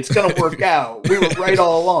Finlay. It's going to work out. We were right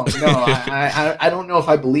all along. No, I don't know if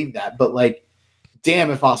I believe that, but like,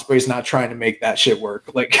 damn if Ospreay's not trying to make that shit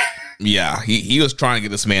work. Like, yeah, he was trying to get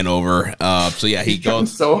this man over. So yeah, he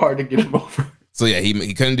goes so hard to get him over. So yeah,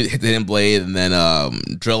 he couldn't hit the hidden blade, and then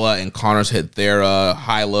Drilla and Connors hit their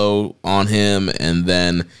high-low on him, and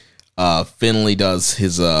then Finlay does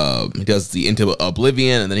his he does the into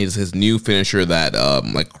oblivion, and then he does his new finisher, that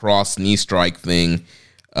like cross knee strike thing,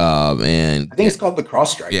 and I think it's called the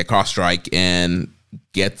cross strike. Yeah, cross strike, and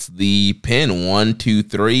gets the pin. 1, 2,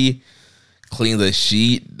 3, clean the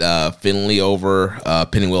sheet. Finlay over,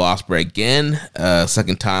 pinning Will Ospreay again,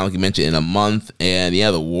 second time like you mentioned in a month, and yeah,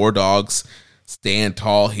 the War Dogs stand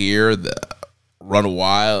tall here, run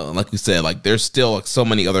wild, and like we said, like there's still like so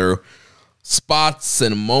many other spots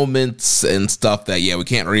and moments and stuff that we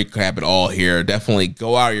can't recap it all here. Definitely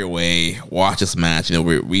go out of your way, watch this match. You know,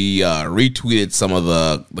 we retweeted some of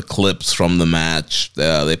the clips from the match.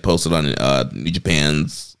 They posted on New Japan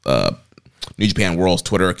World's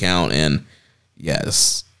Twitter account, and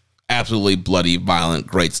it's absolutely bloody, violent,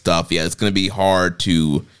 great stuff. Yeah, it's going to be hard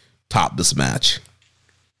to top this match.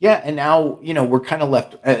 Yeah, and now, you know, we're kind of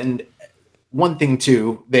left. And one thing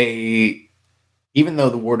too, even though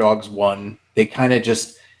the War Dogs won, they kind of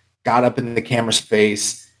just got up in the camera's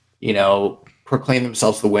face, you know, proclaimed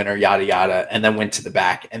themselves the winner, yada, yada, and then went to the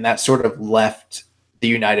back. And that sort of left the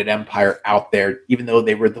United Empire out there, even though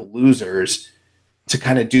they were the losers, to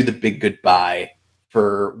kind of do the big goodbye,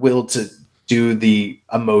 for Will to do the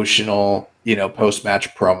emotional, you know,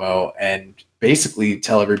 post-match promo and basically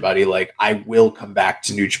tell everybody, like, I will come back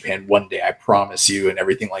to New Japan one day, I promise you, and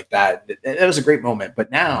everything like that. That was a great moment.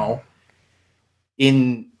 But now,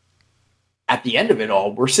 at the end of it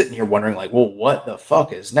all, we're sitting here wondering, like, well, what the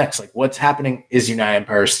fuck is next? Like, what's happening? Is United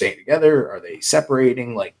Empire staying together? Are they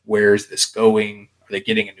separating? Like, where is this going? Are they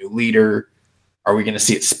getting a new leader? Are we going to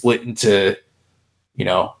see it split into, you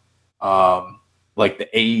know, like the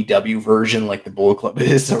AEW version, like the Bullet Club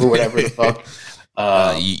is, or whatever the fuck?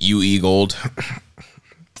 UE Gold.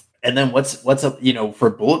 And then what's up, you know,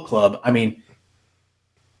 for Bullet Club? I mean,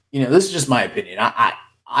 you know, this is just my opinion.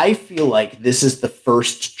 I feel like this is the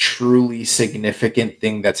first truly significant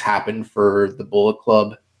thing that's happened for the Bullet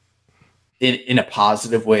Club in a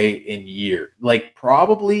positive way in years. Like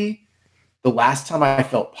probably the last time I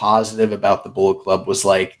felt positive about the Bullet Club was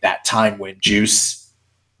like that time when Juice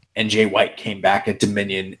and Jay White came back at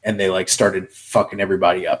Dominion and they like started fucking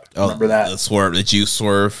everybody up. Remember that? The Juice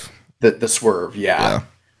swerve. The swerve, yeah.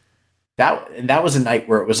 That was a night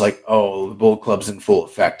where it was like, oh, the Bullet Club's in full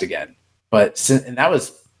effect again. And that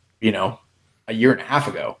was, a year and a half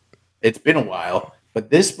ago. It's been a while, but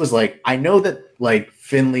this was like, I know that like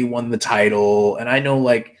Finley won the title, and I know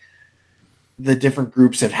like the different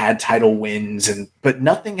groups have had title wins, but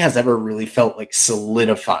nothing has ever really felt like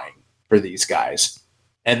solidifying for these guys.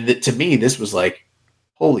 And to me, this was like,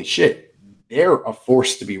 holy shit, they're a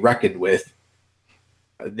force to be reckoned with.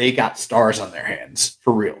 They got stars on their hands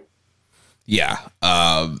for real. Yeah.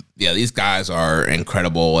 These guys are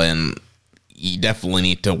incredible, and you definitely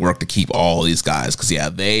need to work to keep all these guys because,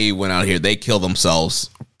 they went out here, they killed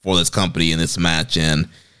themselves for this company in this match, and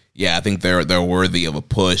I think they're worthy of a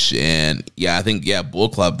push, and I think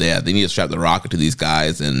Bullet Club, they need to strap the rocket to these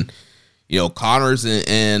guys, and Connors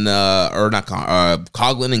and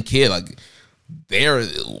Coughlin and Kidd, like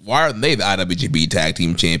why aren't they the IWGP Tag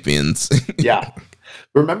Team Champions? Yeah.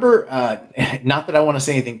 Remember, not that I want to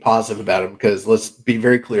say anything positive about him, because let's be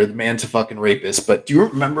very clear, the man's a fucking rapist. But do you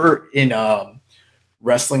remember in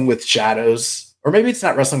Wrestling with Shadows, or maybe it's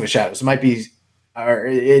not Wrestling with Shadows, it might be,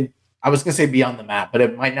 I was gonna say Beyond the Map, but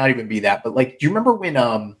it might not even be that. But like, do you remember when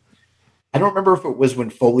I don't remember if it was when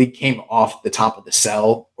Foley came off the top of the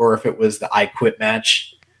cell or if it was the I Quit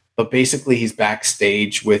match. But basically, he's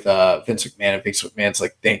backstage with Vince McMahon, and Vince McMahon's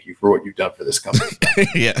like, "Thank you for what you've done for this company."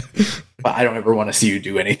 Yeah, but I don't ever want to see you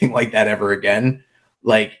do anything like that ever again.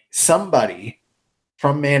 Like somebody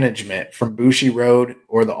from management, from Bushi Road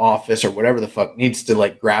or the office or whatever the fuck, needs to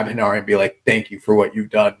like grab Hinari and be like, "Thank you for what you've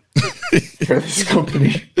done for this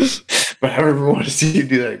company." But I don't ever want to see you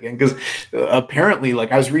do that again, because apparently,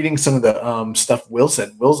 like I was reading some of the stuff Will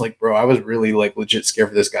said. Will's like, "Bro, I was really like legit scared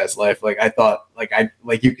for this guy's life. Like I thought,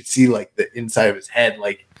 like you could see like the inside of his head,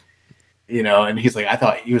 like and he's like, I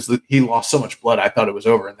thought he lost so much blood, I thought it was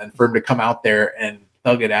over. And then for him to come out there and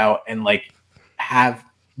thug it out and like have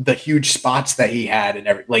the huge spots that he had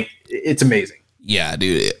and it's amazing." Yeah,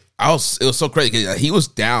 dude. It was so crazy because he was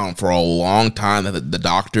down for a long time. The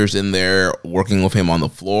doctors in there working with him on the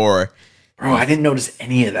floor. Bro, I didn't notice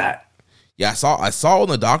any of that. Yeah, I saw when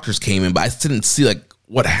the doctors came in, but I didn't see like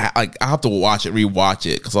what like I have to rewatch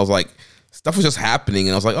it because I was like, stuff was just happening,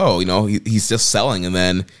 and I was like, oh, he's just selling, and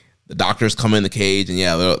then the doctors come in the cage, and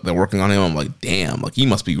they're working on him. I'm like, damn, like he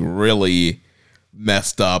must be really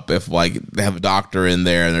messed up if like they have a doctor in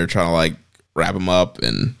there and they're trying to like wrap him up.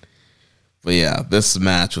 But this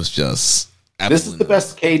match was just this is the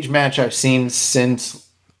best cage match I've seen since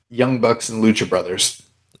Young Bucks and Lucha Brothers.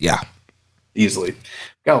 Yeah. Easily.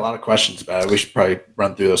 Got a lot of questions about it. We should probably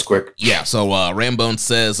run through those quick. Yeah, so Rambone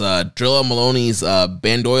says, Drilla Maloney's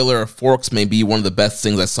Bandoiler Forks may be one of the best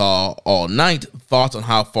things I saw all night. Thoughts on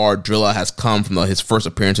how far Drilla has come from his first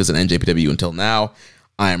appearances in NJPW until now?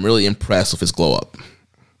 I am really impressed with his glow up.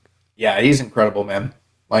 Yeah, he's incredible, man.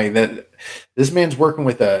 Like that, this man's working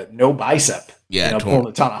with a no bicep. Yeah, pulling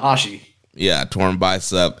the Tanahashi. Yeah, torn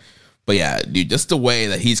bicep. But yeah, dude, just the way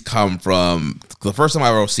that he's come from, the first time I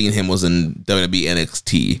ever seen him was in WWE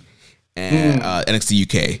NXT and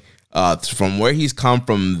NXT UK. From where he's come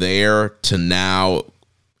from there to now,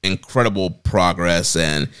 incredible progress.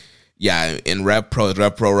 And yeah, in Rev Pro, his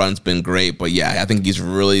Rev Pro run's been great. But yeah, I think he's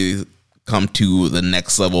really come to the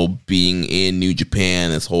next level being in New Japan,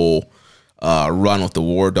 this whole run with the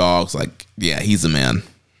War Dogs. Like, yeah, he's the man.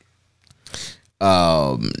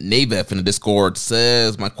 Navef in the Discord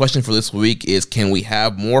says, my question for this week is, can we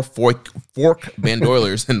have more fork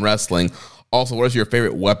bandoilers in wrestling? Also, what is your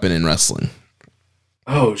favorite weapon in wrestling?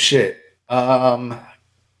 Oh shit.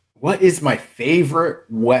 What is my favorite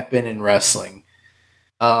weapon in wrestling?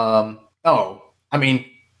 I mean,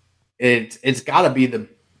 it's gotta be the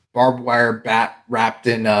barbed wire bat wrapped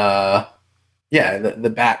in the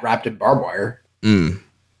bat wrapped in barbed wire. Yeah,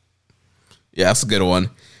 that's a good one.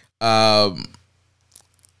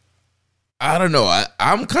 I don't know.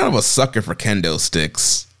 I'm kind of a sucker for kendo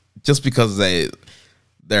sticks, just because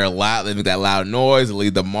they're loud. They make that loud noise. They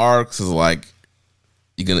leave the marks. Is like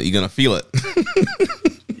you're gonna feel it.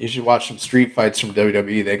 You should watch some street fights from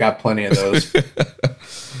WWE. They got plenty of those.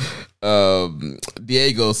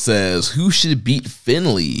 Diego says, who should beat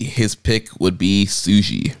Finley? His pick would be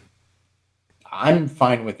Suji. I'm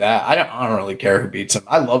fine with that. I don't really care who beats him.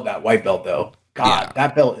 I love that white belt though. God,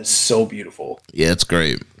 That belt is so beautiful. Yeah, it's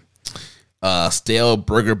great. Stale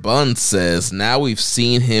Burger Bun says, now we've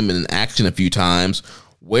seen him in action a few times.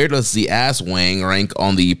 Where does the ass wang rank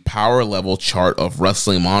on the power level chart of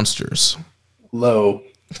wrestling monsters? Low.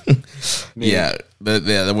 Yeah,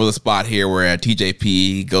 there was a spot here where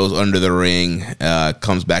TJP goes under the ring,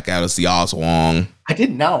 comes back out as the Oswong. I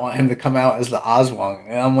did not want him to come out as the Oswong,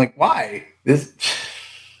 and I'm like, why? This.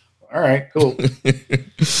 All right, cool.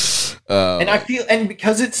 And I feel, and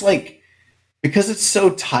because it's so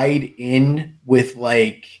tied in with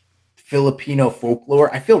like Filipino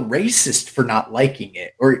folklore, I feel racist for not liking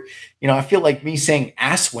it. Or, I feel like me saying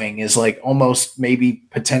asswing is like almost maybe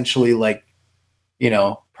potentially like,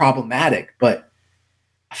 problematic, but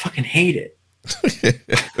I fucking hate it.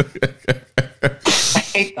 I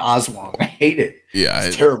hate the Oswong. I hate it. Yeah,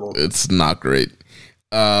 it's terrible. It's not great.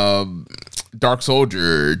 Dark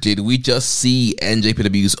Soldier, did we just see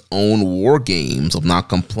NJPW's own war games of not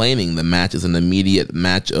complaining the match is an immediate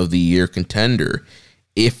match of the year contender,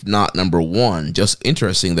 if not number one? Just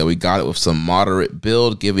interesting that we got it with some moderate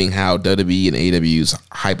build, given how WWE and AEW's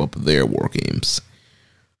hype up their war games.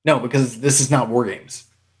 No, because this is not war games.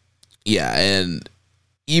 Yeah, and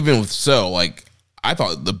even with so, like, I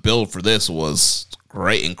thought the build for this was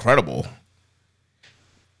great, incredible.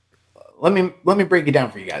 Let me break it down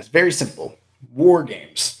for you guys. Very simple. War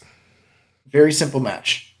games. Very simple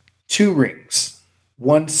match. 2 rings,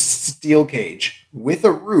 1 steel cage with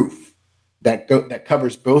a roof that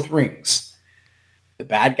covers both rings. The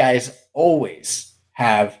bad guys always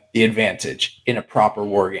have the advantage in a proper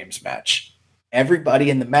war games match. Everybody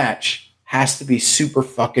in the match has to be super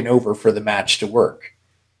fucking over for the match to work.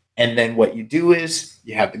 And then what you do is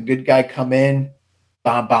you have the good guy come in,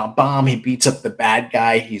 bomb, bomb, bomb. He beats up the bad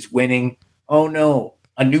guy. He's winning. Oh no,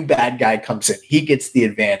 a new bad guy comes in. He gets the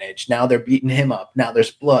advantage. Now they're beating him up. Now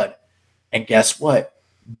there's blood. And guess what?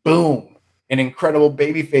 Boom. An incredible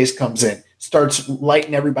babyface comes in, starts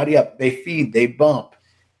lighting everybody up. They feed, they bump.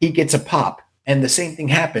 He gets a pop. And the same thing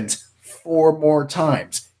happens 4 more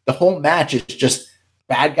times. The whole match is just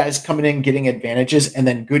bad guys coming in, getting advantages, and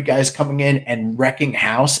then good guys coming in and wrecking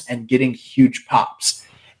house and getting huge pops.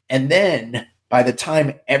 And then by the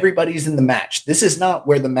time everybody's in the match, this is not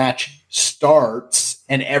where the match starts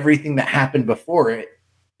and everything that happened before it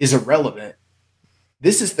is irrelevant.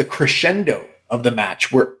 This is the crescendo of the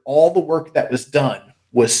match where all the work that was done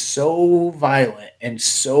was so violent and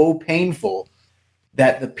so painful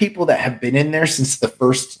that the people that have been in there since the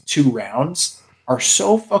first 2 rounds are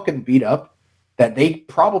so fucking beat up that they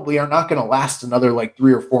probably are not going to last another like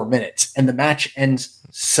 3 or 4 minutes. And the match ends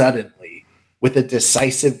suddenly with a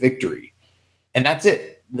decisive victory. And that's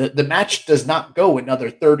it. The match does not go another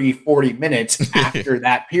 30, 40 minutes after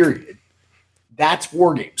that period. That's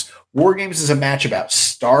War Games. War Games is a match about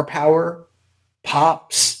star power,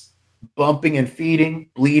 pops, bumping and feeding,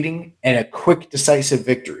 bleeding, and a quick, decisive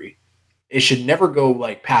victory. It should never go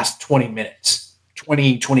like past 20 minutes,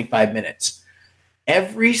 20, 25 minutes.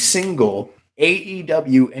 Every single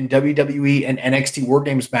AEW and WWE and NXT War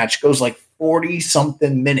Games match goes like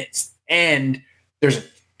 40-something minutes. And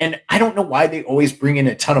I don't know why they always bring in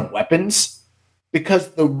a ton of weapons,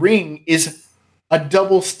 because the ring is a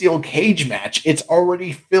double steel cage match. It's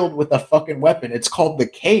already filled with a fucking weapon. It's called the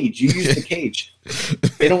cage. You use the cage.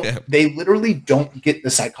 They literally don't get the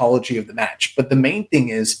psychology of the match. But the main thing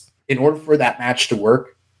is, in order for that match to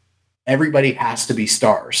work, everybody has to be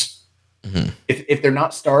stars. Mm-hmm. If they're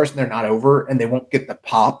not stars and they're not over and they won't get the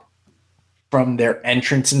pop from their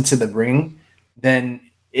entrance into the ring, then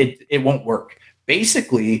it won't work.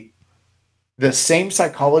 Basically, the same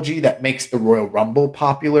psychology that makes the Royal Rumble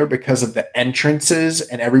popular because of the entrances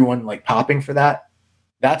and everyone like popping for that,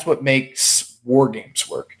 that's what makes War Games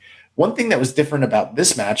work. One thing that was different about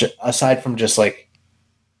this match, aside from just like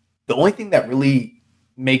the only thing that really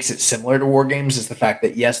makes it similar to War Games, is the fact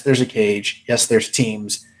that yes, there's a cage, yes, there's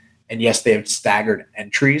teams, and yes, they have staggered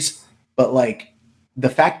entries, but like the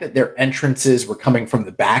fact that their entrances were coming from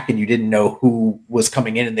the back and you didn't know who was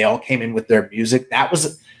coming in and they all came in with their music, that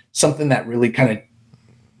was something that really kind of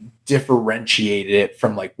differentiated it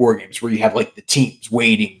from like War Games, where you have like the teams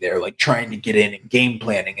waiting there, like trying to get in and game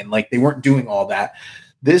planning, and like they weren't doing all that.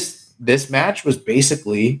 This match was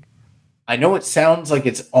basically, I know it sounds like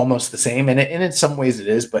it's almost the same, and in some ways it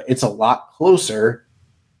is, but it's a lot closer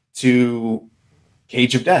to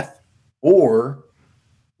Cage of Death or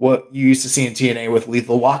what you used to see in TNA with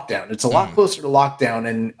Lethal Lockdown. It's a lot closer to Lockdown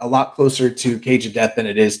and a lot closer to Cage of Death than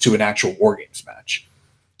it is to an actual War Games match.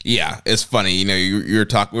 Yeah, it's funny. You know,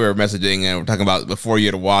 we were messaging and we're talking about before you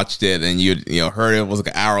had watched it, and you heard it was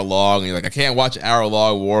like an hour long, and you're like, I can't watch an hour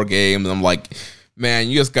long War Game. And I'm like, man,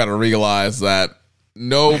 you just got to realize that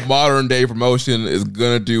no modern day promotion is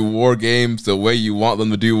gonna do war games the way you want them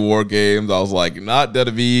to do war games. I was like, not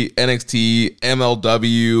WWE, NXT,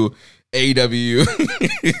 MLW, AW.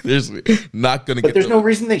 There's not gonna. But there's no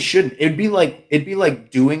reason they shouldn't. It'd be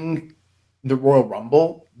like doing the Royal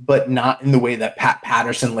Rumble, but not in the way that Pat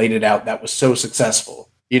Patterson laid it out. That was so successful.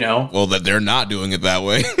 You know. Well, that they're not doing it that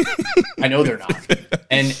way. I know they're not,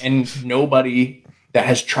 and nobody that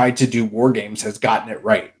has tried to do war games has gotten it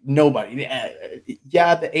right. Nobody.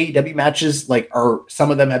 Yeah, the AEW matches are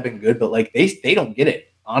some of them have been good, but they don't get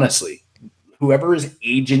it, honestly. Whoever is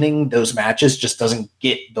agenting those matches just doesn't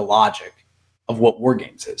get the logic of what war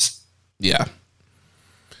games is. Yeah.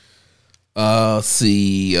 Let's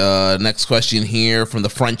see. Next question here from the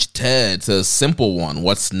French Ted. It's a simple one.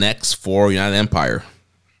 What's next for United Empire?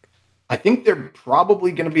 I think they're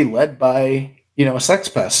probably going to be led by a sex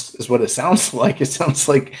pest is what it sounds like. It sounds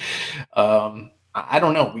like, I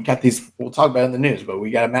don't know. We got these, we'll talk about it in the news, but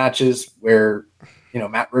we got matches where,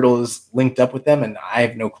 Matt Riddle is linked up with them and I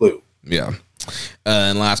have no clue. Yeah.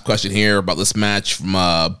 And last question here about this match from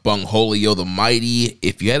Bung Holio the Mighty.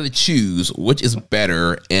 If you had to choose, which is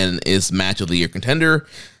better and is match of the year contender,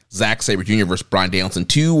 Zack Sabre Jr. versus Bryan Danielson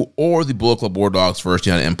 2 or the Bullet Club War Dogs versus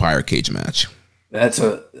United Empire cage match? That's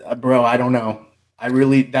bro, I don't know.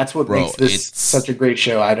 That's what makes this such a great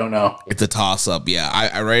show. I don't know. It's a toss up. Yeah.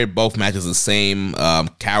 I rated both matches the same.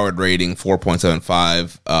 Coward rating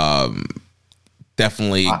 4.75.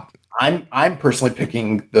 Definitely. I'm personally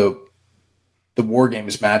picking the War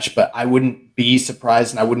Games match, but I wouldn't be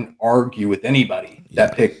surprised and I wouldn't argue with anybody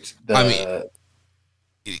that picked the.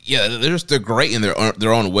 They're great in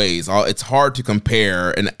their own ways. It's hard to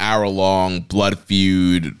compare an hour-long blood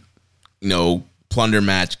feud, plunder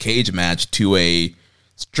match, cage match to a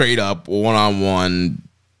straight up one-on-one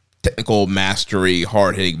technical mastery,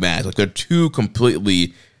 hard-hitting match. They're two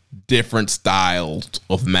completely different styles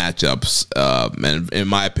of matchups, and in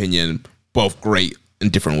my opinion, both great in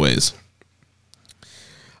different ways.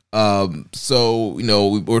 So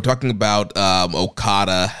we're talking about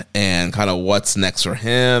Okada and kind of what's next for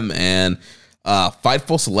him, and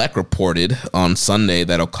Fightful Select reported on Sunday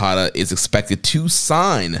that Okada is expected to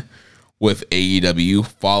sign with AEW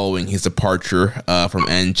following his departure from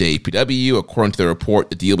NJPW. According to the report,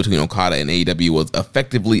 the deal between Okada and AEW was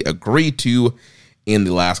effectively agreed to in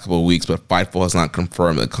the last couple of weeks, but Fightful has not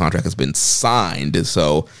confirmed that the contract has been signed.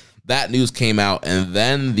 So that news came out, and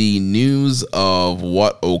then the news of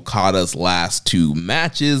what Okada's last two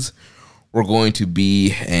matches were going to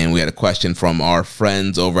be, and we had a question from our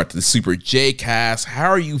friends over at the Super J Cast.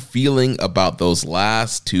 How are you feeling about those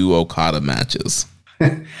last two Okada matches?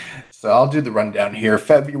 So I'll do the rundown here.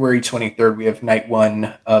 February 23rd, we have night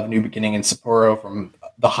one of New Beginning in Sapporo from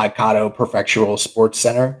the Hokkaido Prefectural Sports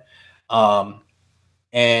Center.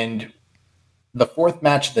 And the fourth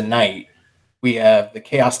match of the night, we have the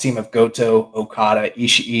Chaos team of Goto, Okada,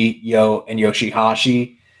 Ishii, Yo, and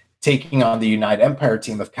Yoshihashi taking on the United Empire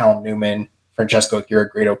team of Callum Newman, Francesco Akira,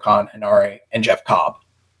 Great-O-Khan, Hanare, and Jeff Cobb.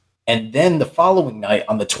 And then the following night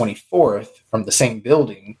on the 24th, from the same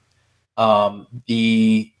building,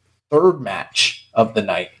 the third match of the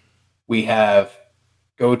night, we have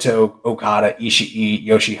Goto, Okada, Ishii,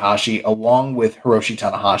 Yoshihashi, along with Hiroshi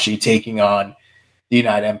Tanahashi taking on the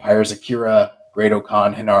United Empire's Akira,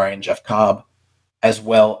 Great-O-Khan, Hanare, and Jeff Cobb, as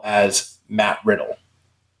well as Matt Riddle.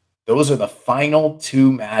 Those are the final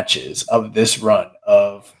two matches of this run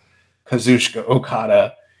of Kazuchika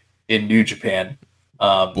Okada in New Japan.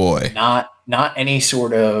 Not any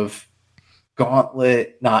sort of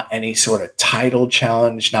gauntlet, not any sort of title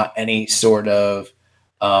challenge, not any sort of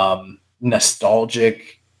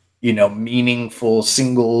nostalgic, meaningful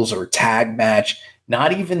singles or tag match,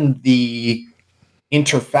 not even the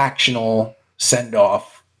interfactional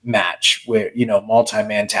send-off match where,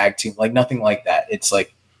 multi-man tag team, nothing like that. It's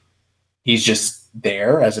like he's just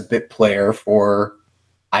there as a bit player for,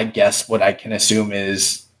 I guess, what I can assume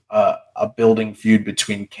is a building feud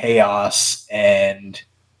between Chaos and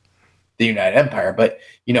the United Empire. But,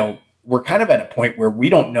 we're kind of at a point where we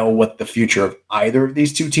don't know what the future of either of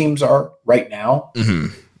these two teams are right now.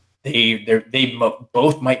 Mm-hmm. They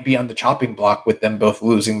both might be on the chopping block with them both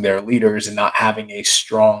losing their leaders and not having a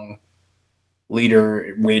strong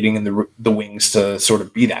leader waiting in the wings to sort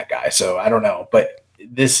of be that guy. So I don't know. But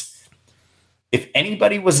if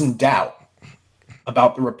anybody was in doubt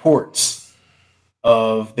about the reports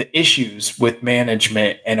of the issues with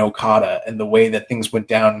management and Okada and the way that things went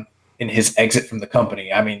down in his exit from the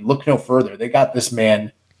company, I mean, look no further. They got this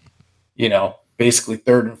man, basically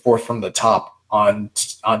third and fourth from the top on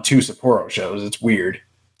two Sapporo shows. It's weird.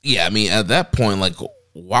 Yeah, I mean, at that point,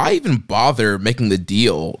 why even bother making the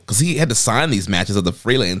deal? Because he had to sign these matches as a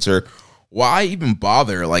freelancer. Why even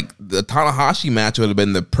bother? Like, the Tanahashi match would have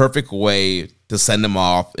been the perfect way to send him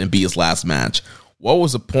off and be his last match. What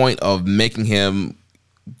was the point of making him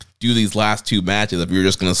do these last two matches if you're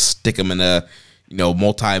just going to stick him in a,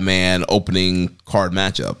 multi-man opening card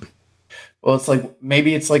matchup? Well, it's like,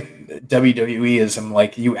 maybe it's like WWE-ism,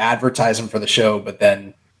 like you advertise them for the show, but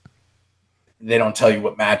then they don't tell you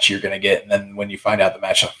what match you're going to get. And then when you find out the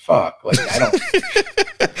match, fuck, like, I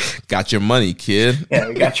don't. Got your money, kid. Yeah,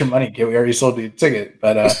 we got your money, kid. We already sold you the ticket.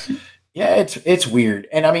 But yeah, it's weird.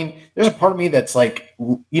 And I mean, there's a part of me that's like,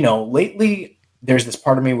 lately there's this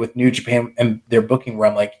part of me with New Japan and their booking where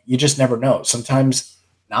I'm like, you just never know. Sometimes,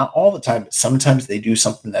 not all the time, but sometimes they do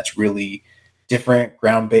something that's really different,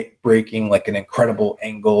 groundbreaking, like an incredible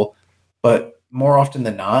angle. But more often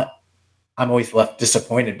than not, I'm always left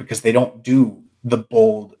disappointed because they don't do the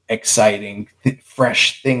bold, exciting,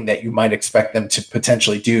 fresh thing that you might expect them to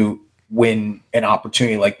potentially do when an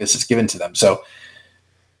opportunity like this is given to them. So,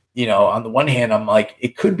 on the one hand, I'm like,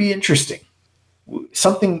 it could be interesting.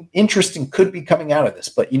 Something interesting could be coming out of this,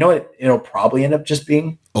 but you know what? It'll probably end up just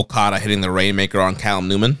being Okada hitting the Rainmaker on Callum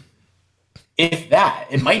Newman. If that,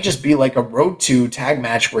 it might just be like a Road to tag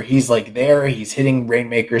match where he's like there, he's hitting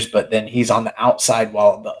Rainmakers, but then he's on the outside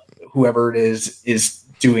while whoever it is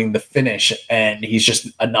doing the finish, and he's just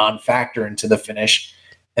a non-factor into the finish.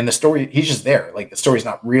 And the story, he's just there. Like, the story's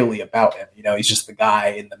not really about him. He's just the guy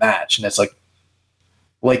in the match. And it's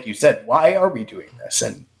like you said, why are we doing this?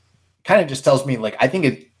 And kind of just tells me, like, I think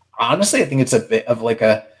it's a bit of like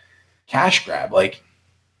a cash grab. Like,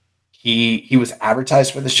 he was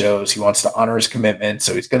advertised for the shows. He wants to honor his commitment.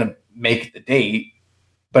 So he's going to make the date,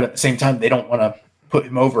 but at the same time, they don't want to put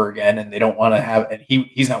him over again, and they don't want to have, and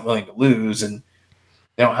he's not willing to lose, and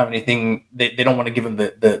they don't have anything. They don't want to give him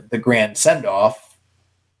the grand send off.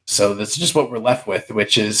 So that's just what we're left with,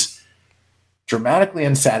 which is dramatically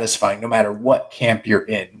unsatisfying, no matter what camp you're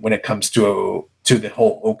in when it comes to the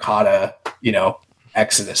whole Okada,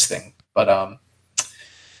 Exodus thing. But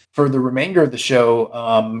for the remainder of the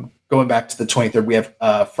show, going back to the 23rd, we have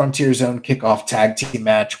a Frontier Zone kickoff tag team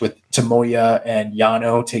match with Tomoya and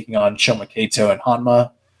Yano taking on Shoma Kato and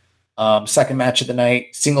Hanma. Second match of the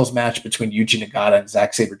night, singles match between Yuji Nagata and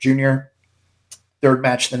Zack Sabre Jr. Third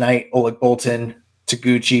match of the night, Oleg Boltin,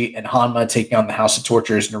 Taguchi, and Hanma taking on the House of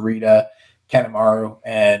Tortures, Narita, Kanemaru,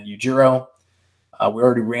 and Yujiro. We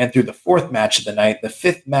already ran through the fourth match of the night. The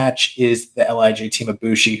fifth match is the LIJ team of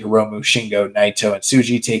Bushi, Hiromu, Shingo, Naito, and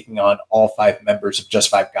Tsuji taking on all five members of Just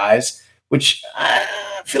Five Guys, which I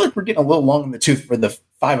feel like we're getting a little long in the tooth for the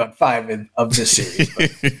 5-on-5 of this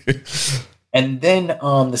series. And then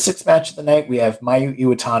the sixth match of the night, we have Mayu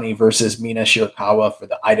Iwatani versus Mina Shirakawa for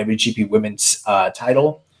the IWGP Women's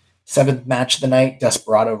title. Seventh match of the night,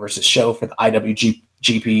 Desperado versus Sho for the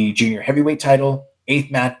IWGP Junior Heavyweight title.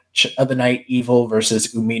 Eighth match of the night, Evil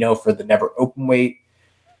versus Umino for the Never Openweight.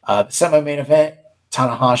 The semi-main event,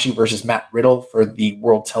 Tanahashi versus Matt Riddle for the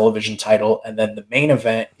World Television title. And then the main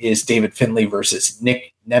event is David Finlay versus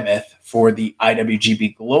Nick Nemeth for the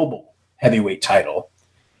IWGP Global Heavyweight title.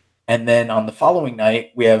 And then on the following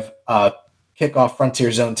night, we have a kickoff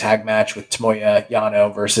Frontier Zone tag match with Tomoya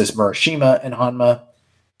Yano versus Murashima and Hanma.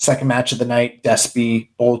 Second match of the night, Despy,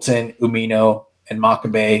 Bolton, Umino, and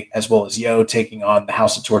Makabe, as well as Yo, taking on the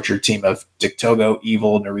House of Torture team of Dick Togo,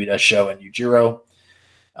 Evil, Narita, Sho, and Yujiro.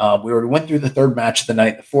 We already went through the third match of the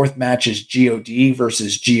night. The fourth match is GOD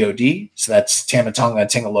versus GOD. So that's Tamatonga and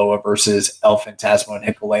Tangaloa versus El Fantasmo and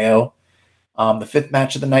Hikuleo. The fifth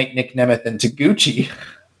match of the night, Nick Nemeth and Taguchi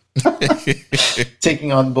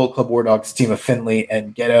taking on the Bullet Club War Dogs team of Finlay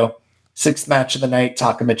and Geto. Sixth match of the night,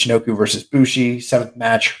 Taka Michinoku versus Bushi. Seventh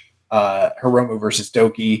match, Hiromu versus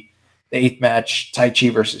Doki. The eighth match,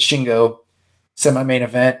 Taichi versus Shingo. Semi-main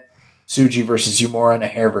event, Tsuji versus Yumura in a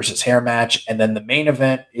hair versus hair match. And then the main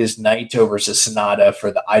event is Naito versus Sanada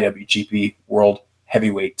for the IWGP World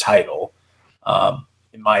Heavyweight title.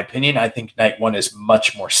 In my opinion, I think night one is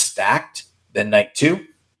much more stacked than night two,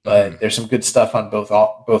 but there's some good stuff on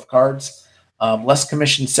both cards. Less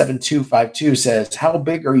Commission 7252 says, how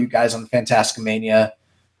big are you guys on Fantascomania?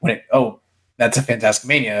 That's a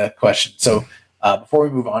Fantascomania question. So before we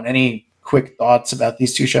move on, any quick thoughts about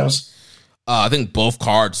these two shows? I think both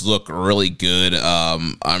cards look really good. I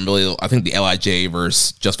think the LIJ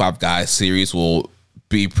versus Just Five Guys series will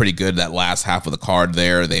be pretty good. That last half of the card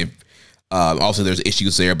there, they've also there's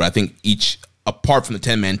issues there, but I think each, apart from the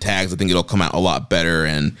 10-man tags, I think it'll come out a lot better.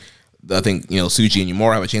 And I think Tsuji and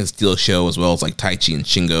Yumura have a chance to steal a show, as well as like Taichi and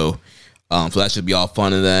Shingo. So that should be all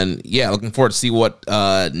fun. And then looking forward to see what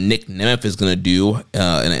Nick Nemeth is going to do in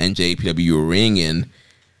an NJPW ring. And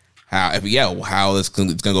how it's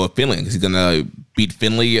gonna go with Finlay. Is he gonna beat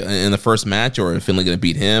Finlay in the first match, or is Finlay gonna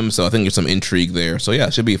beat him? So I think there's some intrigue there. So yeah,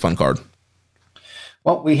 it should be a fun card.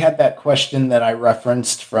 Well, we had that question that I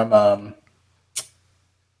referenced from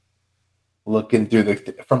looking through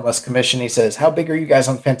from Les Commission. He says, "How big are you guys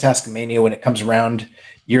on Fantasticmania when it comes around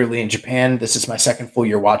yearly in Japan? This is my second full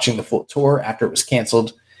year watching the full tour after it was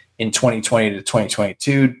canceled in 2020 to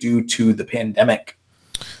 2022 due to the pandemic."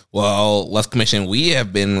 Well, Les Commission, we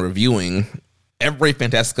have been reviewing every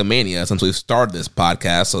Fantasticmania since we've started this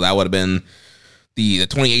podcast. So that would have been the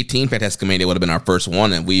 2018 Fantasticmania would have been our first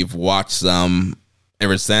one, and we've watched some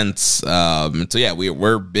ever since. So yeah,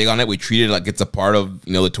 we're big on it. We treat it like it's a part of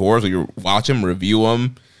the tours. We watch them, review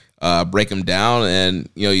them, break them down, and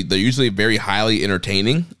they're usually very highly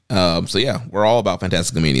entertaining. So yeah, we're all about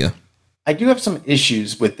Fantasticmania. I do have some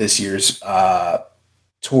issues with this year's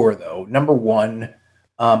tour, though. Number one,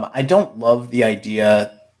 I don't love the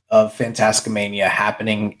idea of Fantasticmania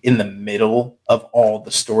happening in the middle of all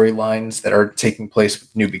the storylines that are taking place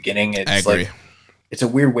with New Beginning. I agree. It's a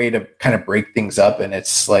weird way to kind of break things up, and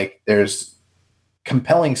it's like there's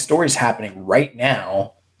compelling stories happening right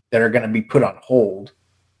now that are going to be put on hold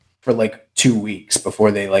for like 2 weeks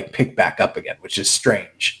before they like pick back up again, which is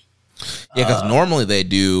strange. Yeah, because normally they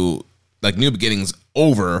do like New Beginnings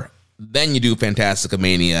over, then you do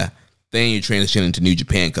Fantasticmania, then you transition into New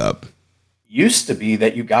Japan Cup. Used to be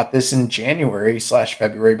that you got this in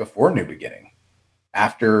January/February before New Beginning.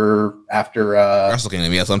 After Wrestle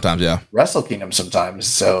Kingdom, yeah, sometimes, yeah. Wrestle Kingdom sometimes.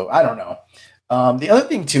 So I don't know. The other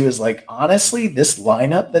thing too is like honestly, this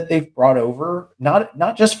lineup that they've brought over,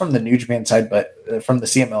 not just from the New Japan side, but from the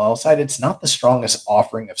CMLL side, it's not the strongest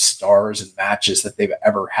offering of stars and matches that they've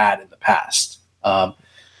ever had in the past.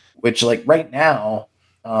 Which like right now,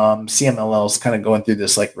 CMLL is kind of going through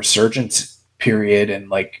this like resurgence period and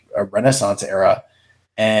like a renaissance era,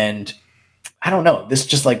 and I don't know, this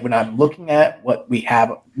just like when I'm looking at what we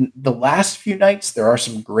have the last few nights, there are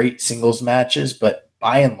some great singles matches, but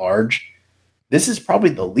by and large this is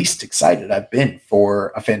probably the least excited I've been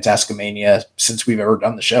for a Fantasticmania since we've ever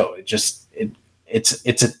done the show.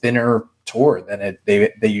 It's a thinner tour than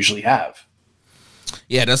they usually have.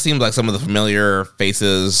 Yeah, it does seem like some of the familiar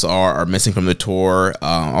faces are missing from the tour.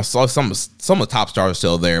 Also, some of the top stars are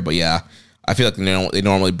still there, but yeah, I feel like they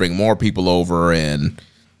normally bring more people over, and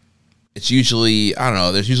it's usually, I don't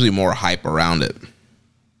know, there's usually more hype around it.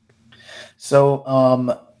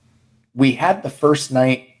 So we had the first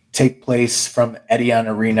night take place from Edion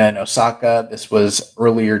Arena in Osaka. This was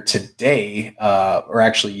earlier today, or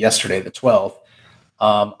actually yesterday, the 12th.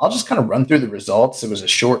 I'll just kind of run through the results. It was a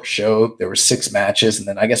short show. There were 6 matches, and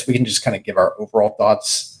then I guess we can just kind of give our overall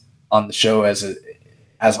thoughts on the show as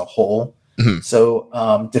a whole. Mm-hmm. So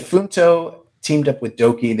Defunto teamed up with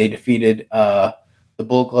Doki. They defeated the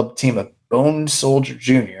Bull Club team of Bone Soldier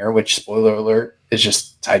Jr., which, spoiler alert, is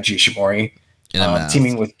just Taiji Ishimori,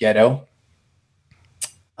 teaming with Gedo.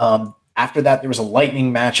 After that, there was a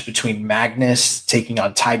lightning match between Magnus taking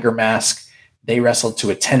on Tiger Mask. They wrestled to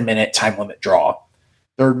a 10-minute time limit draw.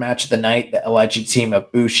 Third match of the night, the LIG team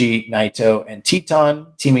of Bushi, Naito, and Teton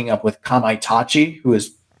teaming up with Kamaitachi, who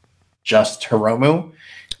is just Hiromu.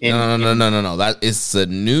 No. That is the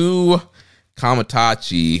new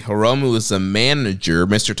Kamaitachi. Hiromu is the manager.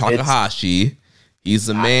 Mr. Takahashi, he's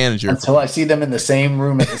the manager. Until I see them in the same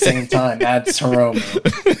room at the same time, that's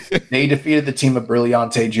Hiromu. They defeated the team of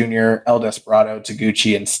Brillante Jr., El Desperado,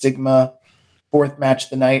 Taguchi, and Stigma. Fourth match of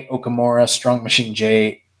the night, Okamura, Strong Machine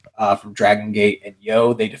J from Dragon Gate, and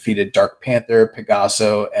Yo. They defeated Dark Panther,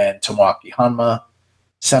 Pegaso, and Tomoaki Hanma.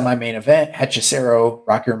 Semi-main event, Hechicero,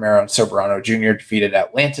 Rocky Romero, and Soberano Jr. defeated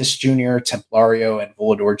Atlantis Jr., Templario, and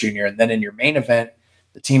Volador Jr. And then in your main event,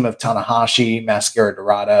 the team of Tanahashi, Mascara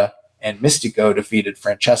Dorada, and Mystico defeated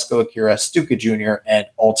Francesco Akira, Stuka Jr., and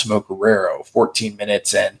Ultimo Guerrero, 14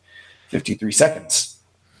 minutes and 53 seconds.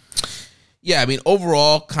 Yeah, I mean,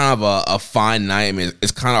 overall, kind of a fine night. I mean,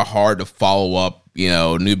 it's kind of hard to follow up,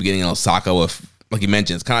 New Beginning in Osaka with, like you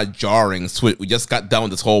mentioned, it's kind of jarring. We just got done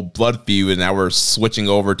with this whole blood feud, and now we're switching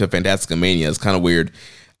over to Fantasticmania. It's kind of weird.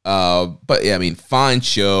 But, yeah, I mean, fine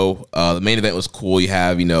show. The main event was cool. You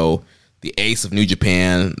have, the ace of New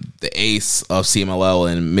Japan, the ace of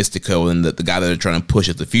CMLL, and Mystico, and the guy that they're trying to push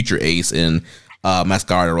as the future ace in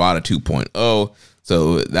Mascara Dorada 2.0.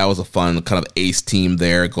 So that was a fun kind of ace team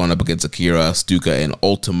there going up against Akira, Stuka, and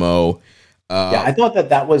Ultimo. I thought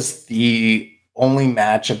that was the only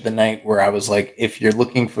match of the night where I was like, if you're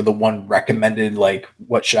looking for the one recommended, like,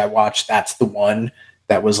 what should I watch? That's the one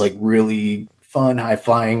that was like really fun, high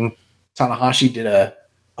flying. Tanahashi did a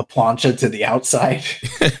plancha to the outside.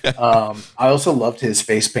 I also loved his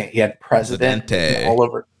face paint. He had President all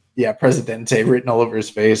over. Presidente written all over his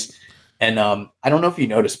face. And I don't know if you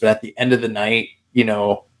noticed, but at the end of the night,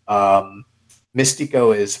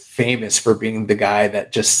 Mystico is famous for being the guy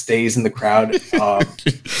that just stays in the crowd,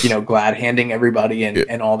 glad handing everybody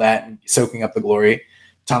and all that and soaking up the glory.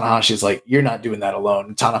 Tanahashi's like, you're not doing that alone.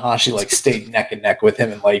 And Tanahashi like stayed neck and neck with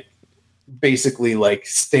him and like basically like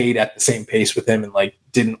stayed at the same pace with him and like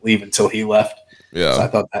didn't leave until he left. Yeah. So I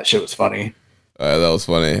thought that shit was funny. That was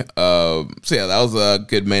funny. So yeah, that was a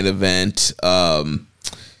good main event.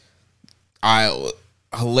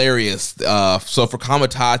 Hilarious. So for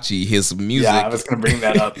Kamatachi, his music. Yeah, I was going to bring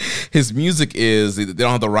that up. His music is, they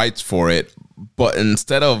don't have the rights for it, but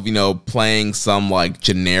instead of, playing some like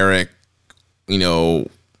generic,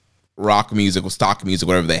 rock music or stock music,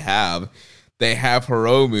 whatever they have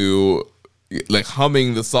Hiromu like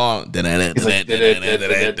humming the song. Bro,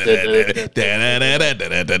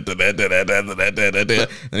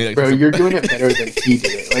 you're doing it better than he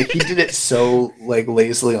did it. Like he did it so like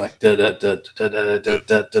lazily, like like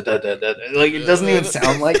it doesn't even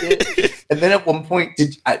sound like it. And then at one point,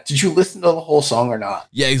 did you listen to the whole song or not?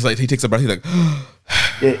 Yeah, he's like, he takes a breath. He's like,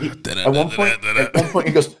 at one point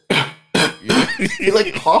he goes. He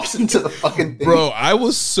like coughs into the fucking thing. Bro, I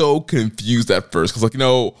was so confused at first because like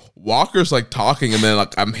Walker's like talking and then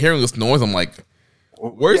like I'm hearing this noise. I'm like,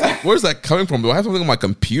 where's that coming from? Do I have something on my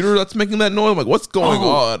computer that's making that noise? I'm like, what's going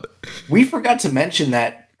on? We forgot to mention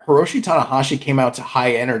that Hiroshi Tanahashi came out to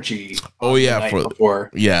High Energy. Before.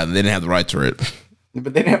 Yeah, they didn't have the rights for it.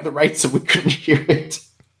 But they didn't have the rights, so we couldn't hear it.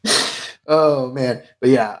 Oh man, but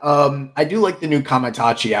yeah, I do like the new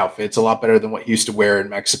Kamatachi outfit. It's a lot better than what he used to wear in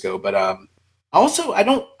Mexico. But also, I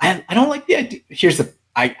don't like the idea.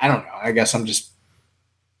 I don't know. I guess I was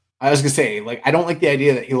gonna say like I don't like the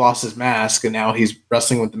idea that he lost his mask and now he's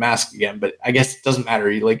wrestling with the mask again. But I guess it doesn't matter.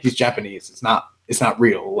 He's Japanese. It's not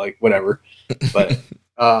real. Like whatever. But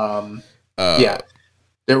yeah.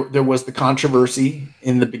 There was the controversy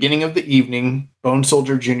in the beginning of the evening. Bone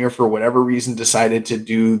Soldier Jr. for whatever reason decided to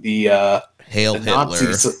do the Hail Hitler.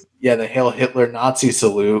 The Hail Hitler Nazi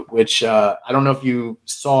salute, which I don't know if you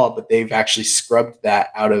saw, but they've actually scrubbed that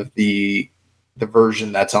out of the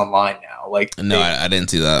version that's online now. Like I didn't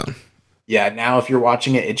see that. Yeah, now if you're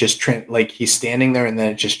watching it, it just like he's standing there and then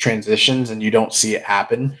it just transitions and you don't see it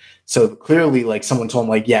happen. So clearly, like someone told him,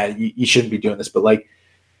 like, yeah, you shouldn't be doing this, but like.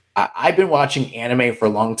 I've been watching anime for a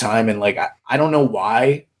long time and like I don't know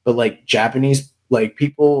why, but like Japanese like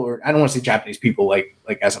people, or I don't want to say Japanese people like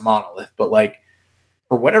as a monolith, but like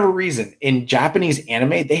for whatever reason in Japanese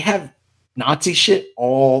anime they have Nazi shit,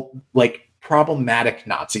 all like problematic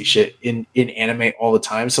Nazi shit in anime all the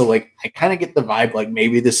time. So like I kind of get the vibe like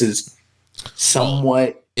maybe this is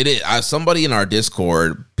somewhat. It is. Somebody in our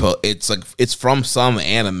Discord put it's from some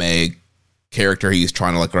anime character he's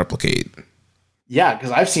trying to like replicate. Yeah,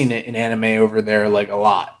 because I've seen it in anime over there like a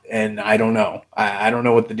lot, and I don't know. I don't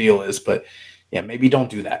know what the deal is, but yeah, maybe don't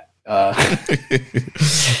do that.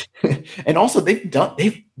 And also,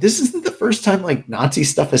 this isn't the first time like Nazi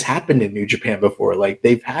stuff has happened in New Japan before. Like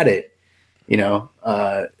they've had it,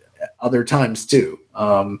 other times too.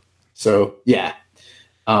 So yeah,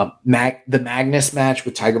 the Magnus match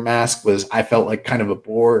with Tiger Mask I felt like kind of a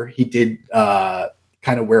bore. He did.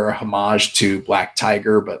 Kind of wear a homage to Black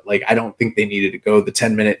Tiger, but like I don't think they needed to go the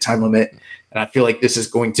 10-minute time limit. And I feel like this is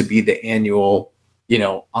going to be the annual,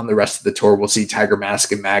 on the rest of the tour, we'll see Tiger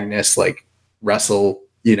Mask and Magnus like wrestle,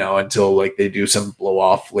 until like they do some blow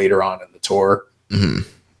off later on in the tour,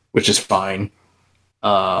 which is fine.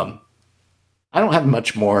 I don't have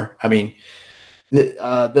much more. I mean,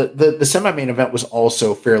 the semi-main event was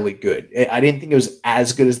also fairly good. I didn't think it was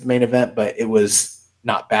as good as the main event, but it was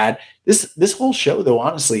not bad. This whole show, though,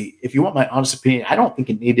 honestly, if you want my honest opinion, I don't think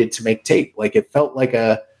it needed to make tape. Like it felt like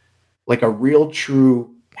a real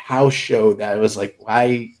true house show that was like,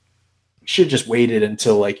 I should just waited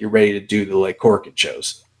until like you're ready to do the like Corkin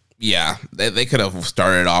shows. Yeah, they could have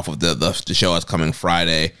started off with the show that's coming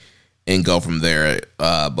Friday and go from there.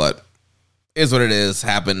 But it is what it is.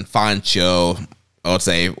 Happened. Fine show. I would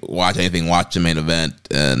say watch anything, watch the main event,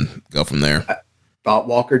 and go from there. Thought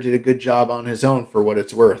Walker did a good job on his own for what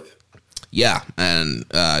it's worth. Yeah, and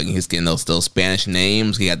he's getting those Spanish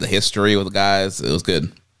names. He had the history with the guys. It was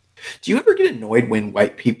good. Do you ever get annoyed when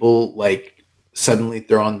white people like suddenly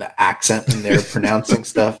throw on the accent when they're pronouncing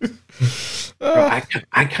stuff? Bro,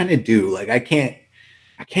 I kind of do. Like I can't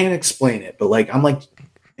explain it, but like I'm like,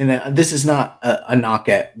 and this is not a knock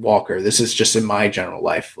at Walker. This is just in my general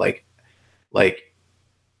life. Like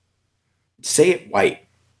say it white,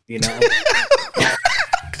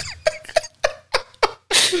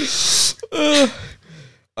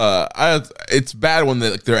 It's bad when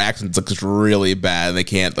their accents look just really bad. And they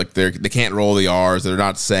can't roll the R's. They're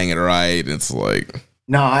not saying it right. It's like,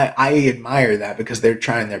 no, I admire that because they're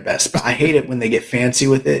trying their best. But I hate it when they get fancy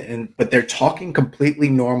with it, but they're talking completely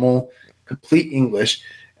normal, complete English,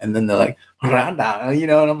 and then they're like, "Randa,"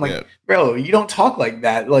 and I'm like, bro, you don't talk like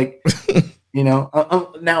that. Like, now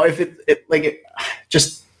if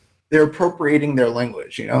just they're appropriating their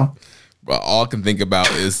language, But all I can think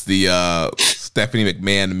about is the Stephanie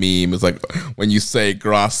McMahon meme. It's like when you say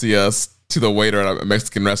gracias to the waiter at a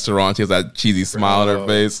Mexican restaurant, she has that cheesy smile on her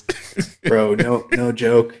face. Bro, no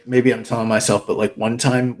joke. Maybe I'm telling myself, but like one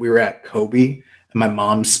time we were at Kobe and my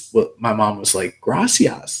mom was like,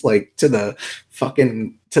 gracias, like to the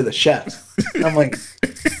chef. And I'm like,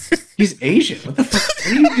 he's Asian. What the fuck? What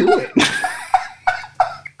are you doing?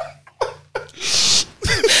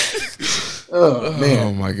 Oh man.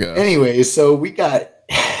 Oh my god. Anyway, so we got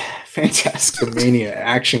Fantasticmania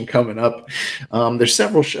action coming up. There's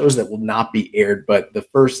several shows that will not be aired, but the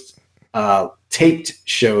first taped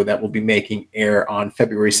show that will be making air on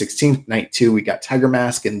February 16th, night 2, we got Tiger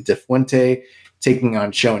Mask and De Fuente taking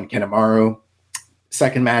on Sho and Kanemaru.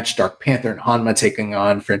 Second match, Dark Panther and Hanma taking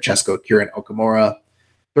on Francesco Akira and Okamura.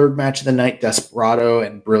 Third match of the night, Desperado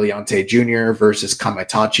and Brillante Jr. versus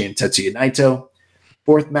Kamaitachi and Tetsuya Naito.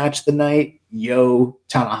 Fourth match of the night, Yo,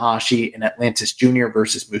 Tanahashi, and Atlantis Jr.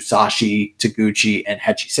 versus Musashi, Taguchi, and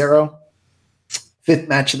Hechicero. Fifth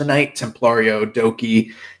match of the night, Templario,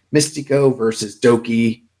 Doki, Mystico versus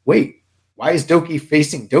Doki. Wait, why is Doki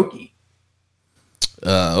facing Doki?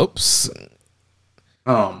 Oops.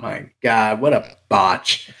 Oh my god, what a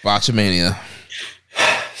botch. Botchamania.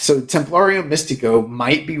 So Templario Mystico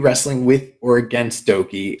might be wrestling with or against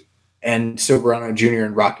Doki, and Soberano Jr.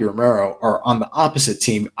 and Rocky Romero are on the opposite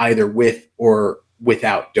team, either with or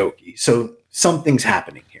without Doki. So something's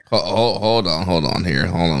happening here. Hold on here.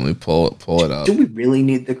 Hold on, let me pull it up. Do we really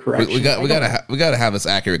need the correction? We gotta have this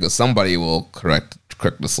accurate because somebody will correct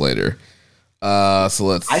this later. So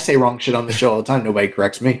let's. I say wrong shit on the show all the time. Nobody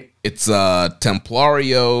corrects me. It's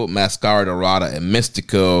Templario, Mascara Dorada, and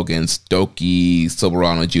Mystico against Doki,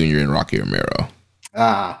 Soberano Jr., and Rocky Romero.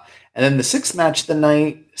 And then the sixth match of the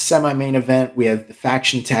night, semi-main event, we have the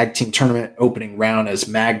Faction Tag Team Tournament opening round as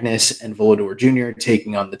Magnus and Volador Jr.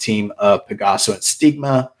 taking on the team of Pegaso and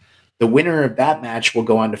Stigma. The winner of that match will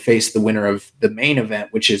go on to face the winner of the main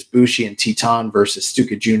event, which is Bushi and Titan versus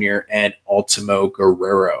Stuka Jr. and Ultimo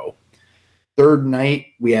Guerrero. Third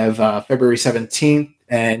night, we have February 17th.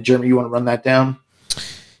 And Jeremy, you want to run that down?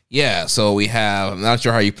 Yeah, so we have, I'm not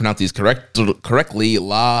sure how you pronounce these correctly,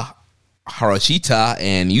 La Harashita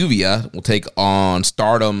and Yuvia will take on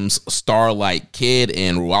Stardom's Starlight Kid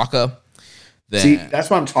and Ruaka. See, that's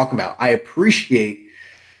what I'm talking about. I appreciate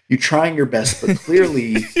you trying your best, but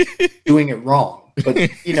clearly doing it wrong.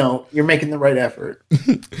 But, you're making the right effort.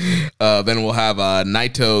 Then we'll have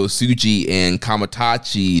Naito, Tsuji, and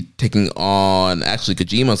Kamatachi taking on... Actually,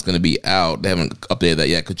 Kojima's going to be out. They haven't updated that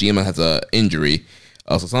yet. Kojima has an injury.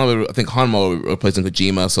 So some of it, I think Hanma will be replacing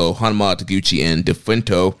Kojima. So Hanma, Taguchi, and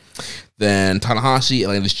DeFuento. Then Tanahashi,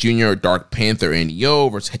 Atlantis Jr., Dark Panther, and Yo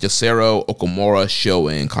versus Hechicero, Okamura, Sho,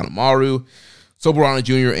 and Kanemaru. Soberano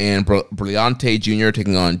Jr. and Brillante Jr.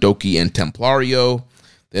 taking on Doki and Templario.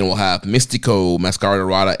 Then we'll have Mystico, Mascara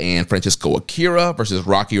Dorada, and Francesco Akira versus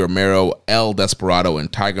Rocky Romero, El Desperado, and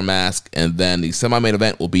Tiger Mask. And then the semi-main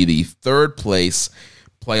event will be the third place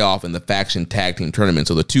playoff in the Faction Tag Team Tournament.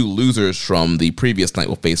 So the two losers from the previous night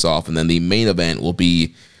will face off, and then the main event will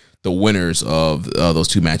be the winners of those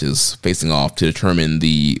two matches facing off to determine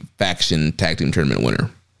the Faction Tag Team Tournament winner.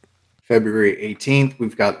 February 18th,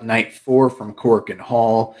 we've got night 4 from Cork and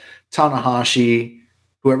Hall. Tanahashi,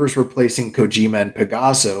 whoever's replacing Kojima and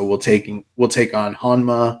Pegaso will take on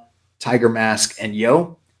Hanma, Tiger Mask, and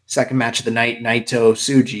Yo. Second match of the night, Naito,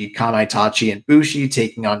 Tsuji, Kamaitachi, and Bushi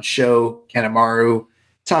taking on Sho, Kanemaru,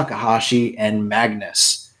 Takahashi, and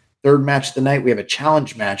Magnus. Third match of the night, we have a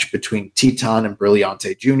challenge match between Titan and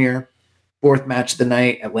Brillante Jr. Fourth match of the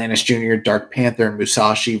night, Atlantis Jr., Dark Panther, and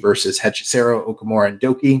Musashi versus Hechicero, Okamura, and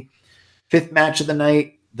Doki. Fifth match of the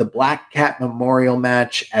night, the Black Cat Memorial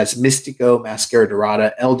match as Mystico, Mascara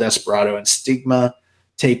Dorada, El Desperado, and Stigma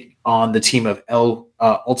take on the team of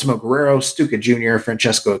Ultimo Guerrero, Stuka Jr.,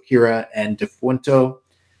 Francesco Akira, and DeFuento.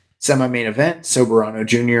 Semi-main event, Soberano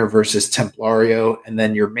Jr. versus Templario. And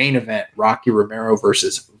then your main event, Rocky Romero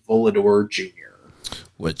versus Volador Jr.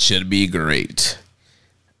 Which should be great.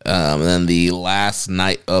 And then the last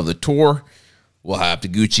night of the tour, we'll have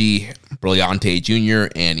Taguchi, Brillante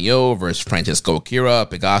Jr., and Yo versus Francesco Akira,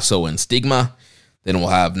 Pegaso, and Stigma. Then we'll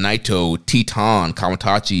have Naito, Titan,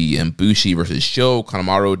 Kamatachi, and Bushi versus Sho,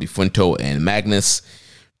 Kanemaru, DeFuento, and Magnus.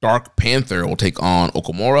 Dark Panther will take on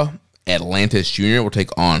Okamura. Atlantis Jr. will take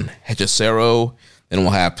on Hechicero. Then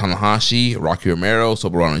we'll have Tanahashi, Rocky Romero,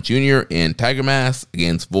 Soberano Jr., and Tiger Mask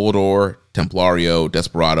against Volador, Templario,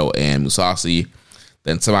 Desperado, and Musashi.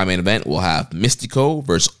 Then semi-main event, we'll have Mystico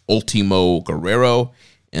versus Ultimo Guerrero.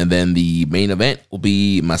 And then the main event will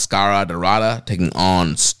be Mascara Dorada taking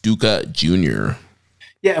on Stuka Jr.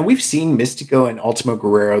 Yeah, and we've seen Mystico and Ultimo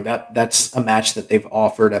Guerrero. That's a match that they've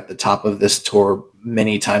offered at the top of this tour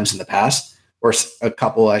many times in the past. Or a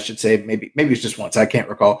couple, I should say. Maybe it's just once. I can't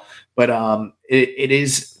recall. But it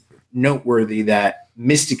is noteworthy that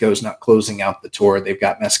Mystico's not closing out the tour. They've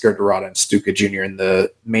got Mascara Dorada and Stuka Jr. in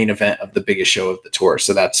the main event of the biggest show of the tour.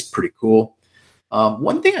 So that's pretty cool.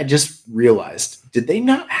 One thing I just realized, did they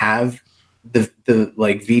not have the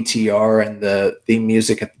like VTR and the theme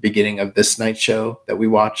music at the beginning of this night show that we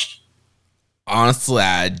watched? Honestly,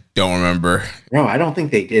 I don't remember. No, I don't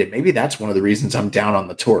think they did. Maybe that's one of the reasons I'm down on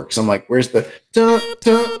the tour. Because I'm like, where's the...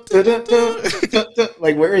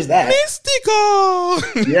 like, where is that?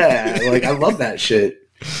 Mystico! Yeah, like, I love that shit.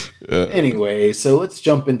 Anyway, so let's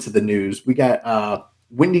jump into the news. We got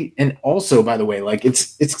Wendy... And also, by the way, like,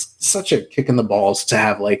 it's such a kick in the balls to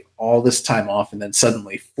have, like, all this time off and then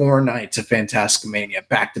suddenly 4 nights of Fantasticmania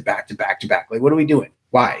back to back to back to back. Like, what are we doing?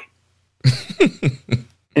 Why?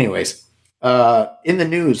 Anyways... in the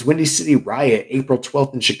news, Windy City Riot, April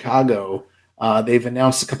 12th in Chicago. They've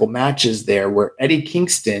announced a couple matches there where Eddie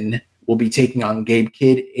Kingston will be taking on Gabe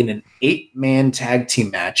Kidd in an 8-man tag team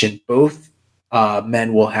match, and both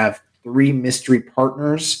men will have 3 mystery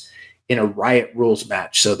partners in a Riot Rules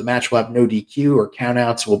match. So the match will have no DQ or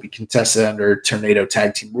countouts, will be contested under Tornado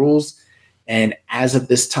tag team rules. And as of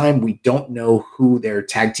this time, we don't know who their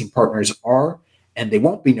tag team partners are, and they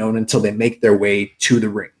won't be known until they make their way to the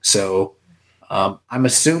ring. So I'm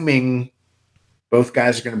assuming both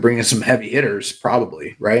guys are going to bring in some heavy hitters,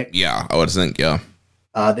 probably, right? Yeah, I would think, yeah.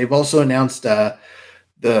 They've also announced the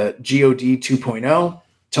GOD 2.0,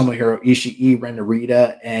 Tomohiro Ishii, Ren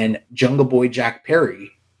Narita, and Jungle Boy Jack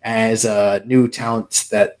Perry as new talents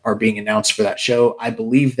that are being announced for that show. I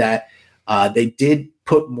believe that they did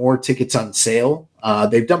put more tickets on sale.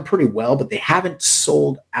 They've done pretty well, but they haven't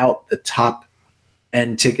sold out the top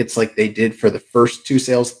end tickets like they did for the first 2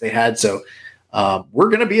 sales that they had. So we're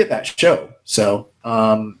going to be at that show. So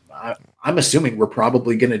I'm assuming we're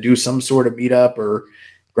probably going to do some sort of meetup or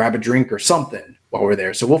grab a drink or something while we're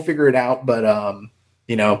there. So we'll figure it out. But,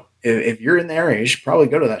 if you're in the area, you should probably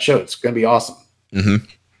go to that show. It's going to be awesome. Mm-hmm.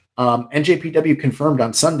 NJPW confirmed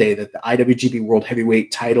on Sunday that the IWGP World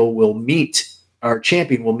Heavyweight title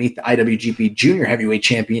champion will meet the IWGP Junior Heavyweight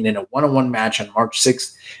Champion in a one-on-one match on March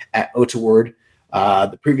 6th at Otaward.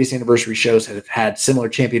 The previous anniversary shows have had similar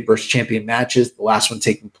champion versus champion matches, the last one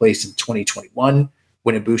taking place in 2021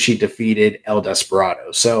 when Ibushi defeated El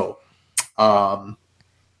Desperado. So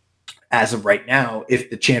as of right now, if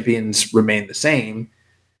the champions remain the same,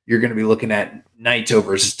 you're going to be looking at Naito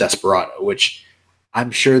versus Desperado, which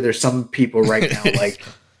I'm sure there's some people right now like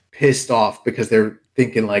pissed off because they're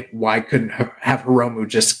thinking like, why couldn't have Hiromu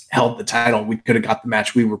just held the title? We could have got the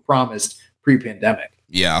match we were promised pre-pandemic.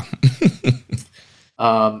 Yeah.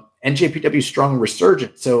 NJPW Strong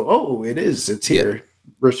Resurgence. So, it's here. Yeah.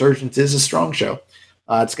 Resurgence is a strong show.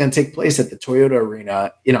 It's going to take place at the Toyota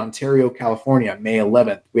Arena in Ontario, California, May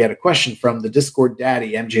 11th. We had a question from the Discord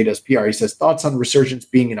daddy, MJ Does PR. He says, thoughts on Resurgence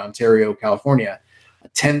being in Ontario, California, a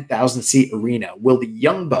 10,000 seat arena. Will the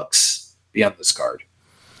Young Bucks be on this card?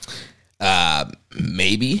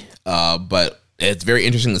 Maybe, but it's very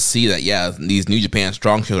interesting to see that, these New Japan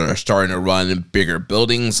Strong shows are starting to run in bigger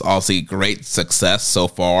buildings. Obviously, great success so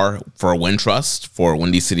far for Wintrust, for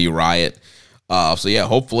Windy City Riot.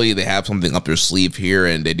 Hopefully they have something up their sleeve here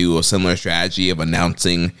and they do a similar strategy of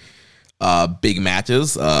announcing big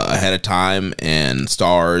matches ahead of time and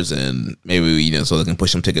stars, and maybe, so they can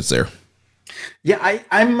push some tickets there. Yeah,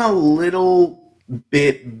 I'm a little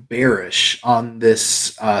bit bearish on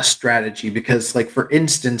this strategy because, like, for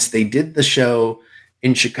instance, they did the show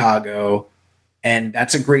in Chicago and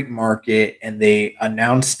that's a great market, and they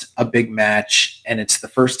announced a big match, and it's the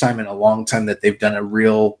first time in a long time that they've done a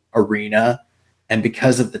real arena. And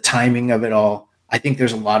because of the timing of it all, I think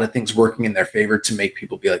there's a lot of things working in their favor to make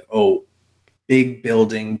people be like, oh, big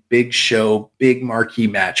building, big show, big marquee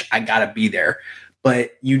match, I gotta be there.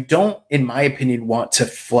 But you don't, in my opinion, want to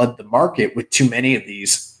flood the market with too many of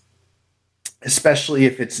these, especially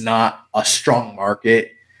if it's not a strong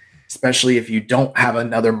market, especially if you don't have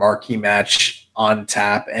another marquee match on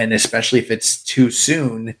tap, and especially if it's too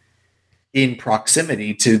soon in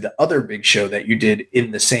proximity to the other big show that you did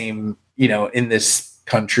in the same, in this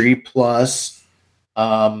country. Plus,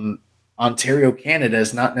 on Ontario, Canada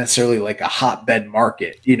is not necessarily like a hotbed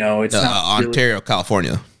market. It's not Ontario, really,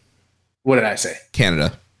 California. what did I say?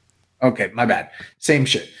 Canada. Okay, my bad. Same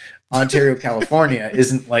shit. Ontario, California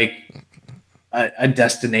isn't like a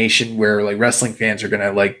destination where like wrestling fans are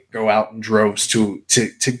gonna like go out in droves to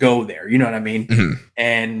go there. You know what I mean? Mm-hmm.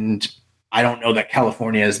 And I don't know that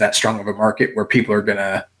California is that strong of a market where people are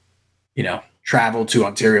gonna, travel to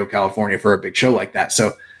Ontario, California for a big show like that.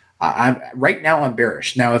 So I'm right now I'm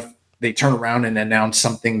bearish. Now, if they turn around and announce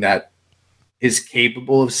something that is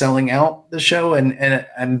capable of selling out the show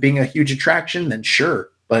and being a huge attraction, then sure.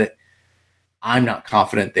 But I'm not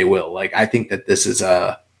confident they will. Like, I think that this is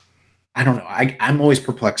I don't know. I'm always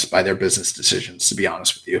perplexed by their business decisions, to be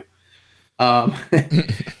honest with you.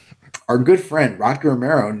 Our good friend Rocky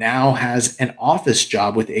Romero now has an office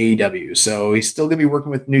job with AEW, so he's still going to be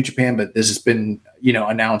working with New Japan. But this has been,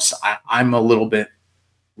 announced. I'm a little bit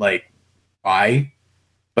like, why?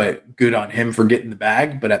 But good on him for getting the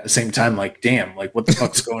bag. But at the same time, like, damn, like, what the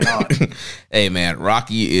fuck's going on? Hey, man,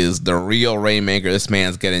 Rocky is the real rainmaker. This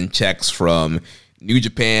man's getting checks from New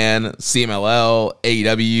Japan, CMLL,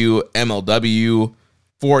 AEW, MLW,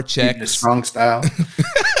 4 checks. Strong style.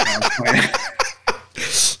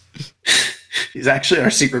 He's actually our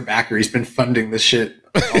secret backer. He's been funding this shit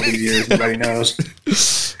all these years. Everybody knows.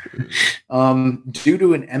 Due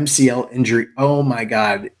to an MCL injury, oh my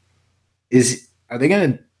god, are they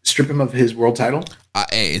going to strip him of his world title?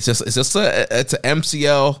 Hey, it's an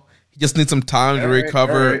MCL. He just needs some time to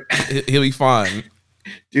recover. Right. He'll be fine.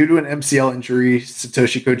 Due to an MCL injury,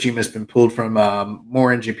 Satoshi Kojima has been pulled from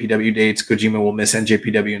more NJPW dates. Kojima will miss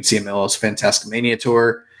NJPW and CMLL's Fantasticmania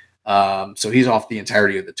tour. So he's off the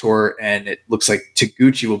entirety of the tour, and it looks like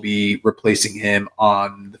Taguchi will be replacing him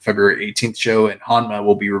on the February 18th show, and Hanma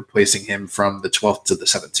will be replacing him from the 12th to the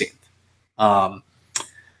 17th.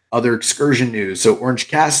 Other excursion news. So Orange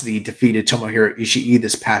Cassidy defeated Tomohiro Ishii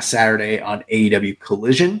this past Saturday on AEW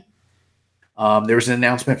Collision. There was an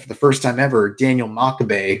announcement for the first time ever, Daniel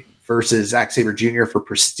Makabe versus Zack Sabre Jr. for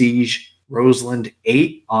Prestige Roseland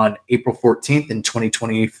 8 on April 14th in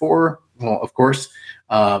 2024. Well, of course,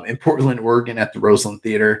 in Portland, Oregon at the Roseland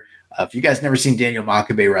Theater. If you guys never seen Daniel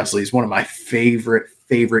Makabe wrestle, he's one of my favorite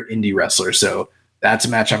indie wrestlers. So that's a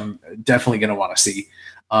match I'm definitely going to want to see.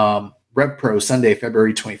 Rev Pro Sunday,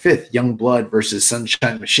 February 25th, Young Blood versus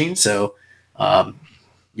Sunshine Machine. So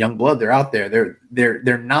Young Blood, they're out there.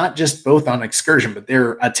 They're not just both on excursion, but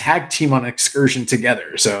they're a tag team on excursion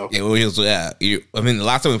together. So the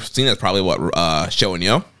last time we've seen that's probably what Show and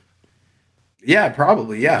Yo. Yeah,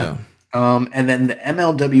 probably. Yeah. And then the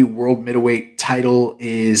MLW World Middleweight title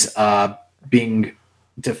is being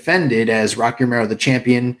defended as Rocky Romero, the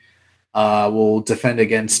champion, will defend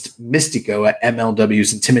against Mystico at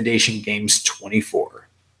MLW's Intimidation Games 24.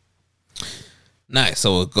 Nice.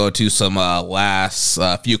 So we'll go to some last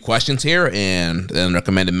few questions here and then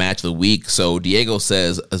recommended match of the week. So Diego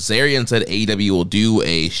says, Azarian said AEW will do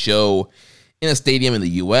a show in a stadium in the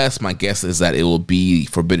U.S. My guess is that it will be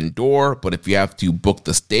Forbidden Door, but if you have to book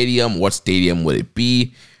the stadium, what stadium would it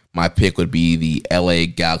be? My pick would be the LA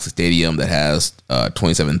Galaxy Stadium that has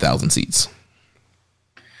 27,000 seats.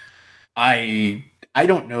 I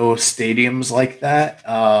don't know stadiums like that.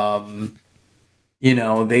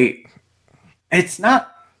 It's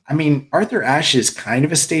not, Arthur Ashe is kind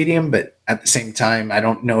of a stadium, but at the same time, I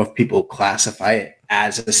don't know if people classify it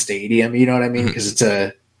as a stadium, you know what I mean? Because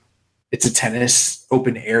it's a tennis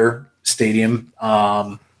open air stadium.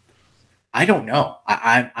 I don't know.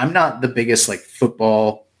 I'm not the biggest like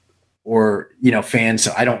football or, fan,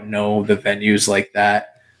 so I don't know the venues like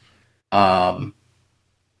that.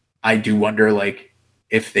 I do wonder like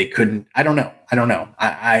if they couldn't, I don't know.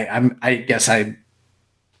 I guess I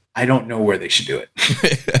don't know where they should do it.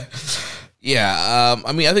 Yeah,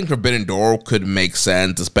 I think Forbidden Door could make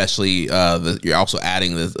sense, especially you're also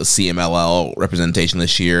adding the CMLL representation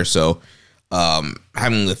this year. So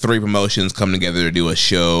having the 3 promotions come together to do a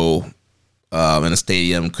show in a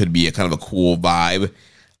stadium could be a kind of a cool vibe.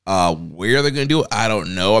 Where they're going to do it, I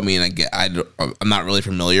don't know. I'm not really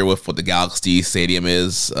familiar with what the Galaxy Stadium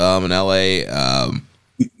is in LA.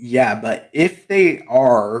 Yeah, but if they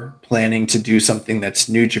are planning to do something that's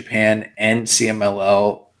New Japan and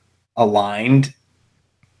CMLL aligned,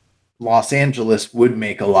 Los Angeles would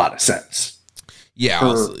make a lot of sense.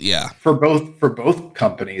 Yeah, for both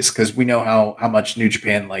companies, because we know how much New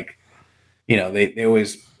Japan they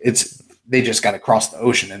always they just got to cross the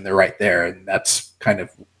ocean and they're right there, and that's kind of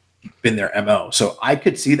been their MO. So I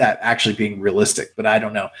could see that actually being realistic, but I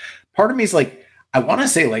don't know. Part of me is like, I want to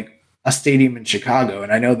say like a stadium in Chicago,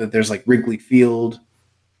 and I know that there's like Wrigley Field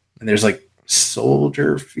and there's like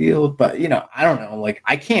Soldier Field, but I don't know. Like,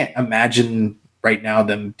 I can't imagine right now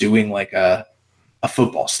them doing like a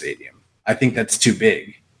football stadium. I think that's too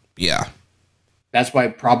big. Yeah. That's why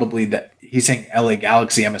probably that he's saying LA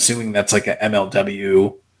Galaxy. I'm assuming that's like a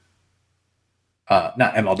MLW,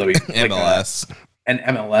 not MLW, MLS. Like an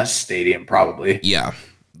MLS stadium, probably. Yeah,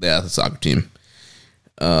 the soccer team.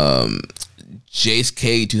 Jace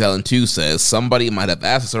K 2002 says, somebody might have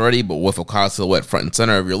asked us already, but with Okada silhouette front and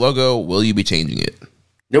center of your logo, will you be changing it?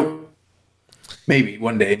 Nope. Maybe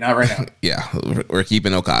one day, not right now. Yeah, we're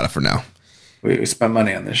keeping Okada for now. We spend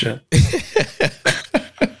money on this shit.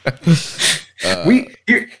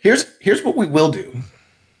 Here's what we will do.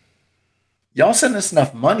 Y'all send us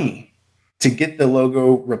enough money to get the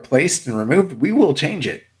logo replaced and removed. We will change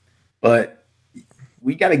it, but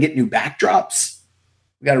we got to get new backdrops.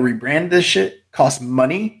 We got to rebrand this shit. Cost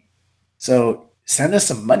money. So send us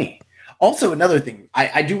some money. Also, another thing,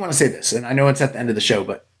 I do want to say this, and I know it's at the end of the show,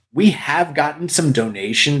 but we have gotten some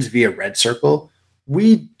donations via Red Circle.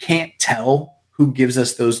 We can't tell who gives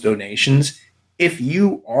us those donations. If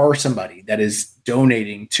you are somebody that is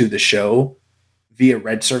donating to the show via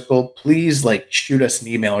Red Circle, please shoot us an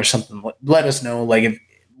email or something. Let us know. If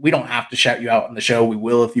we don't have to shout you out on the show, we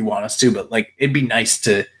will if you want us to, but it'd be nice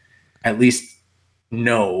to at least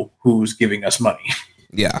know who's giving us money.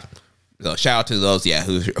 Yeah. So shout out to those,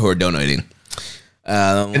 who are donating.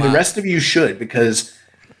 And the rest of you should, because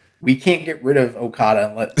we can't get rid of Okada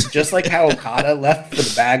unless, just like how Okada left for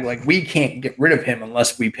the bag, we can't get rid of him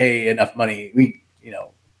unless we pay enough money. We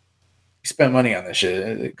spend money on this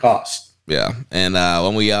shit. It costs. Yeah. And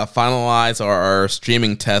when we finalize our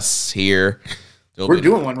streaming tests here, we're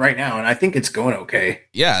doing one right now, and I think it's going okay.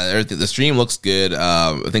 Yeah, the stream looks good.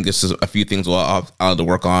 I think there's just a few things I'll have to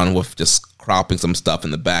work on with just cropping some stuff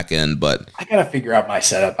in the back end, but I gotta figure out my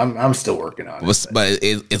setup. I'm still working on it. But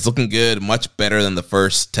it's looking good, much better than the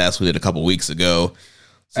first test we did a couple weeks ago.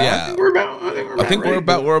 So yeah, I think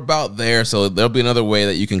we're about there. So there'll be another way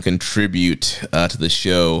that you can contribute to the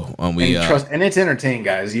show when we and it's entertaining,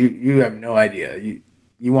 guys. You have no idea.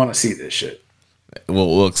 You want to see this shit.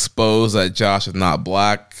 We'll expose that Josh is not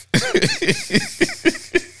black.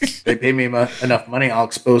 They pay me enough money, I'll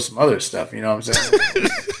expose some other stuff. You know what I'm saying?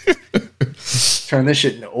 Turn this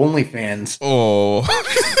shit into OnlyFans. Oh.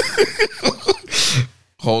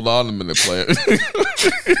 Hold on a minute, player.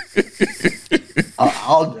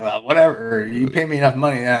 I'll whatever. You pay me enough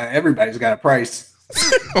money, everybody's got a price.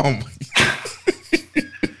 Oh, my God.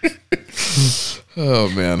 Oh,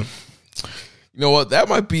 man. You know what? That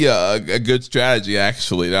might be a good strategy,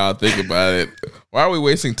 actually, now I think about it. Why are we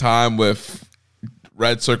wasting time with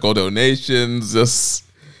Red Circle donations? Just,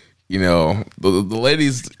 the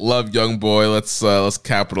ladies love Young Boy. Let's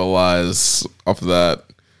capitalize off of that.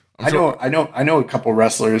 I know a couple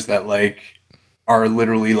wrestlers that are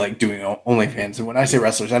literally doing OnlyFans. And when I say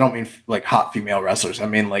wrestlers, I don't mean hot female wrestlers. I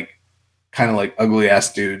mean kind of ugly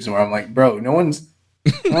ass dudes. Where I'm like, bro, no one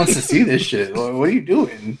wants to see this shit. What are you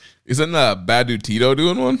doing? Isn't Bad Dude Tito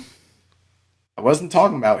doing one? I wasn't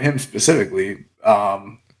talking about him specifically,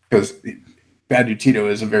 because Bad Dude Tito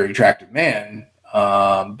is a very attractive man.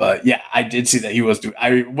 But yeah, I did see that he was doing.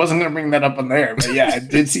 I wasn't going to bring that up on there, but yeah, I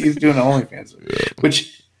did see he's doing OnlyFans,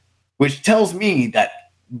 which tells me that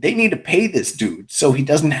they need to pay this dude so he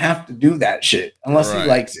doesn't have to do that shit unless he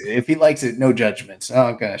likes it. If he likes it, no judgments.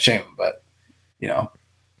 I'm not going to shame him, but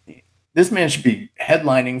this man should be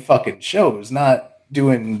headlining fucking shows, not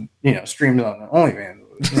doing streams on OnlyFans.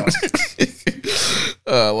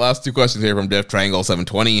 Last two questions here from Death Triangle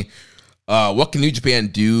 720. What can New Japan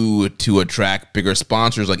do to attract bigger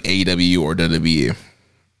sponsors like AEW or WWE?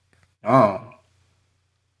 Oh,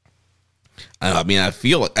 I mean,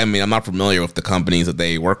 I'm not familiar with the companies that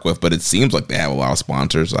they work with, but it seems like they have a lot of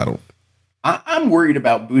sponsors. I'm worried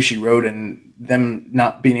about Bushiroad and them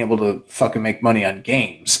not being able to fucking make money on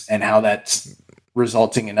games, and how that's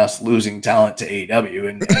resulting in us losing talent to AEW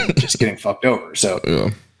and just getting fucked over. So yeah.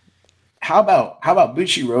 How about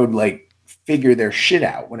Bushiroad figure their shit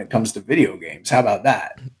out when it comes to video games? How about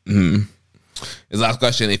that? Mm-hmm. His last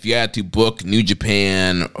question: if you had to book New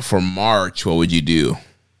Japan for March, what would you do?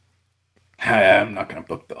 I'm not going to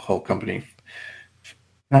book the whole company.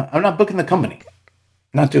 No, I'm not booking the company.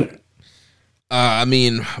 I'm not doing it. I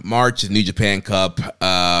mean, March is New Japan Cup.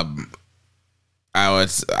 I'd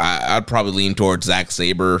probably lean towards Zack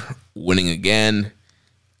Sabre winning again,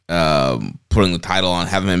 putting the title on,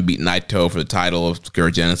 having him beat Naito for the title of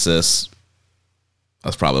Sakura Genesis.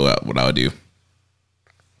 That's probably what I would do.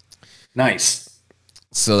 Nice.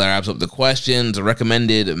 So that wraps up the questions. A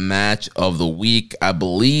recommended match of the week. I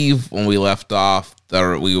believe when we left off,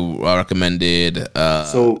 we recommended.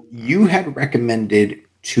 So you had recommended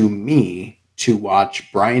to me to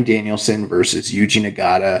watch Bryan Danielson versus Yuji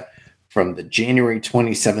Nagata from the January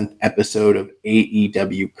 27th episode of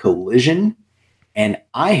AEW Collision. And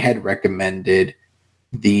I had recommended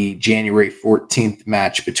the January 14th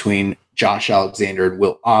match between Josh Alexander and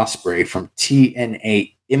Will Ospreay from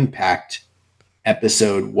TNA Impact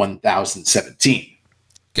episode 1017.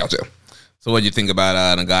 Gotcha. So what did you think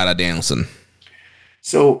about Nagata Danielson?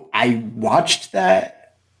 So I watched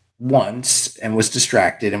that once and was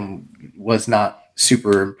distracted and was not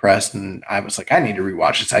super impressed. And I was like, I need to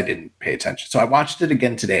rewatch this. I didn't pay attention. So I watched it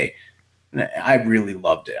again today. And I really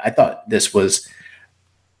loved it. I thought this was...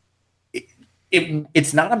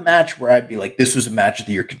 It's not a match where I'd be like, this was a match of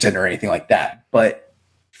the year contender or anything like that. But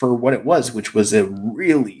for what it was, which was a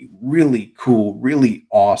really, really cool, really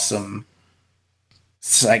awesome,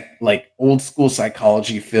 like old school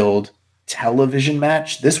psychology filled television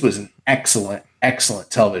match, this was an excellent, excellent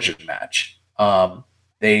television match.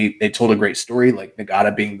 They told a great story, like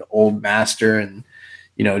Nagata being the old master and,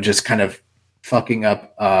 you know, just kind of fucking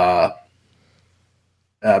up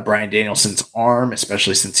Bryan Danielson's arm,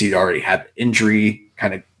 especially since he'd already had the injury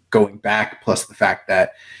kind of going back, plus the fact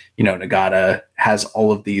that, you know, Nagata has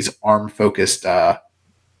all of these arm focused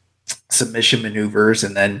submission maneuvers.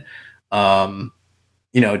 And then,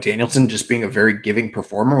 you know, Danielson just being a very giving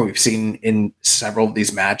performer. We've seen in several of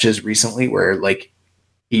these matches recently where like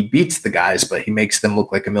he beats the guys, but he makes them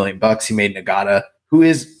look like $1 million. He made Nagata, who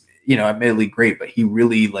is, you know, admittedly great, but he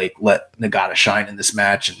really like let Nagata shine in this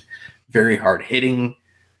match and very hard hitting.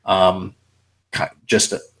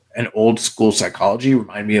 Just an old school psychology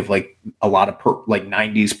remind me of like a lot of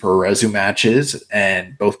 90s Puroresu matches,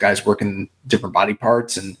 and both guys working different body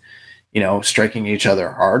parts and, you know, striking each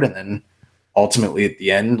other hard. And then ultimately at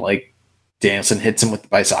the end, like Danielson hits him with the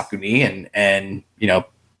Baisaku knee and, you know,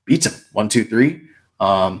 beats him 1, 2, 3.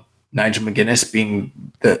 Nigel McGuinness being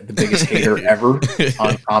the biggest hater ever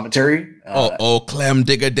on commentary. Clem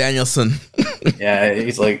Digger Danielson. Yeah.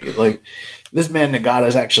 He's like, this man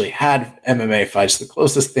Nagata's actually had MMA fights. The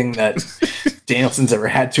closest thing that Danielson's ever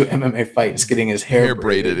had to an MMA fight is getting his hair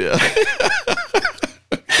braided. Yeah.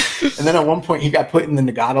 And then at one point he got put in the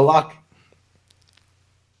Nagata lock,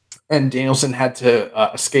 and Danielson had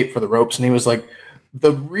to escape for the ropes. And he was like,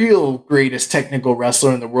 the real greatest technical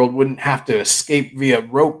wrestler in the world wouldn't have to escape via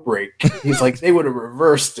rope break. He's like, they would have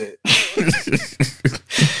reversed it.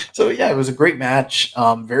 So yeah, it was a great match.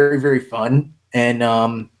 Very, very fun.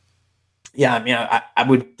 And, yeah, I mean, I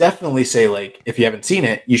would definitely say, like, if you haven't seen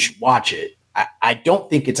it, you should watch it. I don't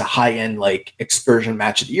think it's a high-end, like, excursion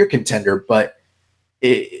match of the year contender, but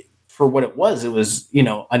for what it was, you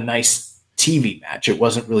know, a nice TV match. It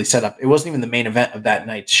wasn't really set up. It wasn't even the main event of that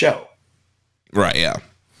night's show. Right, yeah.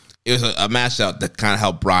 It was a match that kind of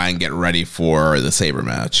helped Bryan get ready for the Sabre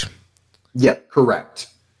match. Yep, correct.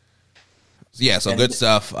 Yeah, so good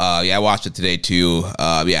stuff. Yeah, I watched it today, too.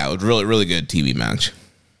 Yeah, it was really, really good TV match.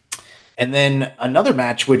 And then another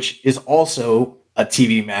match, which is also a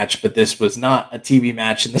TV match, but this was not a TV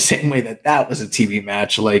match in the same way that was a TV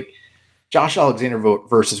match. Like Josh Alexander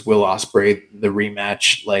versus Will Ospreay, the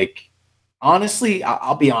rematch. Like, honestly,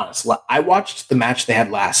 I'll be honest. I watched the match they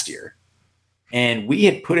had last year, and we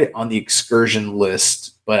had put it on the excursion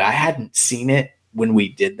list, but I hadn't seen it when we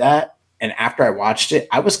did that. And after I watched it,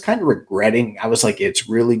 I was kind of regretting. I was like, it's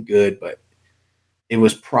really good, but it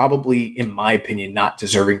was probably, in my opinion, not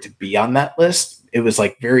deserving to be on that list. It was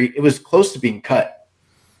like it was close to being cut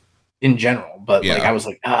in general, but like I was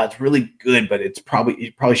like, it's really good, but it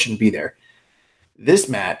probably shouldn't be there. This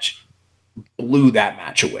match blew that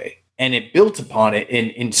match away, and it built upon it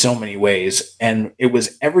in so many ways. And it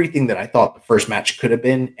was everything that I thought the first match could have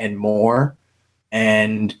been and more.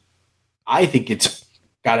 And I think it's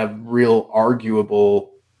got a real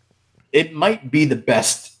arguable, it might be the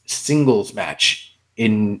best singles match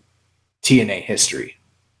in TNA history.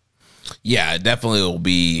 Yeah, it definitely will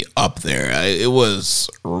be up there. It was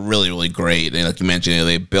really, really great. And like you mentioned,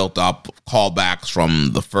 they built up callbacks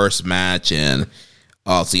from the first match, and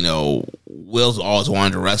also, you know, Will's always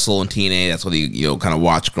wanted to wrestle in TNA. That's what he, you know, kind of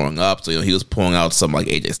watched growing up. So, you know, he was pulling out some like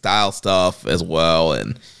AJ Styles stuff as well.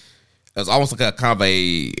 And it was almost like a kind of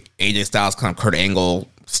a AJ Styles kind of Kurt Angle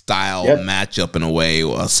style matchup in a way,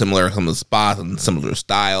 similar some of the spots and similar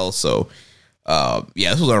styles. So,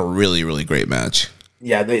 yeah, this was a really, really great match.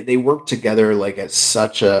 Yeah, they worked together like at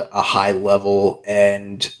such a high level,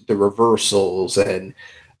 and the reversals, and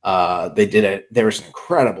there was an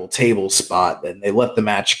incredible table spot, and they let the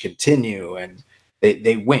match continue, and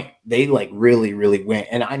they went. They like really, really went.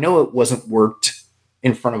 And I know it wasn't worked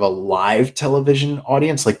in front of a live television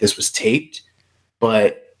audience, like this was taped,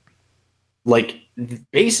 but like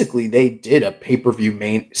basically they did a pay-per-view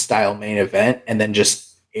main event and then just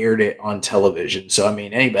aired it on television. So I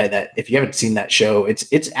mean, anybody that, if you haven't seen that show,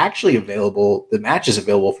 it's actually available. The match is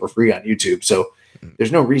available for free on YouTube. So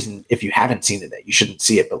there's no reason, if you haven't seen it, that you shouldn't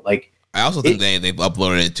see it. But like, I also think they've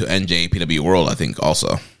uploaded it to NJPW World, I think,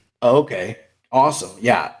 also. Oh, okay. Awesome.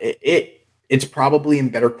 Yeah. It's probably in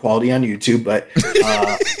better quality on YouTube, but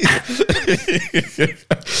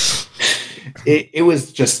it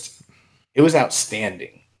was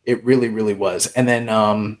outstanding. It really, really was. And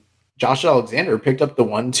then Josh Alexander picked up the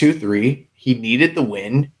 1-2-3. He needed the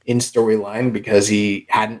win in storyline because he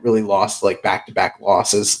hadn't really lost like back-to-back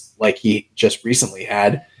losses like he just recently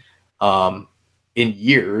had in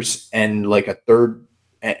years, and like a third,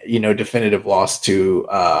 definitive loss to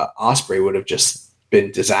Ospreay would have just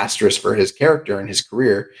been disastrous for his character and his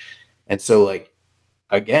career. And so, like,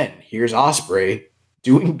 again, here's Ospreay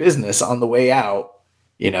doing business on the way out.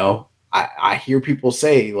 I hear people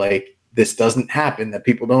say like this doesn't happen, that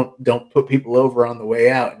people don't put people over on the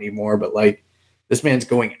way out anymore, but like, this man's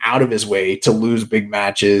going out of his way to lose big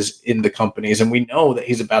matches in the companies, and we know that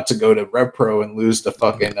he's about to go to Rev Pro and lose to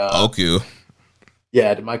fucking Oku.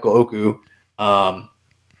 Yeah, to Michael Oku.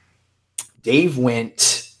 Dave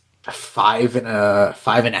went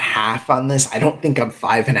 5.5 on this. I don't think I'm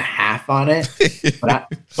 5.5 on it, but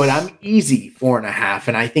I'm easy 4.5,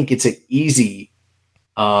 and I think it's an easy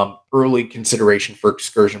early consideration for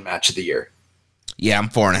excursion match of the year. Yeah, I'm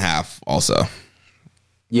 4.5 also.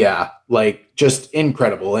 Yeah, like just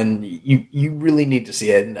incredible, and you really need to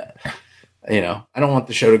see it. And I don't want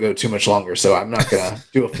the show to go too much longer, so I'm not gonna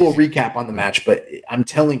do a full recap on the match. But I'm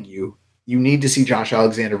telling you, you need to see Josh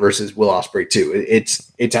Alexander versus Will Ospreay too.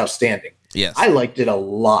 It's outstanding. Yes, I liked it a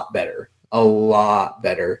lot better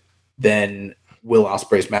than Will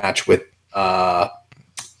Ospreay's match with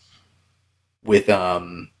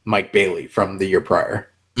Mike Bailey from the year prior.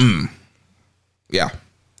 Yeah.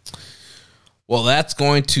 Well, that's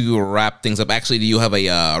going to wrap things up. Actually, do you have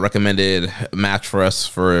a recommended match for us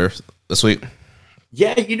for this week?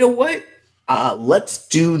 Yeah, you know what? Let's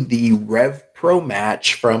do the Rev Pro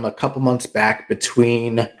match from a couple months back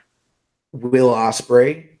between Will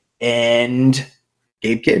Ospreay and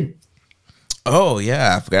Gabe Kidd. Oh,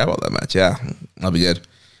 yeah. I forgot about that match. Yeah, that'll be good.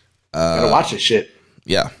 Gotta watch this shit.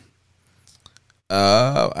 Yeah.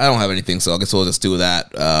 I don't have anything, so I guess we'll just do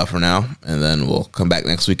that for now, and then we'll come back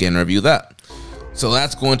next week and review that. So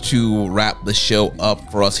that's going to wrap the show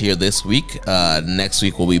up for us here this week. Next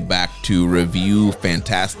week, we'll be back to review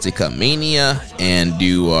Fantastica Mania and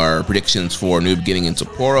do our predictions for New Beginning in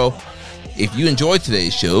Sapporo. If you enjoyed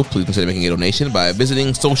today's show, please consider making a donation by visiting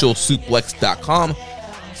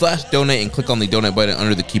socialsuplex.com/donate and click on the donate button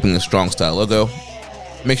under the Keeping It Strong Style logo.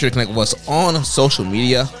 Make sure to connect with us on social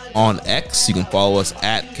media. On X, you can follow us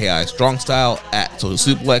at KI Strong Style, at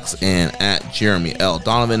Social Suplex, and at Jeremy L.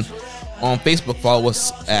 Donovan. On Facebook, follow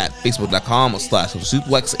us at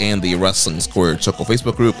facebook.com/Suplex and the Wrestling Squared Circle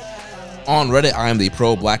Facebook group. On Reddit, I am the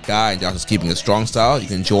Pro Black Guy, and Josh is Keeping It Strong Style. You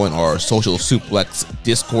can join our Social Suplex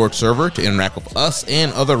Discord server to interact with us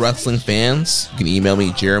and other wrestling fans. You can email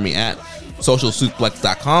me, Jeremy, at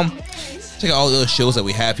socialsuplex.com. Check out all the other shows that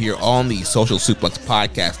we have here on the Social Suplex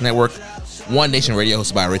Podcast Network. One Nation Radio,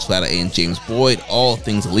 hosted by Rich Latta and James Boyd. All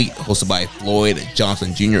Things Elite, hosted by Floyd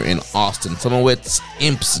Johnson Jr. and Austin Sumowitz.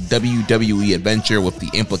 Imp's WWE Adventure with the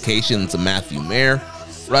Implications of Matthew Mayer.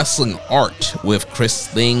 Wrestling Art with Chris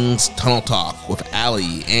Things. Tunnel Talk with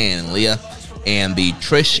Ali and Leah. And the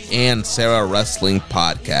Trish and Sarah Wrestling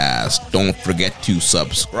Podcast. Don't forget to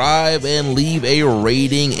subscribe and leave a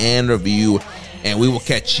rating and review. And we will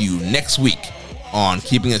catch you next week on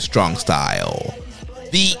Keeping It Strong Style,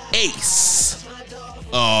 the ace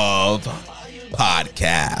of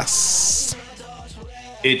podcasts.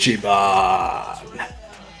 Ichiban.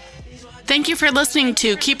 Thank you for listening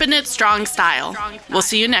to Keepin' It Strong Style. We'll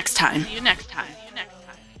see you next time.